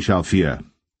God ye shall fear,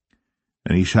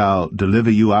 and he shall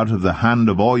deliver you out of the hand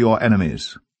of all your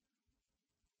enemies.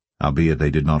 Howbeit they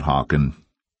did not hearken,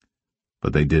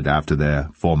 but they did after their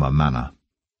former manner.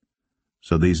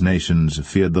 So these nations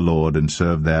feared the Lord, and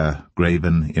served their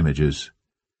graven images,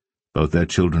 both their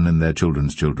children and their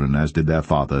children's children, as did their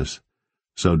fathers,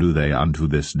 so do they unto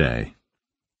this day.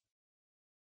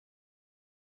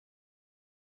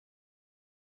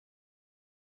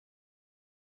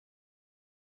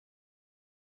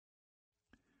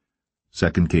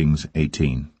 Second Kings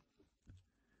 18.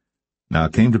 Now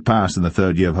it came to pass in the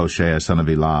 3rd year of Hoshea son of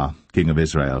Elah, king of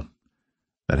Israel,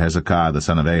 that Hezekiah the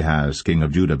son of Ahaz, king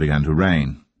of Judah, began to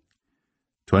reign.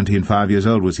 25 years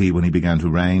old was he when he began to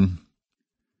reign,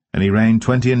 and he reigned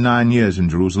 29 years in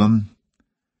Jerusalem.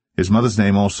 His mother's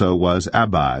name also was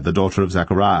Abi, the daughter of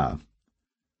Zechariah.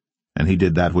 And he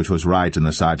did that which was right in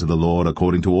the sight of the Lord,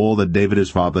 according to all that David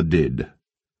his father did.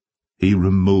 He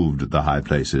removed the high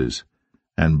places,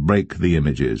 and brake the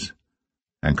images,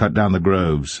 and cut down the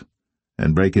groves,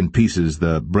 and brake in pieces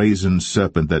the brazen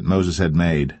serpent that Moses had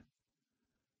made.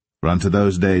 For unto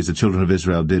those days the children of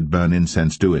Israel did burn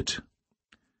incense to it.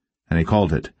 And he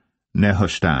called it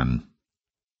Nehushtan.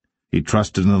 He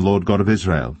trusted in the Lord God of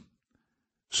Israel,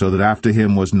 so that after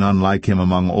him was none like him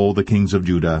among all the kings of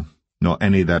Judah, nor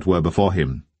any that were before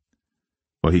him.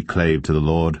 For he clave to the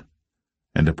Lord,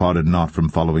 and departed not from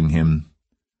following him,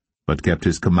 but kept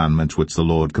his commandments which the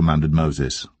Lord commanded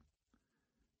Moses.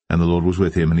 And the Lord was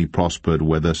with him, and he prospered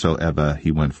whithersoever he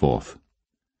went forth.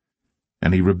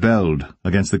 And he rebelled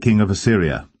against the king of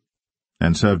Assyria,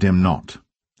 and served him not.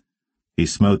 He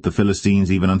smote the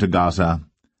Philistines even unto Gaza,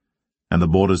 and the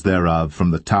borders thereof,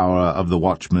 from the tower of the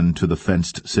watchman to the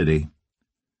fenced city.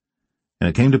 And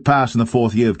it came to pass in the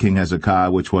 4th year of King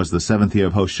Hezekiah, which was the 7th year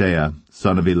of Hoshea,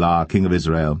 son of Elah, king of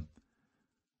Israel,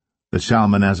 that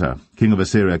Shalmaneser, king of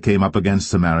Assyria, came up against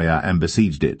Samaria, and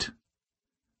besieged it.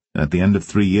 And at the end of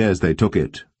 3 years they took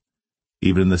it.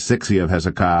 Even in the 6th year of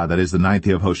Hezekiah, that is the 9th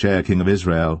year of Hoshea, king of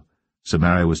Israel,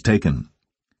 Samaria was taken.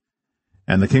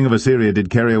 And the king of Assyria did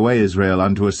carry away Israel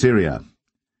unto Assyria,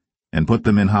 and put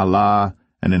them in Halah,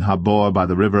 and in Habor by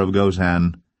the river of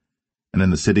Gozan, and in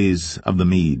the cities of the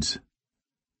Medes,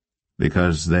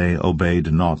 because they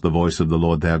obeyed not the voice of the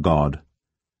Lord their God,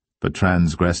 but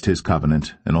transgressed his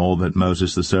covenant, and all that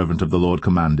Moses the servant of the Lord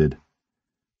commanded,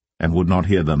 and would not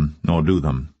hear them, nor do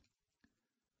them.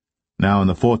 Now in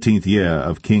the 14th year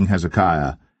of King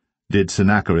Hezekiah did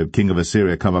Sennacherib king of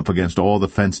Assyria come up against all the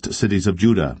fenced cities of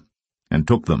Judah, and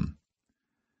took them.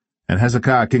 And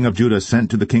Hezekiah king of Judah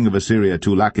sent to the king of Assyria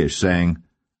to Lachish, saying,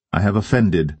 I have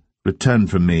offended, return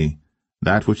from me,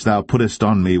 that which thou puttest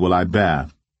on me will I bear.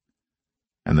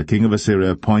 And the king of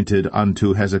Assyria appointed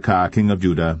unto Hezekiah king of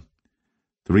Judah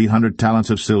 300 talents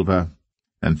of silver,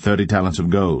 and 30 talents of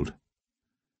gold.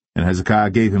 And Hezekiah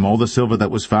gave him all the silver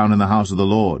that was found in the house of the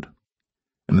Lord,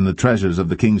 and in the treasures of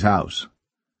the king's house.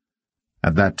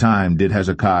 At that time did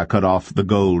Hezekiah cut off the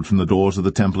gold from the doors of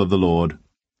the temple of the Lord,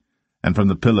 and from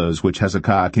the pillars which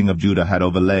Hezekiah king of Judah had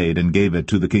overlaid, and gave it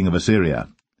to the king of Assyria.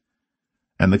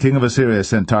 And the king of Assyria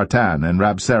sent Tartan, and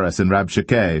Rabsaris, and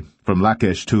Rabshakeh from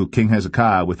Lachish to King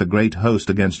Hezekiah with a great host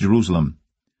against Jerusalem.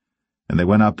 And they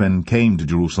went up and came to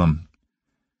Jerusalem.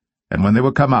 And when they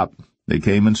were come up, they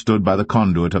came and stood by the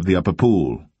conduit of the upper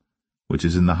pool, which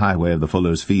is in the highway of the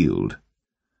fuller's field.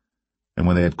 And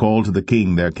when they had called to the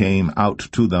king, there came out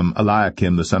to them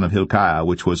Eliakim the son of Hilkiah,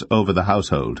 which was over the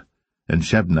household, and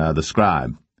Shebna the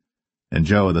scribe, and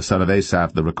Joah the son of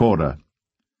Asaph the recorder.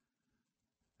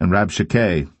 And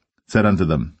Rabshakeh said unto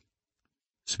them,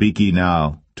 Speak ye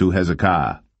now to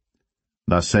Hezekiah.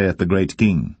 Thus saith the great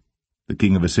king, the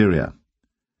king of Assyria,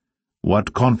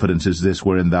 What confidence is this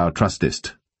wherein thou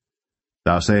trustest?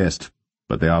 Thou sayest,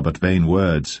 But they are but vain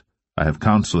words. I have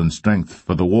counsel and strength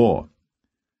for the war.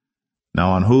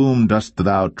 Now on whom dost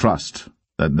thou trust,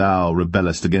 that thou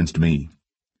rebellest against me?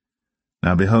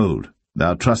 Now behold,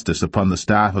 thou trustest upon the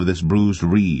staff of this bruised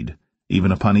reed,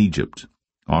 even upon Egypt,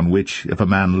 on which, if a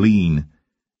man lean,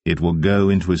 it will go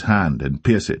into his hand, and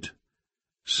pierce it.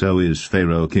 So is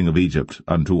Pharaoh king of Egypt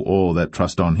unto all that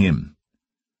trust on him.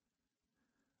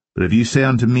 But if ye say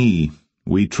unto me,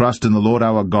 We trust in the Lord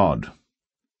our God,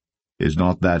 is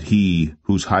not that he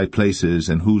whose high places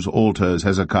and whose altars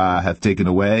Hezekiah hath taken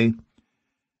away,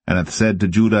 and hath said to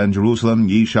Judah and Jerusalem,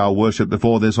 Ye shall worship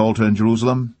before this altar in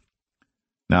Jerusalem?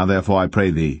 Now therefore I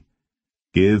pray thee,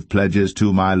 give pledges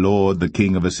to my lord the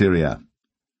king of Assyria,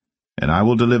 and I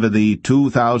will deliver thee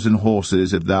 2,000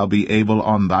 horses, if thou be able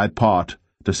on thy part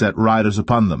to set riders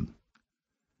upon them.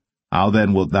 How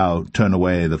then wilt thou turn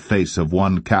away the face of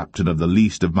one captain of the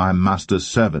least of my master's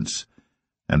servants,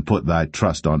 and put thy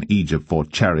trust on Egypt for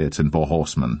chariots and for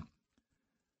horsemen?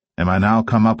 Am I now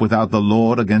come up without the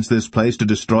Lord against this place to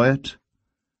destroy it?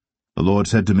 The Lord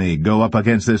said to me, Go up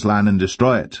against this land and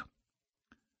destroy it.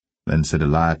 Then said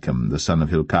Eliakim the son of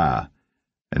Hilkiah,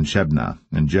 and Shebna,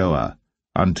 and Joah,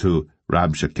 unto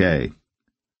Rabshakeh,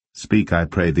 Speak, I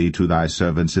pray thee, to thy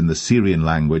servants in the Syrian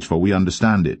language, for we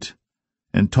understand it,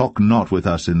 and talk not with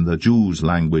us in the Jews'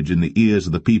 language in the ears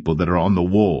of the people that are on the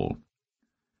wall.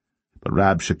 But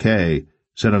Rabshakeh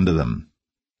said unto them,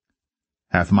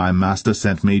 Hath my master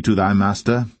sent me to thy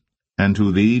master, and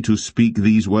to thee to speak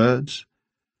these words?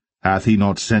 Hath he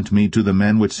not sent me to the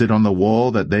men which sit on the wall,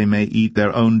 that they may eat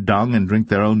their own dung and drink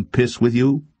their own piss with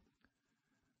you?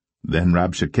 Then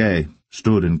Rabshakeh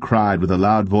stood and cried with a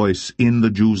loud voice in the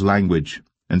Jews' language,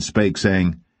 and spake,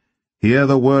 saying, Hear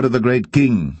the word of the great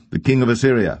king, the king of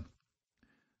Assyria.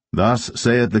 Thus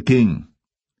saith the king,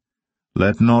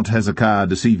 Let not Hezekiah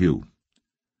deceive you,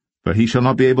 for he shall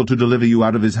not be able to deliver you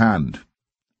out of his hand.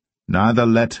 Neither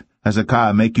let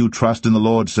Hezekiah make you trust in the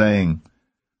Lord, saying,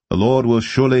 The Lord will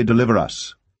surely deliver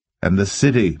us, and the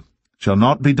city shall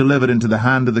not be delivered into the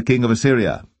hand of the king of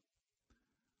Assyria.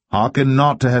 Hearken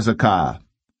not to Hezekiah,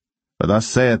 for thus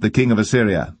saith the king of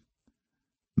Assyria,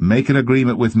 Make an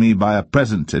agreement with me by a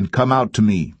present, and come out to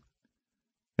me.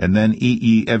 And then eat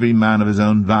ye every man of his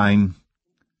own vine,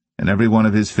 and every one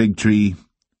of his fig tree,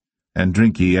 and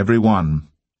drink ye every one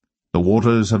the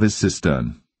waters of his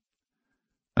cistern,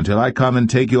 until I come and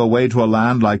take you away to a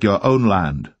land like your own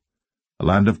land, a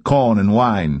land of corn and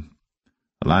wine,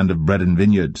 a land of bread and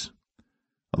vineyards,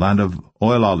 a land of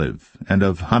oil olive and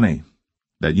of honey,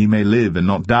 that ye may live and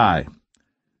not die.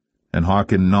 And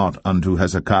hearken not unto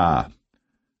Hezekiah,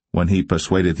 when he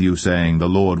persuadeth you, saying, The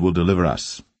Lord will deliver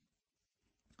us.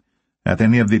 Hath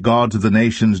any of the gods of the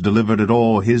nations delivered at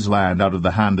all his land out of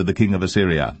the hand of the king of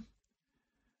Assyria?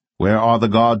 Where are the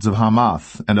gods of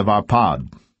Hamath and of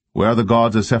Arpad? Where are the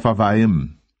gods of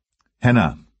Sepharvaim,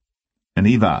 Hena, and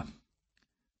Eva?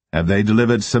 Have they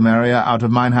delivered Samaria out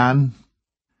of mine hand?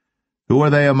 Who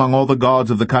are they among all the gods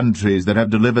of the countries that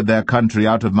have delivered their country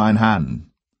out of mine hand,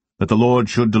 that the Lord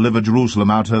should deliver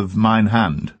Jerusalem out of mine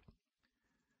hand?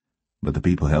 But the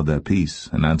people held their peace,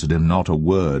 and answered him not a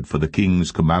word, for the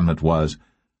king's commandment was,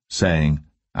 saying,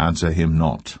 Answer him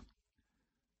not.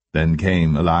 Then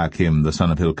came Eliakim the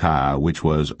son of Hilkiah, which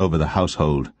was over the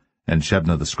household, and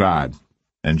Shebna the scribe,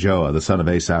 and Joah the son of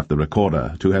Asaph the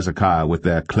recorder, to Hezekiah with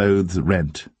their clothes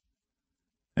rent,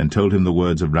 and told him the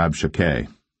words of Rabshakeh.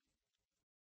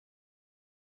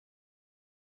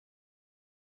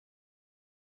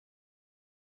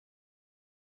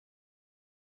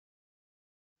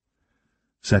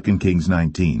 2 Kings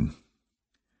 19.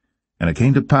 And it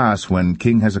came to pass, when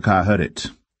King Hezekiah heard it,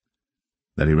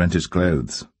 that he rent his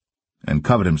clothes, and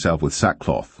covered himself with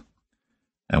sackcloth,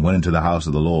 and went into the house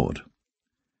of the Lord.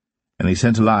 And he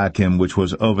sent Eliakim, which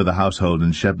was over the household,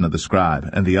 and Shebna the scribe,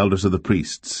 and the elders of the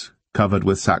priests, covered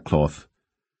with sackcloth,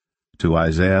 to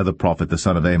Isaiah the prophet the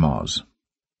son of Amoz.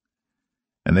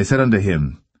 And they said unto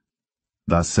him,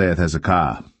 Thus saith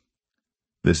Hezekiah,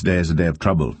 This day is a day of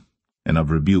trouble, and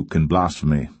of rebuke and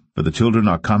blasphemy, for the children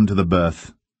are come to the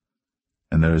birth,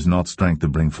 and there is not strength to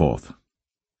bring forth.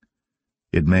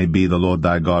 It may be the Lord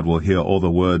thy God will hear all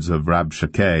the words of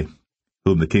Rabshakeh,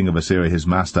 whom the king of Assyria his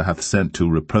master hath sent to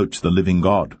reproach the living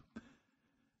God,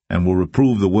 and will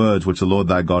reprove the words which the Lord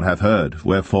thy God hath heard.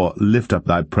 Wherefore lift up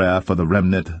thy prayer for the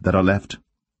remnant that are left.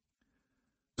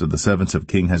 So the servants of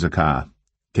King Hezekiah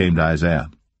came to Isaiah.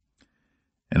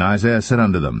 And Isaiah said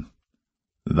unto them,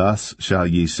 Thus shall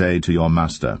ye say to your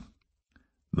master,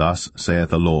 Thus saith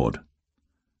the Lord,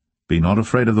 Be not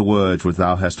afraid of the words which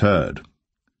thou hast heard,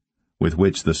 with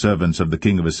which the servants of the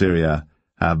king of Assyria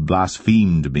have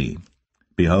blasphemed me.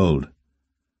 Behold,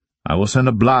 I will send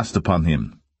a blast upon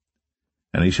him,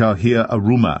 and he shall hear a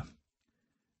rumour,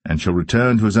 and shall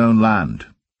return to his own land,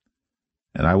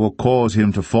 and I will cause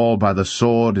him to fall by the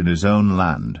sword in his own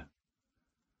land.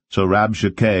 So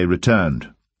Rabshakeh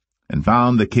returned, and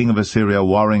found the king of Assyria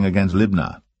warring against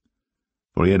Libnah,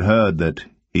 for he had heard that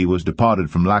he was departed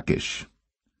from Lachish.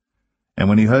 And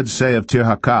when he heard say of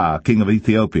Tirhakah, king of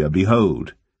Ethiopia,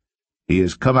 Behold, he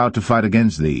is come out to fight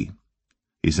against thee,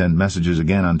 he sent messages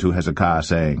again unto Hezekiah,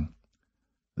 saying,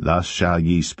 Thus shall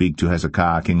ye speak to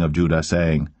Hezekiah king of Judah,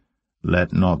 saying,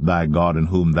 Let not thy God in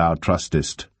whom thou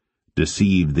trustest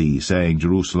deceive thee, saying,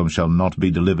 Jerusalem shall not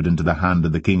be delivered into the hand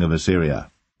of the king of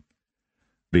Assyria.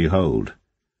 Behold,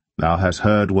 thou hast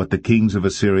heard what the kings of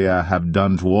Assyria have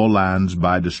done to all lands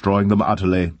by destroying them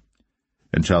utterly,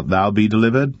 and shalt thou be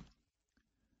delivered?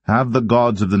 Have the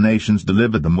gods of the nations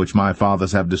delivered them which my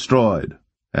fathers have destroyed,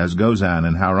 as Gozan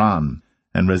and Haran,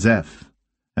 and Rezeph,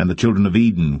 and the children of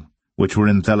Eden, which were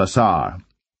in Thelasar?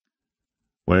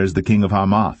 Where is the king of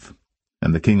Hamath,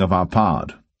 and the king of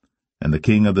Arpad, and the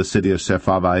king of the city of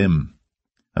Sepharvaim,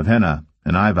 of Hena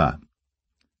and Ivah?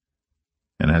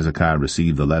 And Hezekiah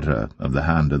received the letter of the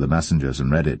hand of the messengers,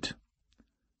 and read it.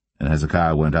 And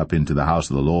Hezekiah went up into the house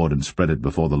of the Lord, and spread it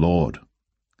before the Lord.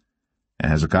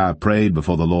 And Hezekiah prayed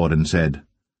before the Lord, and said,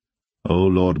 O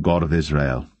Lord God of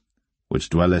Israel, which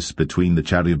dwellest between the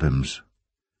cherubims,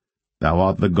 thou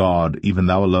art the God, even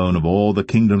thou alone, of all the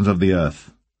kingdoms of the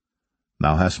earth.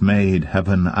 Thou hast made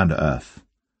heaven and earth.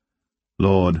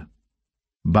 Lord,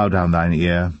 bow down thine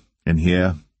ear, and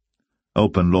hear.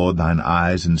 Open, Lord, thine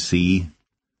eyes, and see.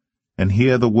 And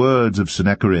hear the words of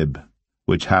Sennacherib,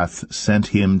 which hath sent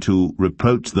him to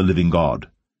reproach the living God.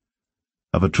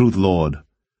 Of a truth, Lord,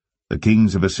 the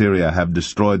kings of Assyria have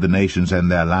destroyed the nations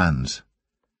and their lands,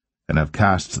 and have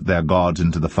cast their gods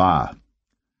into the fire.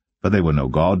 For they were no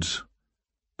gods,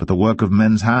 but the work of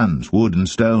men's hands, wood and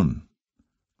stone.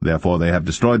 Therefore they have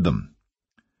destroyed them.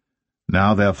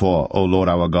 Now therefore, O Lord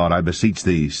our God, I beseech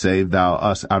thee, save thou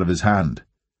us out of his hand,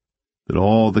 that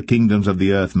all the kingdoms of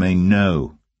the earth may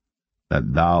know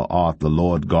that thou art the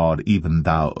Lord God, even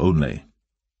thou only.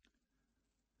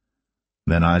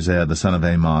 Then Isaiah the son of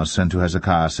Amoz sent to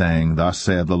Hezekiah, saying, Thus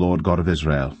saith the Lord God of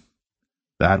Israel,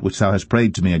 That which thou hast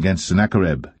prayed to me against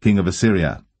Sennacherib, king of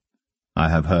Assyria, I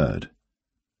have heard.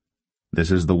 This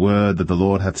is the word that the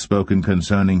Lord hath spoken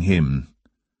concerning him.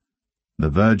 The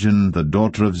virgin, the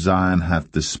daughter of Zion,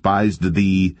 hath despised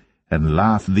thee, and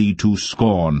laughed thee to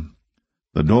scorn.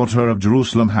 The daughter of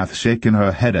Jerusalem hath shaken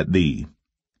her head at thee.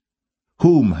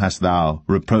 Whom hast thou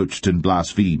reproached and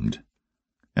blasphemed?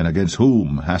 And against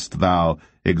whom hast thou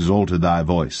exalted thy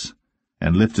voice,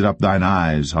 and lifted up thine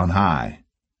eyes on high?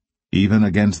 Even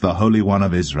against the Holy One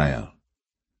of Israel.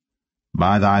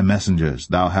 By thy messengers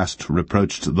thou hast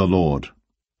reproached the Lord,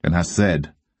 and hast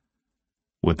said,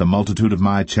 With the multitude of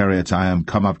my chariots I am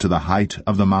come up to the height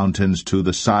of the mountains, to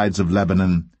the sides of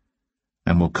Lebanon,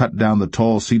 and will cut down the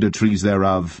tall cedar trees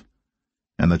thereof,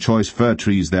 and the choice fir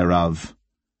trees thereof,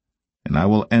 and I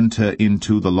will enter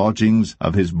into the lodgings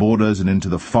of his borders, and into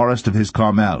the forest of his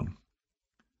Carmel.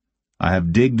 I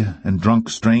have digged and drunk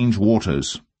strange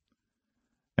waters,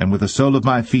 and with the sole of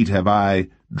my feet have I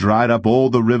dried up all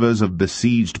the rivers of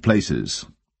besieged places.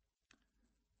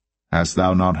 Hast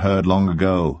thou not heard long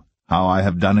ago how I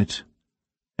have done it,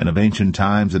 and of ancient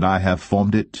times that I have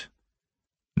formed it?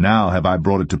 Now have I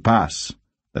brought it to pass,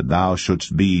 that thou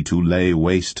shouldst be to lay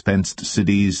waste fenced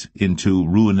cities into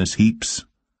ruinous heaps.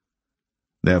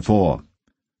 Therefore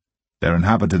their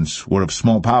inhabitants were of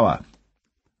small power.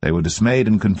 They were dismayed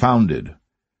and confounded.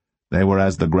 They were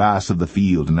as the grass of the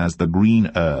field, and as the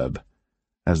green herb,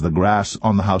 as the grass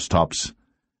on the housetops,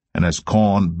 and as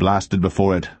corn blasted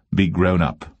before it be grown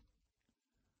up.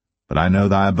 But I know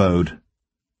thy abode,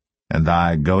 and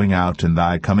thy going out and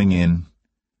thy coming in,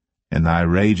 and thy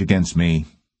rage against me,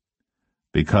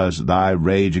 because thy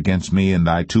rage against me and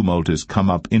thy tumult is come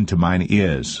up into mine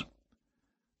ears.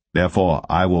 Therefore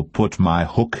I will put my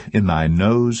hook in thy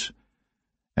nose,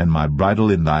 and my bridle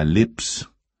in thy lips,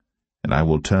 and I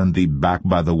will turn thee back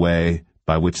by the way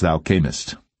by which thou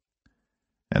camest.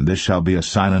 And this shall be a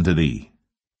sign unto thee.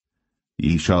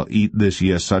 Ye shall eat this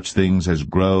year such things as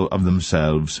grow of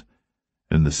themselves,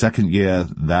 and in the 2nd year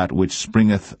that which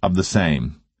springeth of the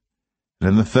same. And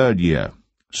in the 3rd year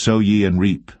sow ye and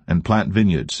reap, and plant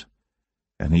vineyards,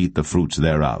 and eat the fruits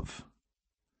thereof.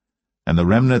 And the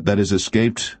remnant that is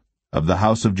escaped of the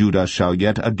house of Judah shall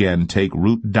yet again take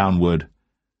root downward,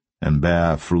 and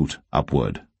bear fruit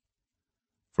upward.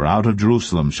 For out of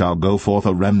Jerusalem shall go forth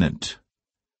a remnant,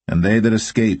 and they that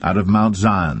escape out of Mount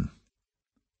Zion.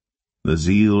 The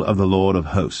zeal of the Lord of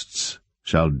hosts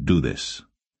shall do this.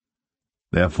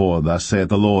 Therefore thus saith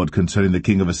the Lord concerning the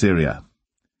king of Assyria,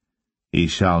 He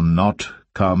shall not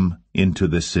come into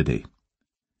this city,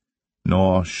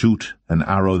 nor shoot an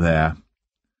arrow there,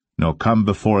 nor come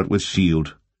before it with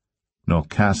shield, nor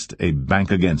cast a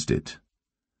bank against it.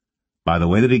 By the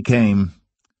way that he came,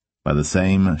 by the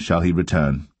same shall he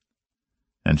return,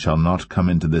 and shall not come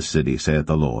into this city, saith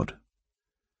the Lord.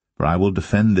 For I will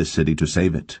defend this city to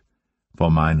save it,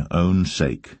 for mine own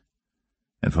sake,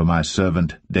 and for my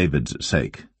servant David's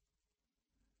sake.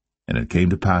 And it came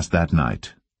to pass that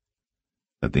night,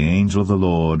 that the angel of the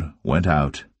Lord went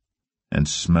out, and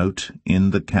smote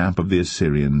in the camp of the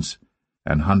Assyrians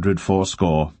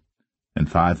 180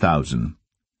 and 5,000.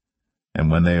 And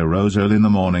when they arose early in the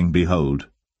morning, behold,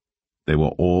 they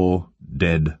were all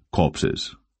dead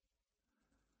corpses.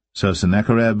 So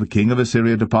Sennacherib king of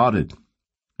Assyria departed,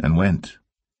 and went,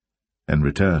 and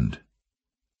returned,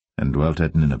 and dwelt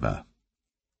at Nineveh.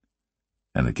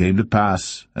 And it came to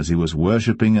pass, as he was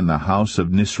worshipping in the house of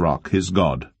Nisroch his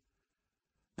god,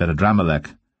 that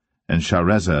Adramelech and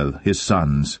Sharezer his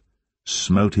sons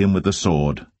smote him with the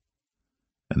sword,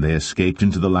 and they escaped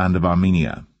into the land of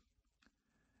Armenia.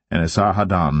 And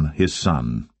Esarhaddon his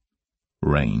son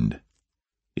reigned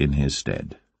in his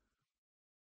stead.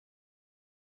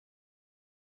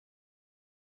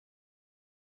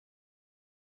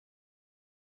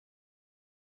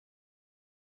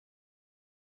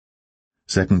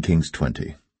 Second Kings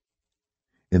 20.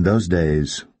 In those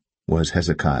days was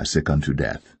Hezekiah sick unto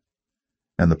death.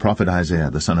 And the prophet Isaiah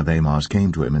the son of Amoz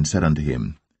came to him, and said unto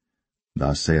him,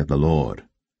 Thus saith the Lord,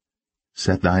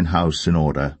 Set thine house in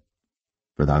order,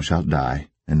 for thou shalt die,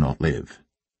 and not live.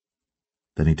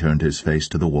 Then he turned his face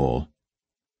to the wall,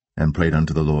 and prayed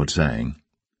unto the Lord, saying,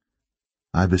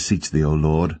 I beseech thee, O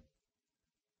Lord,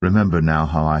 remember now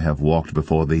how I have walked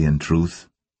before thee in truth,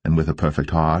 and with a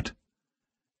perfect heart,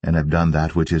 and have done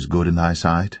that which is good in thy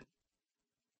sight.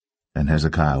 And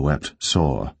Hezekiah wept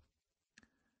sore.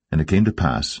 And it came to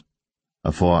pass,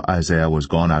 afore Isaiah was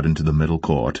gone out into the middle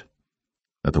court,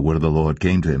 that the word of the Lord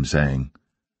came to him, saying,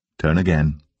 Turn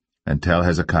again, and tell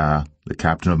Hezekiah, the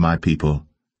captain of my people,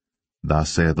 Thus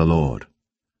saith the Lord,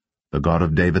 the God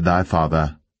of David thy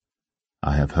father,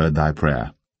 I have heard thy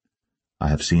prayer, I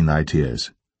have seen thy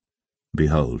tears.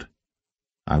 Behold,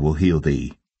 I will heal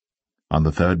thee. On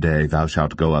the 3rd day thou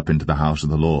shalt go up into the house of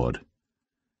the Lord.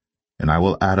 And I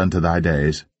will add unto thy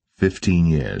days 15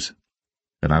 years.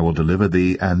 And I will deliver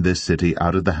thee and this city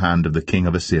out of the hand of the king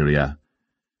of Assyria.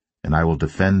 And I will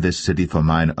defend this city for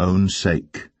mine own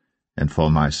sake, and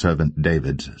for my servant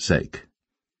David's sake.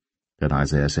 Then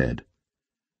Isaiah said,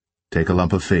 Take a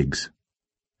lump of figs.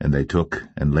 And they took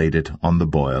and laid it on the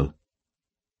boil,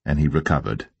 and he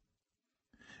recovered.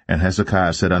 And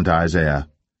Hezekiah said unto Isaiah,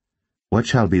 What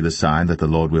shall be the sign that the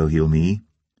Lord will heal me,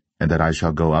 and that I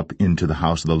shall go up into the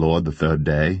house of the Lord the 3rd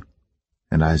day?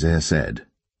 And Isaiah said,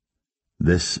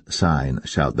 This sign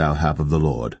shalt thou have of the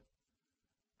Lord,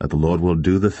 that the Lord will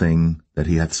do the thing that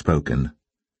he hath spoken.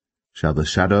 Shall the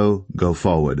shadow go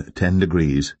forward 10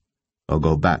 degrees, or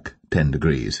go back 10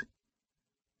 degrees?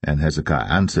 And Hezekiah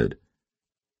answered,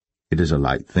 It is a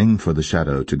light thing for the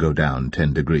shadow to go down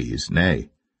 10 degrees, nay,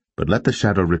 but let the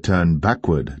shadow return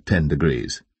backward 10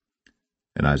 degrees.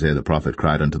 And Isaiah the prophet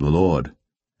cried unto the Lord,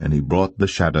 and he brought the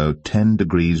shadow 10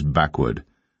 degrees backward,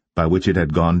 by which it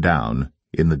had gone down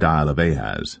in the dial of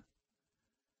Ahaz.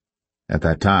 At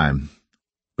that time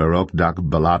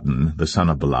Berodach-Baladan, the son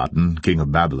of Baladan, king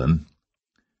of Babylon,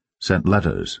 sent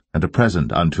letters and a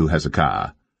present unto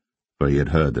Hezekiah, for he had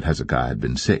heard that Hezekiah had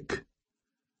been sick.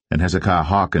 And Hezekiah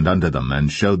hearkened unto them,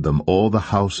 and showed them all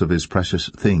the house of his precious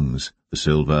things, the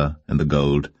silver, and the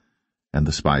gold, and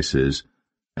the spices,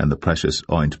 and the precious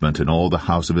ointment, and all the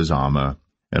house of his armor,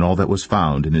 and all that was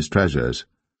found in his treasures.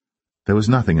 There was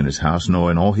nothing in his house,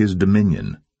 nor in all his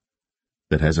dominion,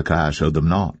 that Hezekiah showed them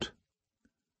not.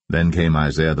 Then came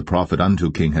Isaiah the prophet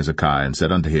unto King Hezekiah, and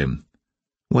said unto him,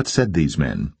 What said these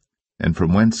men? and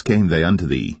from whence came they unto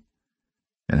thee?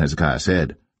 And Hezekiah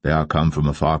said, They are come from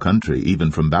a far country,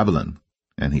 even from Babylon.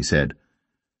 And he said,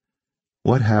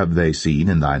 What have they seen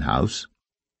in thine house?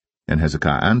 And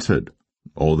Hezekiah answered,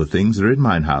 All the things that are in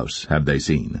mine house have they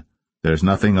seen. There is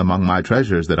nothing among my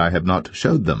treasures that I have not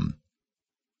showed them.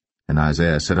 And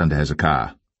Isaiah said unto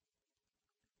Hezekiah,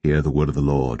 Hear the word of the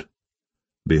Lord.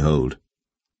 Behold,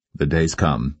 the days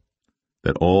come,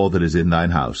 that all that is in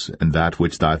thine house, and that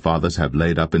which thy fathers have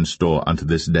laid up in store unto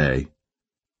this day,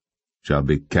 shall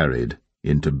be carried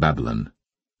into Babylon.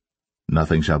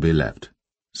 Nothing shall be left,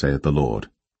 saith the Lord.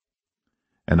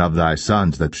 And of thy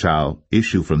sons that shall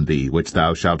issue from thee, which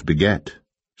thou shalt beget,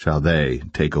 shall they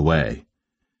take away,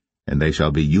 and they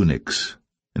shall be eunuchs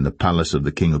in the palace of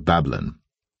the king of Babylon.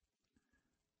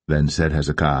 Then said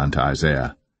Hezekiah unto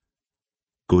Isaiah,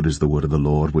 Good is the word of the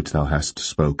Lord which thou hast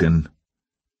spoken.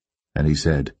 And he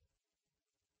said,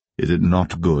 Is it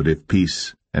not good if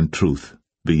peace and truth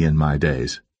be in my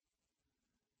days?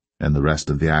 And the rest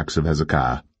of the acts of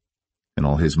Hezekiah, and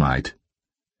all his might,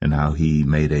 and how he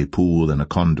made a pool and a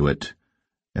conduit,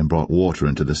 and brought water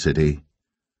into the city,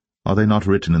 are they not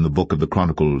written in the book of the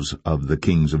Chronicles of the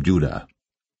kings of Judah?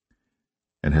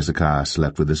 And Hezekiah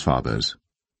slept with his fathers,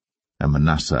 and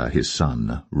Manasseh his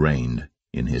son reigned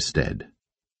in his stead.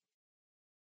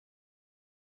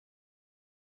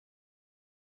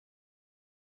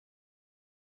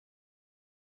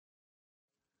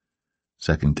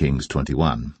 2 Kings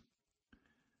 21.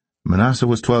 Manasseh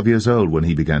was 12 years old when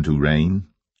he began to reign,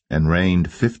 and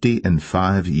reigned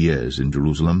 55 years in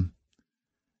Jerusalem.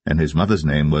 And his mother's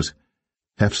name was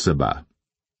Hephzibah.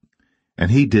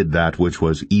 And he did that which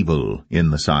was evil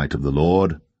in the sight of the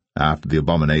Lord, after the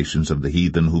abominations of the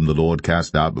heathen whom the Lord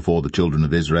cast out before the children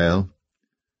of Israel.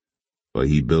 For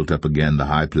he built up again the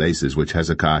high places which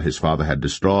Hezekiah his father had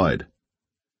destroyed.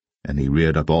 And he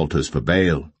reared up altars for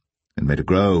Baal, and made a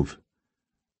grove,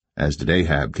 as did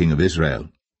Ahab king of Israel,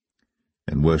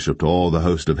 and worshipped all the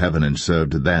host of heaven, and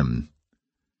served them.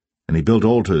 And he built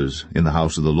altars in the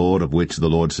house of the Lord, of which the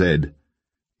Lord said,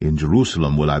 In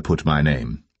Jerusalem will I put my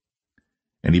name.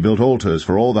 And he built altars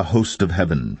for all the host of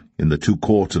heaven in the 2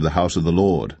 courts of the house of the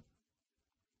Lord.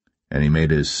 And he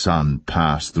made his son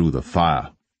pass through the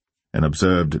fire, and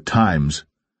observed times,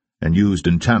 and used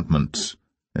enchantments,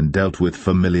 and dealt with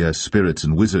familiar spirits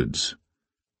and wizards.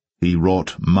 He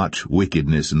wrought much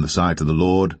wickedness in the sight of the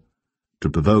Lord, to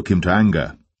provoke him to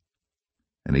anger.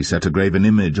 And he set a graven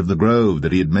image of the grove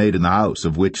that he had made in the house,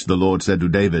 of which the Lord said to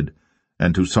David,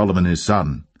 and to Solomon his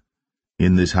son,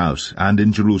 In this house, and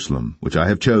in Jerusalem, which I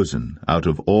have chosen, out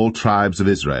of all tribes of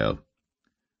Israel,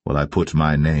 will I put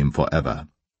my name forever.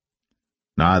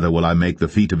 Neither will I make the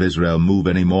feet of Israel move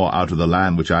any more out of the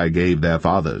land which I gave their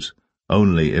fathers,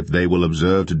 only if they will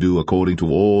observe to do according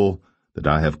to all that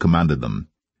I have commanded them,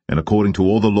 and according to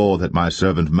all the law that my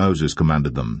servant Moses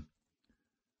commanded them.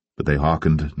 But they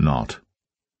hearkened not.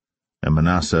 And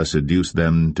Manasseh seduced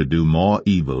them to do more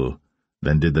evil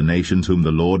than did the nations whom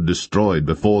the Lord destroyed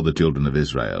before the children of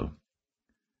Israel.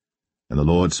 And the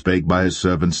Lord spake by his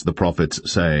servants the prophets,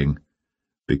 saying,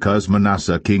 Because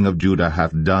Manasseh king of Judah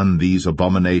hath done these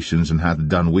abominations, and hath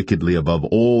done wickedly above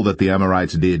all that the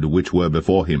Amorites did which were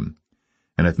before him,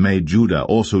 and hath made Judah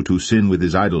also to sin with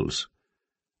his idols,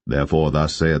 therefore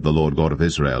thus saith the Lord God of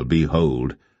Israel,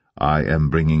 Behold, I am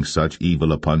bringing such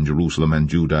evil upon Jerusalem and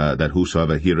Judah, that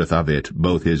whosoever heareth of it,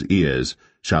 both his ears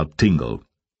shall tingle.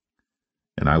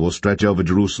 And I will stretch over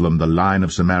Jerusalem the line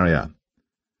of Samaria,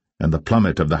 and the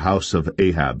plummet of the house of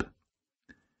Ahab.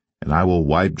 And I will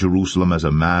wipe Jerusalem as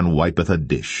a man wipeth a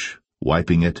dish,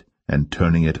 wiping it and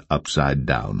turning it upside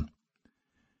down.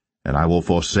 And I will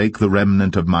forsake the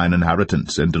remnant of mine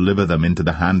inheritance, and deliver them into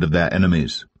the hand of their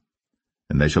enemies.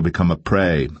 And they shall become a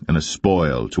prey and a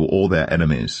spoil to all their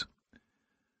enemies.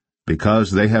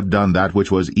 Because they have done that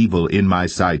which was evil in my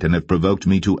sight, and have provoked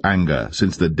me to anger,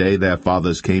 since the day their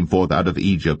fathers came forth out of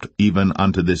Egypt, even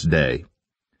unto this day.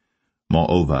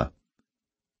 Moreover,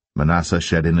 Manasseh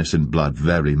shed innocent blood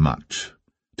very much,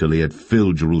 till he had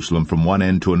filled Jerusalem from one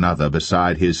end to another,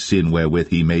 beside his sin wherewith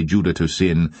he made Judah to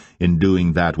sin, in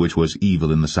doing that which was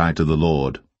evil in the sight of the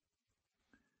Lord.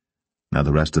 Now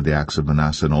the rest of the acts of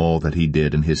Manasseh, and all that he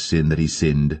did, and his sin that he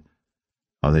sinned,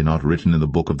 are they not written in the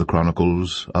book of the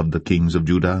Chronicles of the kings of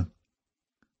Judah?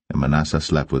 And Manasseh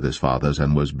slept with his fathers,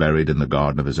 and was buried in the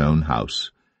garden of his own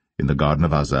house, in the garden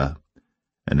of Uzzah,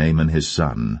 and Amon his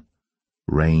son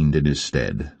reigned in his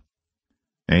stead.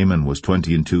 Amon was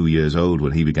 22 years old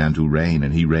when he began to reign,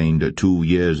 and he reigned 2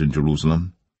 years in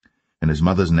Jerusalem. And his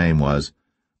mother's name was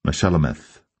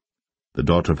Meshullemeth, the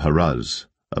daughter of Haruz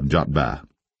of Jotbah.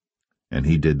 And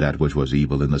he did that which was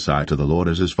evil in the sight of the Lord,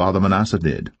 as his father Manasseh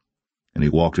did. and he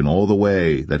walked in all the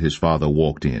way that his father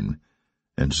walked in,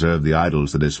 and served the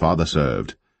idols that his father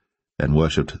served, and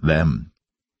worshipped them.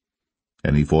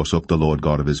 And he forsook the Lord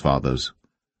God of his fathers,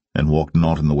 and walked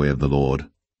not in the way of the Lord.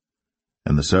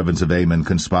 And the servants of Ammon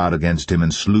conspired against him,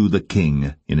 and slew the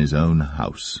king in his own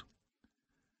house.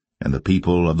 And the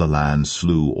people of the land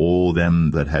slew all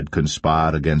them that had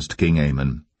conspired against King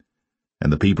Ammon.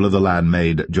 And the people of the land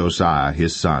made Josiah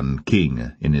his son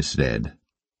king in his stead.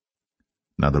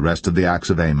 Now the rest of the acts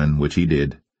of Ammon which he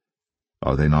did,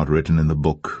 are they not written in the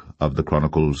book of the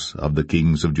Chronicles of the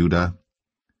kings of Judah?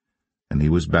 And he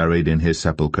was buried in his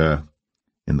sepulchre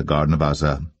in the garden of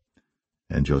Uzzah,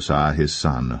 and Josiah his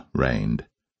son reigned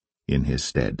in his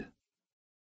stead.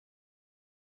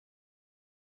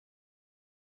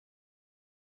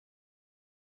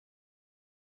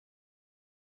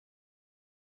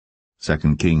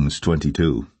 2 Kings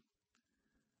 22.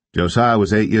 Josiah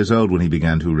was 8 years old when he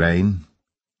began to reign,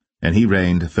 and he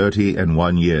reigned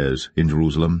 31 years in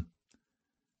Jerusalem.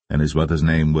 And his mother's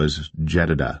name was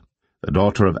Jedidah, the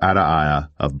daughter of Adaiah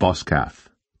of Boscath.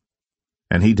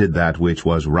 And he did that which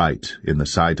was right in the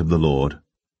sight of the Lord,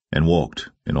 and walked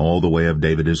in all the way of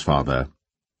David his father,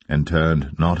 and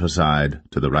turned not aside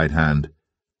to the right hand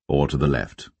or to the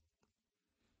left.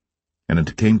 And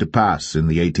it came to pass in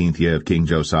the 18th year of King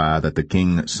Josiah that the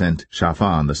king sent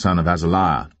Shaphan the son of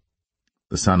Azaliah,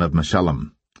 the son of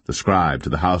Meshullam, the scribe, to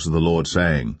the house of the Lord,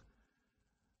 saying,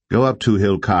 Go up to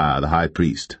Hilkiah the high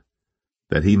priest,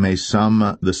 that he may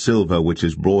sum the silver which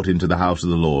is brought into the house of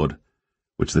the Lord,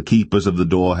 which the keepers of the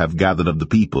door have gathered of the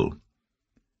people,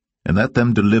 and let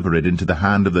them deliver it into the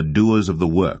hand of the doers of the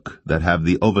work that have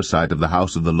the oversight of the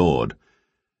house of the Lord,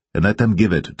 and let them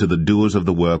give it to the doers of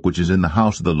the work which is in the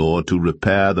house of the Lord to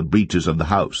repair the breaches of the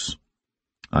house,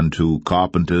 unto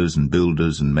carpenters and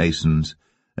builders and masons,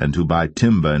 and to buy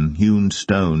timber and hewn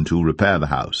stone to repair the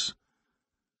house.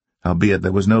 Howbeit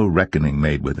there was no reckoning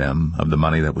made with them of the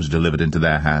money that was delivered into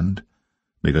their hand,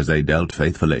 because they dealt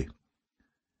faithfully.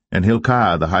 And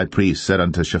Hilkiah the high priest said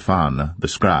unto Shaphan the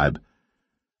scribe,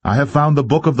 I have found the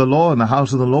book of the law in the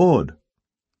house of the Lord.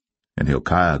 And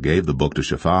Hilkiah gave the book to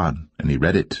Shaphan, and he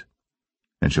read it.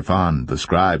 And Shaphan the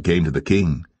scribe came to the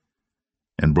king,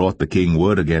 and brought the king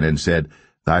word again, and said,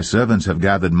 Thy servants have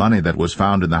gathered money that was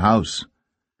found in the house,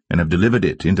 and have delivered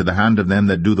it into the hand of them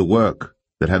that do the work,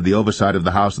 that have the oversight of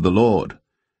the house of the Lord.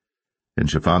 And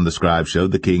Shaphan the scribe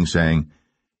showed the king, saying,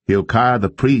 Hilkiah the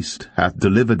priest hath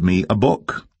delivered me a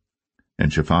book.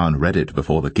 And Shaphan read it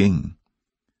before the king.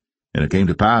 And it came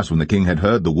to pass, when the king had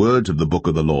heard the words of the book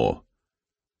of the law,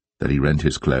 that he rent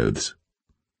his clothes.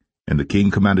 And the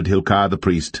king commanded Hilkiah the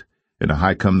priest, and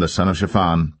Ahikam the son of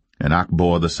Shaphan, and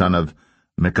Achbor the son of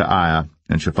Micaiah,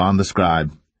 and Shaphan the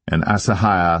scribe, and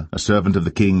Asahiah a servant of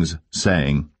the king's,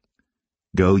 saying,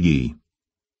 Go ye,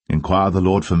 inquire the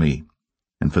Lord for me,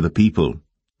 and for the people,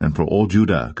 and for all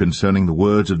Judah, concerning the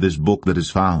words of this book that is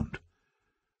found.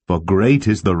 For great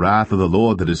is the wrath of the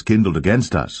Lord that is kindled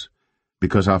against us,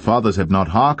 because our fathers have not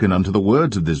hearkened unto the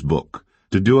words of this book,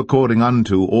 to do according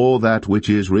unto all that which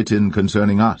is written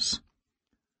concerning us.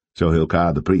 So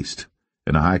Hilkiah the priest,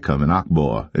 and Ahikam, and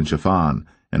Achbor, and Shaphan,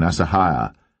 and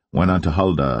Asahiah, went unto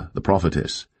Huldah the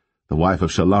prophetess, the wife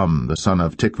of Shallum the son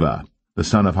of Tikvah, the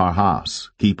son of Harhas,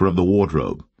 keeper of the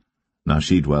wardrobe. Now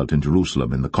she dwelt in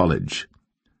Jerusalem in the college.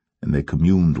 And they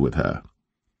communed with her.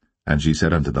 And she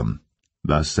said unto them,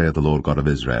 Thus saith the Lord God of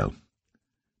Israel,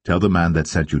 Tell the man that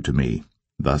sent you to me,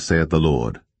 Thus saith the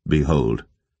Lord, Behold,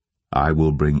 I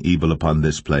will bring evil upon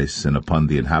this place, and upon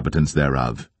the inhabitants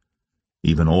thereof,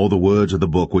 even all the words of the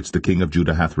book which the king of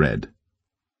Judah hath read,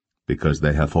 because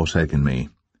they have forsaken me,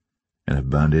 and have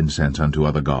burned incense unto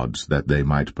other gods, that they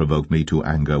might provoke me to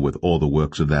anger with all the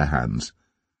works of their hands.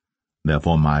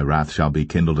 Therefore my wrath shall be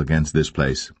kindled against this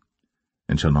place,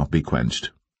 and shall not be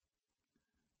quenched.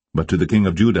 But to the king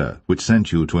of Judah, which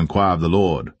sent you to inquire of the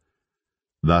Lord,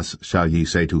 thus shall ye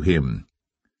say to him,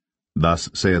 Thus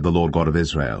saith the Lord God of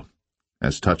Israel,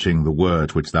 as touching the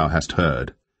words which thou hast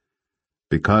heard,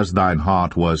 because thine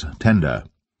heart was tender,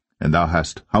 and thou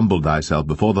hast humbled thyself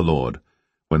before the Lord,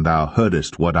 when thou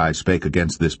heardest what I spake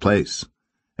against this place,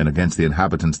 and against the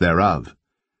inhabitants thereof,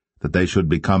 that they should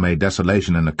become a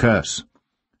desolation and a curse,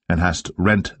 and hast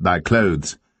rent thy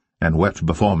clothes, and wept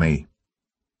before me.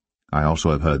 I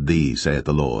also have heard thee, saith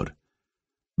the Lord.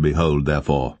 Behold,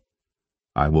 therefore,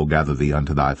 I will gather thee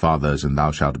unto thy fathers, and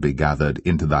thou shalt be gathered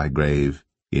into thy grave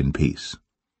in peace.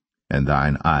 And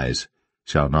thine eyes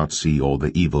shall not see all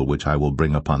the evil which I will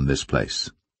bring upon this place.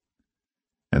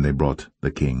 And they brought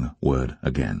the king word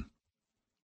again.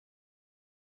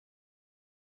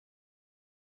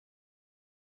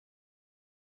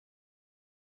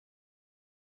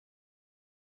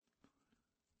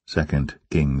 2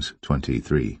 Kings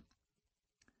 23.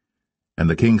 And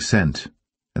the king sent,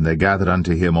 and they gathered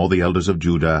unto him all the elders of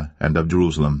Judah and of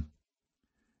Jerusalem.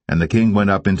 And the king went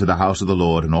up into the house of the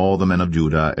Lord, and all the men of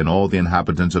Judah, and all the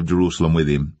inhabitants of Jerusalem with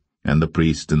him, and the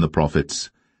priests and the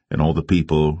prophets, and all the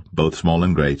people, both small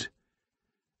and great.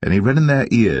 And he read in their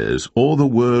ears all the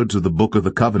words of the book of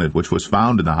the covenant which was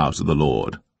found in the house of the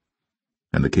Lord.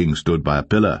 And the king stood by a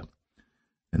pillar,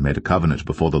 and made a covenant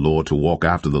before the Lord to walk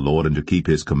after the Lord, and to keep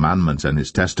his commandments and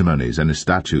his testimonies and his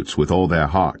statutes with all their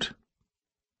heart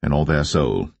and all their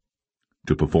soul,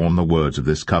 to perform the words of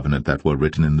this covenant that were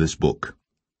written in this book.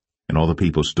 And all the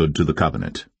people stood to the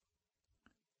covenant.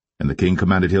 And the king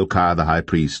commanded Hilkiah the high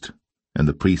priest, and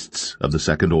the priests of the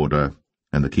second order,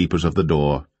 and the keepers of the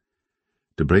door,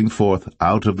 to bring forth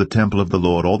out of the temple of the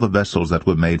Lord all the vessels that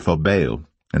were made for Baal,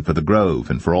 and for the grove,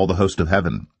 and for all the host of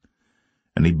heaven.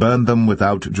 And he burned them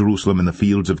without Jerusalem in the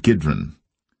fields of Kidron,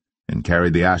 and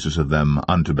carried the ashes of them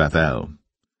unto Bethel.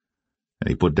 And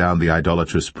he put down the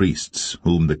idolatrous priests,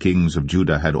 whom the kings of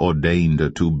Judah had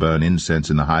ordained to burn incense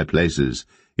in the high places,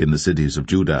 in the cities of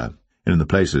Judah, and in the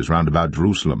places round about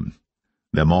Jerusalem,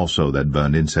 them also that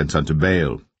burned incense unto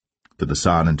Baal, to the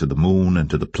sun, and to the moon, and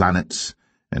to the planets,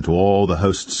 and to all the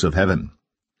hosts of heaven.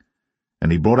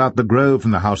 And he brought out the grove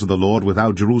from the house of the Lord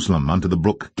without Jerusalem unto the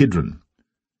brook Kidron,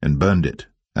 and burned it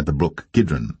at the brook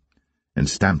Kidron, and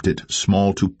stamped it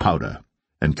small to powder,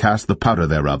 and cast the powder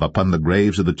thereof upon the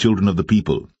graves of the children of the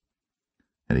people.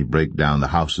 And he brake down the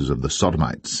houses of the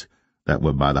Sodomites, that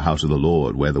were by the house of the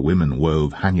Lord, where the women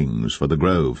wove hangings for the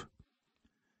grove.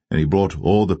 And he brought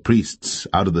all the priests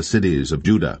out of the cities of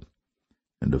Judah,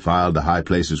 and defiled the high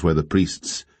places where the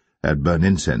priests had burned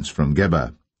incense, from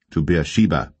Geba to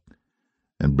Beersheba,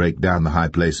 and brake down the high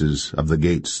places of the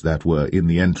gates that were in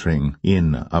the entering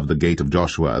in of the gate of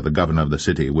Joshua, the governor of the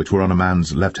city, which were on a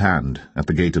man's left hand at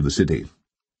the gate of the city.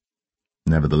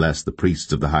 Nevertheless the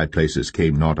priests of the high places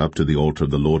came not up to the altar of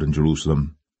the Lord in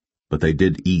Jerusalem, but they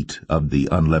did eat of the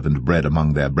unleavened bread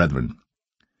among their brethren.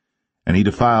 And he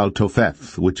defiled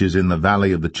Topheth, which is in the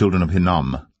valley of the children of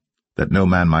Hinnom, that no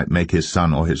man might make his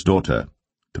son or his daughter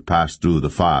to pass through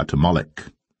the fire to Molech.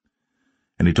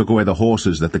 And he took away the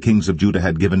horses that the kings of Judah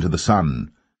had given to the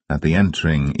sun, at the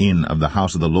entering in of the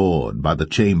house of the Lord, by the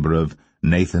chamber of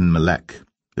Nathan-Melech,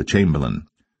 the chamberlain,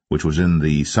 which was in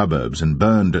the suburbs, and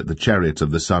burned the chariots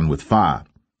of the sun with fire.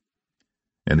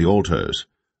 And the altars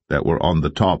that were on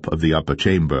the top of the upper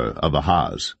chamber of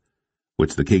Ahaz,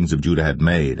 which the kings of Judah had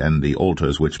made, and the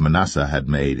altars which Manasseh had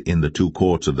made in the two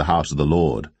courts of the house of the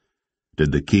Lord,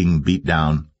 did the king beat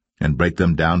down, and break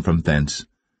them down from thence,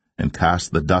 and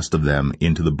cast the dust of them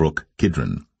into the brook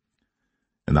Kidron.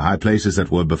 And the high places that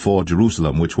were before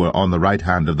Jerusalem, which were on the right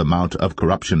hand of the mount of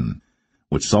corruption,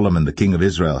 which Solomon the king of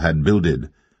Israel had builded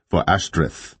for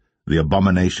Ashtoreth, the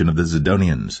abomination of the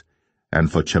Zidonians,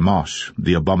 and for Chemosh,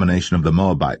 the abomination of the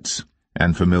Moabites,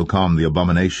 and for Milcom, the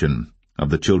abomination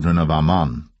of the children of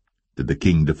Ammon, did the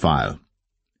king defile.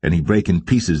 And he brake in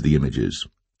pieces the images,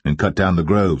 and cut down the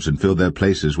groves, and filled their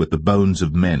places with the bones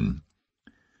of men.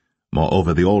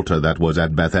 Moreover the altar that was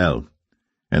at Bethel,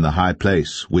 and the high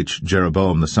place which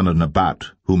Jeroboam the son of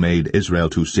Nebat, who made Israel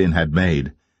to sin, had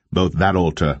made, both that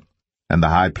altar and the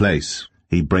high place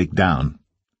he brake down,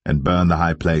 and burned the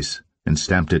high place, and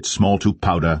stamped it small to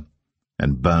powder,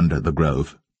 and burned the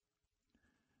grove.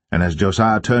 And as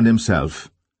Josiah turned himself,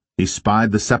 he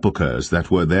spied the sepulchres that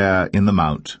were there in the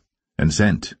mount, and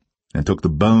sent, and took the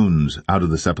bones out of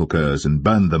the sepulchres, and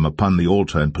burned them upon the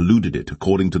altar, and polluted it,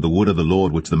 according to the word of the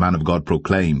Lord which the man of God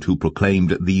proclaimed, who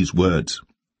proclaimed these words.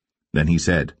 Then he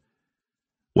said,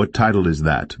 What title is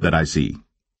that I see?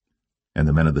 And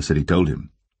the men of the city told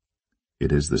him,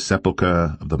 It is the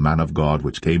sepulchre of the man of God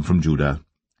which came from Judah,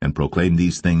 and proclaimed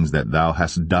these things that thou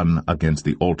hast done against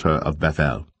the altar of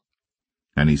Bethel.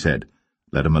 And he said,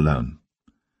 Let him alone.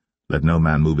 Let no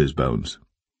man move his bones.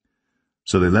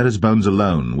 So they let his bones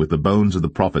alone, with the bones of the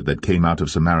prophet that came out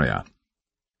of Samaria.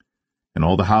 And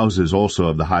all the houses also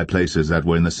of the high places that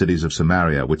were in the cities of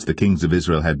Samaria, which the kings of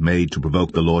Israel had made to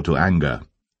provoke the Lord to anger,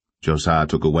 Josiah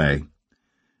took away,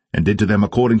 and did to them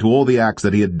according to all the acts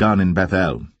that he had done in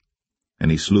Bethel.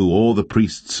 And he slew all the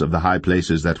priests of the high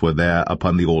places that were there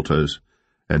upon the altars,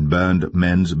 and burned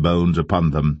men's bones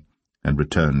upon them, and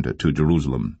returned to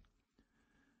Jerusalem.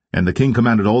 And the king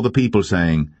commanded all the people,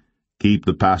 saying, Keep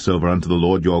the Passover unto the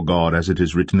Lord your God, as it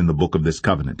is written in the book of this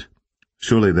covenant.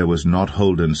 Surely there was not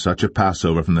holden such a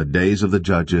Passover from the days of the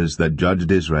judges that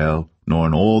judged Israel, nor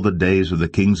in all the days of the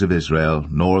kings of Israel,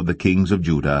 nor of the kings of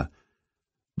Judah,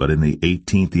 but in the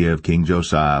 18th year of King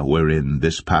Josiah, wherein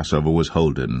this Passover was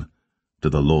holden to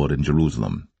the Lord in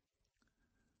Jerusalem.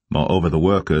 Moreover the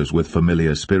workers with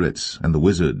familiar spirits, and the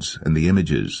wizards, and the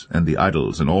images, and the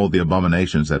idols, and all the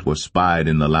abominations that were spied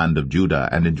in the land of Judah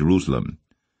and in Jerusalem,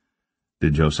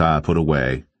 did Josiah put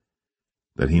away,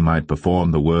 that he might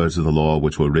perform the words of the law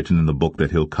which were written in the book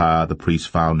that Hilkiah the priest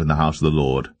found in the house of the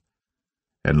Lord.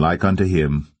 And like unto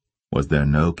him was there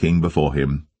no king before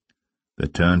him,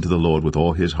 that turned to the Lord with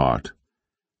all his heart,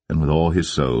 and with all his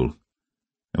soul,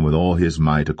 and with all his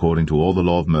might, according to all the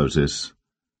law of Moses,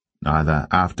 neither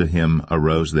after him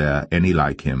arose there any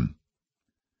like him.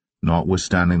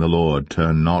 Notwithstanding the Lord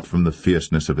turned not from the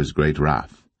fierceness of his great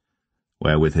wrath,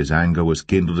 wherewith his anger was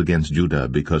kindled against Judah,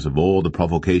 because of all the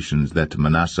provocations that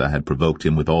Manasseh had provoked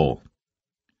him withal.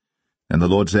 And the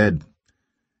Lord said,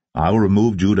 I will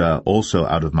remove Judah also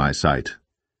out of my sight,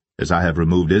 as I have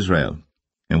removed Israel,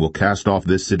 and will cast off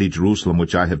this city Jerusalem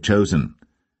which I have chosen,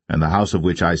 and the house of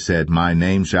which I said, My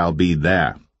name shall be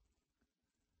there.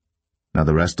 Now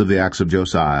the rest of the acts of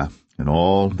Josiah, and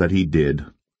all that he did,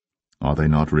 are they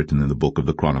not written in the book of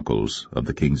the Chronicles of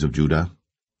the kings of Judah?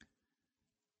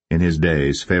 In his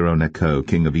days Pharaoh Necho,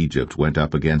 king of Egypt, went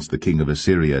up against the king of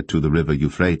Assyria to the river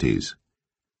Euphrates.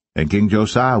 And King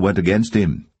Josiah went against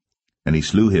him, and he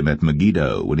slew him at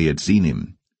Megiddo when he had seen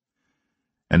him.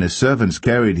 And his servants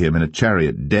carried him in a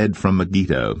chariot dead from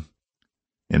Megiddo,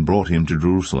 and brought him to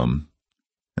Jerusalem,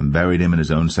 and buried him in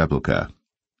his own sepulchre.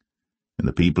 And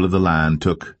the people of the land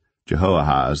took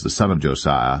Jehoahaz the son of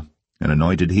Josiah, and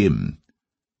anointed him,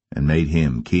 and made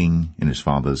him king in his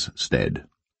father's stead.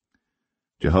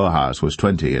 Jehoahaz was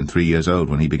 23 years old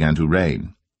when he began to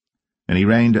reign, and he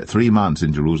reigned 3 months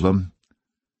in Jerusalem.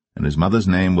 And his mother's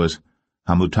name was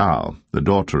Hamutal, the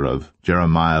daughter of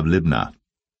Jeremiah of Libnah.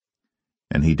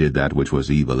 And he did that which was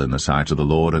evil in the sight of the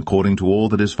Lord, according to all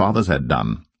that his fathers had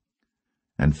done.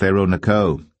 And Pharaoh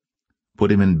Necho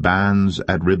put him in bands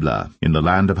at Riblah, in the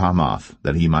land of Hamath,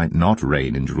 that he might not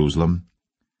reign in Jerusalem,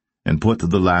 and put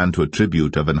the land to a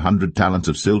tribute of 100 talents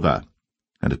of silver,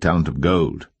 and a talent of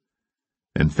gold.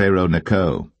 And Pharaoh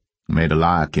Necho made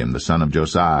Eliakim the son of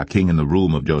Josiah king in the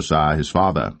room of Josiah his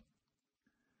father,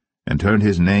 and turned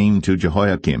his name to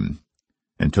Jehoiakim,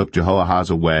 and took Jehoahaz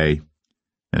away,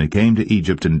 and he came to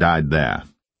Egypt and died there.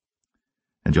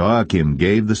 And Jehoiakim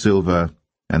gave the silver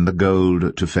and the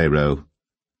gold to Pharaoh,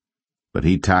 but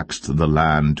he taxed the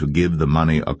land to give the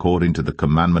money according to the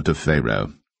commandment of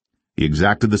Pharaoh. He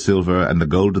exacted the silver and the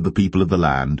gold of the people of the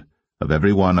land, of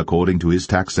every one according to his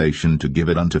taxation, to give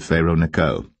it unto Pharaoh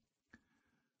Necho.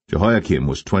 Jehoiakim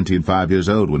was 25 years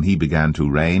old when he began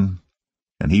to reign,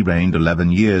 and he reigned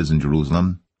 11 years in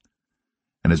Jerusalem.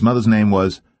 And his mother's name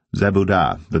was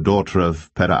Zebudah, the daughter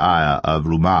of Pedaiah of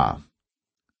Rumah.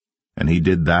 And he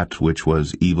did that which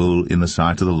was evil in the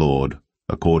sight of the Lord,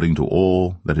 according to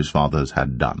all that his fathers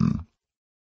had done.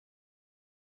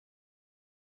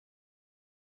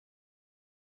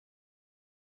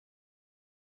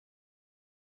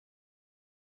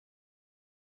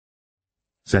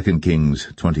 Second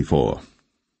Kings 24.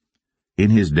 In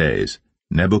his days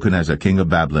Nebuchadnezzar king of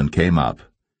Babylon came up,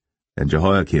 and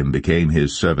Jehoiakim became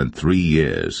his servant 3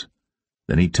 years.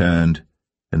 Then he turned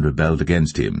and rebelled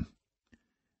against him.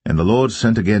 And the Lord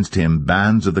sent against him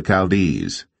bands of the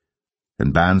Chaldees,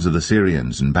 and bands of the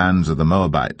Syrians, and bands of the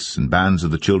Moabites, and bands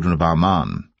of the children of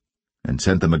Ammon, and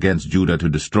sent them against Judah to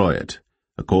destroy it,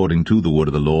 according to the word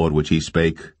of the Lord which he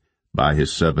spake by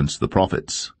his servants the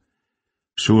prophets.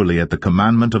 Surely at the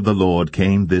commandment of the Lord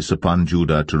came this upon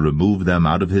Judah, to remove them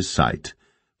out of his sight,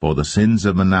 for the sins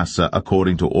of Manasseh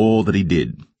according to all that he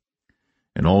did,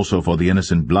 and also for the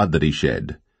innocent blood that he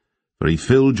shed. For he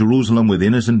filled Jerusalem with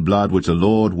innocent blood which the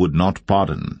Lord would not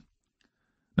pardon.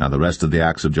 Now the rest of the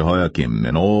acts of Jehoiakim,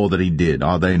 and all that he did,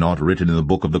 are they not written in the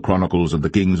book of the Chronicles of the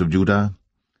kings of Judah?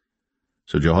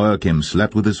 So Jehoiakim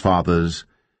slept with his fathers,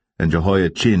 and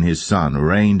Jehoiachin his son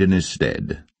reigned in his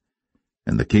stead.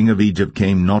 And the king of Egypt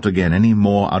came not again any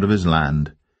more out of his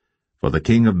land, for the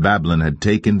king of Babylon had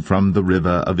taken from the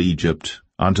river of Egypt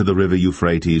unto the river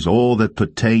Euphrates all that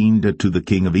pertained to the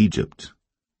king of Egypt.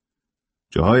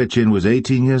 Jehoiachin was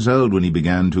 18 years old when he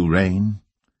began to reign,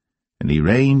 and he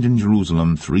reigned in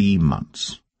Jerusalem 3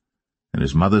 months. And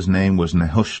his mother's name was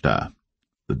Nehushta,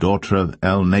 the daughter of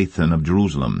Elnathan of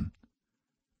Jerusalem.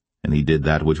 And he did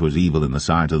that which was evil in the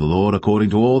sight of the Lord,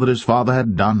 according to all that his father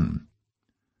had done.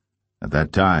 At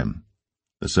that time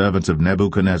the servants of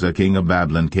Nebuchadnezzar king of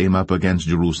Babylon came up against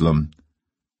Jerusalem,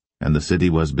 and the city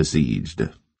was besieged.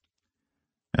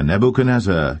 And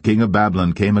Nebuchadnezzar king of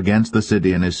Babylon came against the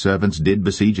city, and his servants did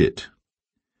besiege it.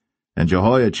 And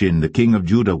Jehoiachin the king of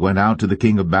Judah went out to the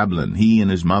king of Babylon, he and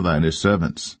his mother and his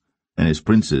servants, and his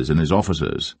princes and his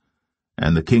officers.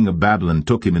 And the king of Babylon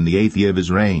took him in the 8th year of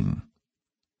his reign.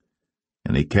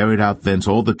 And he carried out thence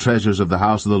all the treasures of the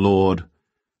house of the Lord,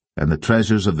 and the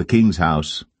treasures of the king's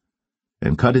house,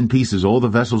 and cut in pieces all the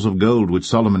vessels of gold which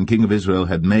Solomon king of Israel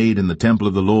had made in the temple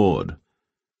of the Lord,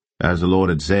 as the Lord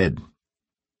had said.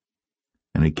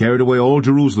 And he carried away all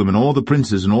Jerusalem, and all the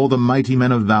princes, and all the mighty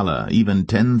men of valor, even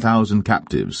 10,000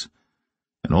 captives,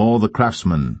 and all the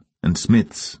craftsmen and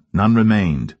smiths, none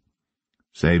remained,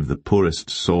 save the poorest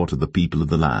sort of the people of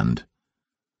the land.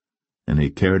 And he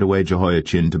carried away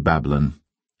Jehoiachin to Babylon,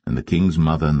 and the king's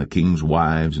mother, and the king's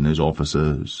wives, and his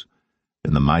officers,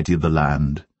 and the mighty of the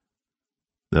land.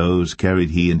 Those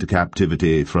carried he into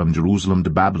captivity from Jerusalem to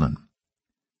Babylon.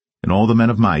 And all the men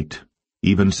of might,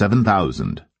 even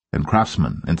 7,000, and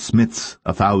craftsmen and smiths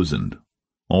 1,000,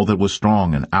 all that was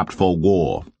strong and apt for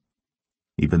war,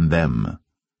 even them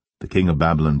the king of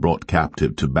Babylon brought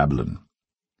captive to Babylon.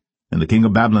 And the king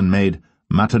of Babylon made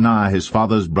Mattaniah his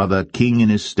father's brother king in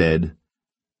his stead,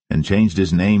 and changed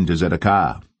his name to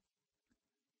Zedekiah.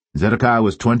 Zedekiah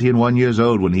was 21 years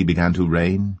old when he began to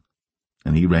reign,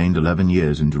 and he reigned 11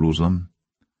 years in Jerusalem.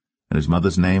 And his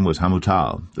mother's name was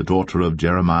Hamutal, the daughter of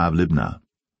Jeremiah of Libnah.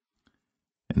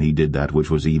 And he did that which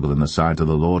was evil in the sight of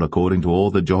the Lord, according to all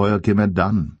that Jehoiakim had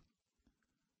done.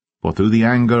 For through the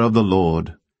anger of the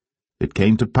Lord it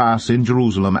came to pass in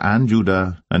Jerusalem and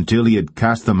Judah, until he had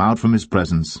cast them out from his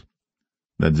presence,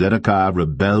 that Zedekiah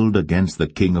rebelled against the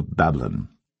king of Babylon.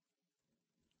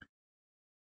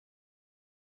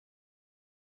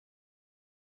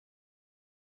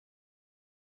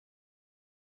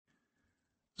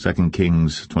 2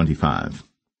 Kings 25.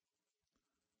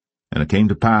 And it came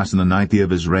to pass in the 9th year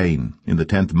of his reign, in the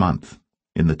 10th month,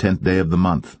 in the 10th day of the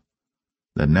month,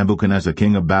 that Nebuchadnezzar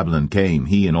king of Babylon came,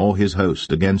 he and all his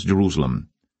host, against Jerusalem,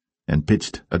 and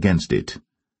pitched against it.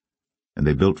 And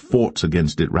they built forts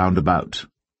against it round about.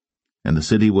 And the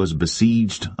city was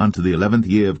besieged unto the 11th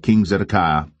year of King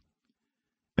Zedekiah.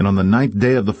 And on the 9th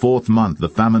day of the 4th month the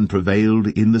famine prevailed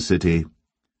in the city,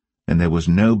 and there was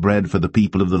no bread for the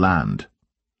people of the land.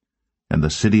 And the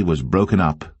city was broken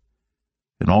up,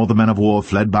 and all the men of war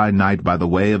fled by night by the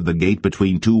way of the gate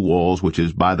between two walls, which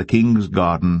is by the king's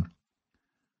garden.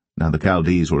 Now the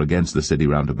Chaldees were against the city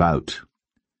round about,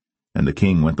 and the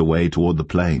king went the way toward the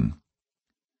plain.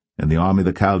 And the army of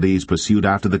the Chaldees pursued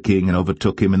after the king, and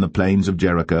overtook him in the plains of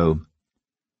Jericho,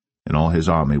 and all his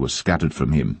army was scattered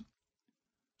from him.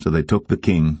 So they took the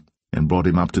king, and brought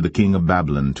him up to the king of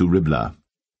Babylon, to Riblah,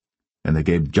 and they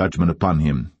gave judgment upon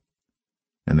him.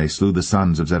 And they slew the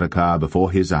sons of Zedekiah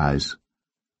before his eyes,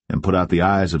 and put out the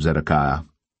eyes of Zedekiah,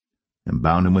 and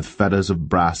bound him with fetters of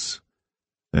brass,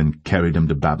 and carried him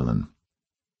to Babylon.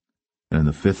 And in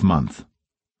the 5th month,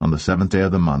 on the 7th day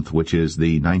of the month, which is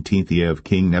the 19th year of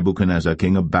King Nebuchadnezzar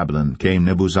king of Babylon, came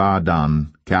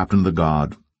Nebuzaradan, captain of the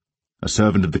guard, a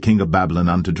servant of the king of Babylon,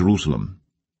 unto Jerusalem.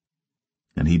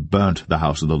 And he burnt the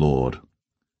house of the Lord,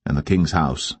 and the king's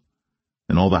house,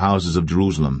 and all the houses of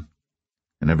Jerusalem,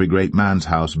 and every great man's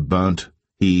house burnt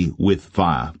he with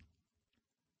fire.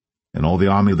 And all the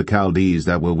army of the Chaldees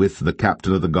that were with the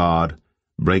captain of the guard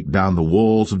brake down the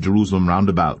walls of Jerusalem round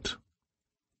about.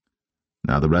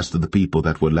 Now the rest of the people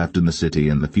that were left in the city,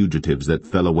 and the fugitives that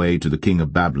fell away to the king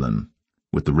of Babylon,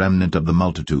 with the remnant of the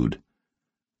multitude,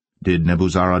 did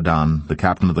Nebuzaradan, the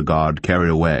captain of the guard, carry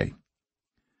away.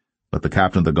 But the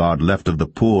captain of the guard left of the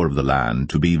poor of the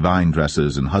land to be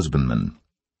vine-dressers and husbandmen.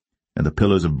 And the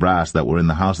pillars of brass that were in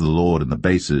the house of the Lord, and the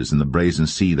bases, and the brazen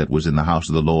sea that was in the house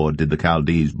of the Lord, did the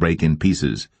Chaldees break in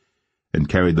pieces, and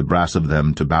carried the brass of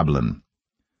them to Babylon.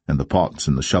 And the pots,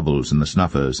 and the shovels, and the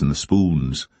snuffers, and the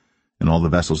spoons, and all the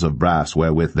vessels of brass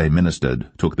wherewith they ministered,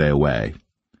 took they away.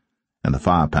 And the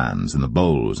firepans, and the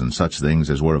bowls, and such things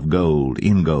as were of gold,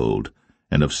 in gold,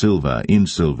 and of silver, in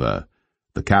silver,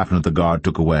 the captain of the guard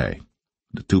took away.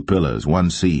 The 2 pillars, 1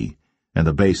 sea, and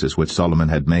the basis which Solomon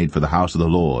had made for the house of the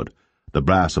Lord, the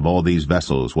brass of all these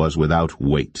vessels was without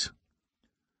weight.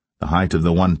 The height of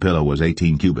the 1 pillar was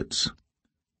 18 cubits,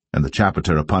 and the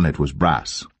chapiter upon it was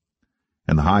brass,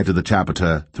 and the height of the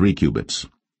chapiter 3 cubits,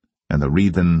 and the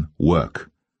wreathen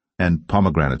work, and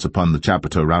pomegranates upon the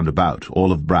chapiter round about,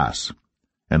 all of brass,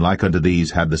 and like unto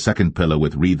these had the 2nd pillar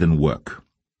with wreathen work.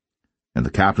 And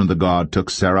the captain of the guard took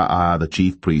Seraiah the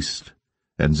chief priest,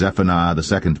 and Zephaniah the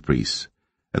 2nd priest,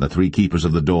 and the 3 keepers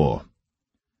of the door.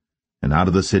 And out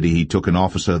of the city he took an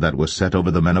officer that was set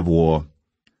over the men of war,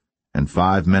 and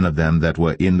 5 men of them that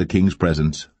were in the king's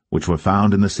presence, which were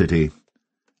found in the city,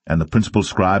 and the principal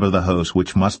scribe of the host,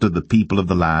 which mustered the people of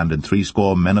the land, and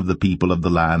 60 men of the people of the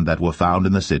land that were found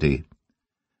in the city.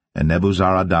 And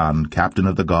Nebuzaradan, captain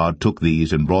of the guard, took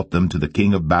these, and brought them to the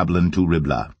king of Babylon to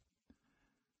Riblah.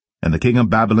 And the king of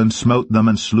Babylon smote them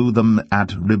and slew them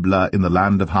at Riblah in the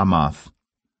land of Hamath.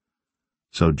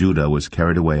 So Judah was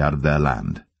carried away out of their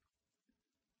land.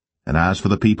 And as for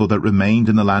the people that remained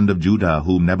in the land of Judah,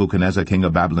 whom Nebuchadnezzar king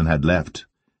of Babylon had left,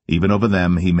 even over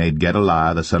them he made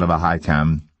Gedaliah the son of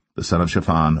Ahikam, the son of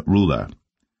Shaphan, ruler.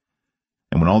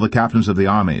 And when all the captains of the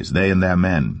armies, they and their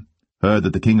men, heard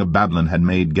that the king of Babylon had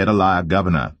made Gedaliah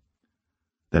governor,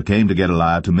 there came to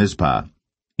Gedaliah to Mizpah,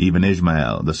 even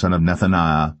Ishmael the son of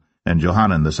Nethaniah, and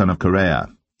Johanan the son of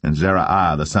Kareah, and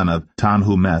Zerahiah the son of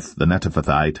Tanhumeth the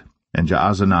Netophathite, and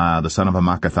Jaazaniah the son of a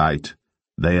Maacathite,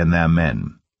 they and their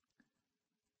men.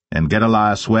 And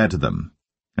Gedaliah sware to them,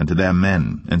 and to their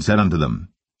men, and said unto them,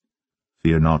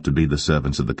 Fear not to be the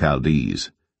servants of the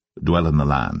Chaldees, dwell in the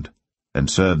land, and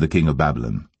serve the king of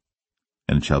Babylon,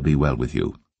 and it shall be well with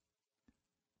you.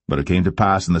 But it came to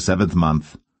pass in the 7th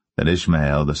month, that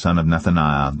Ishmael the son of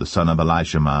Nethaniah, the son of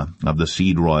Elishama, of the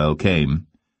seed royal, came,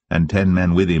 and 10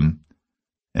 men with him,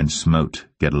 and smote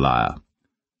Gedaliah,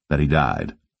 that he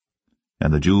died,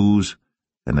 and the Jews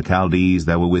and the Chaldees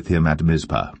that were with him at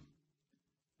Mizpah.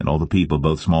 And all the people,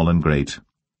 both small and great,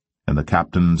 and the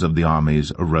captains of the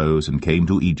armies arose and came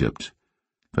to Egypt,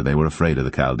 for they were afraid of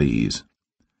the Chaldees.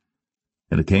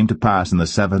 And it came to pass in the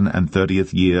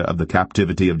 37th year of the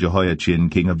captivity of Jehoiachin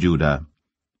king of Judah,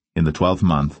 in the 12th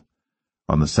month,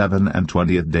 on the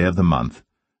 27th day of the month,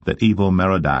 that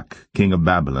Evil-Merodach king of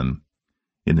Babylon,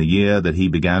 in the year that he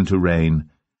began to reign,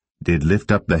 did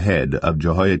lift up the head of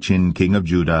Jehoiachin king of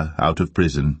Judah out of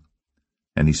prison,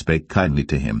 and he spake kindly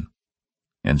to him,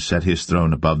 and set his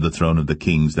throne above the throne of the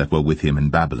kings that were with him in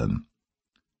Babylon,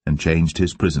 and changed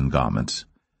his prison garments,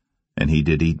 and he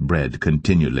did eat bread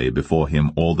continually before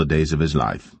him all the days of his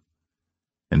life.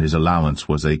 And his allowance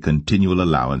was a continual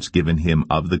allowance given him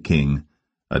of the king,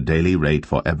 a daily rate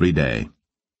for every day,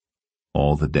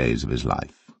 all the days of his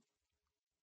life.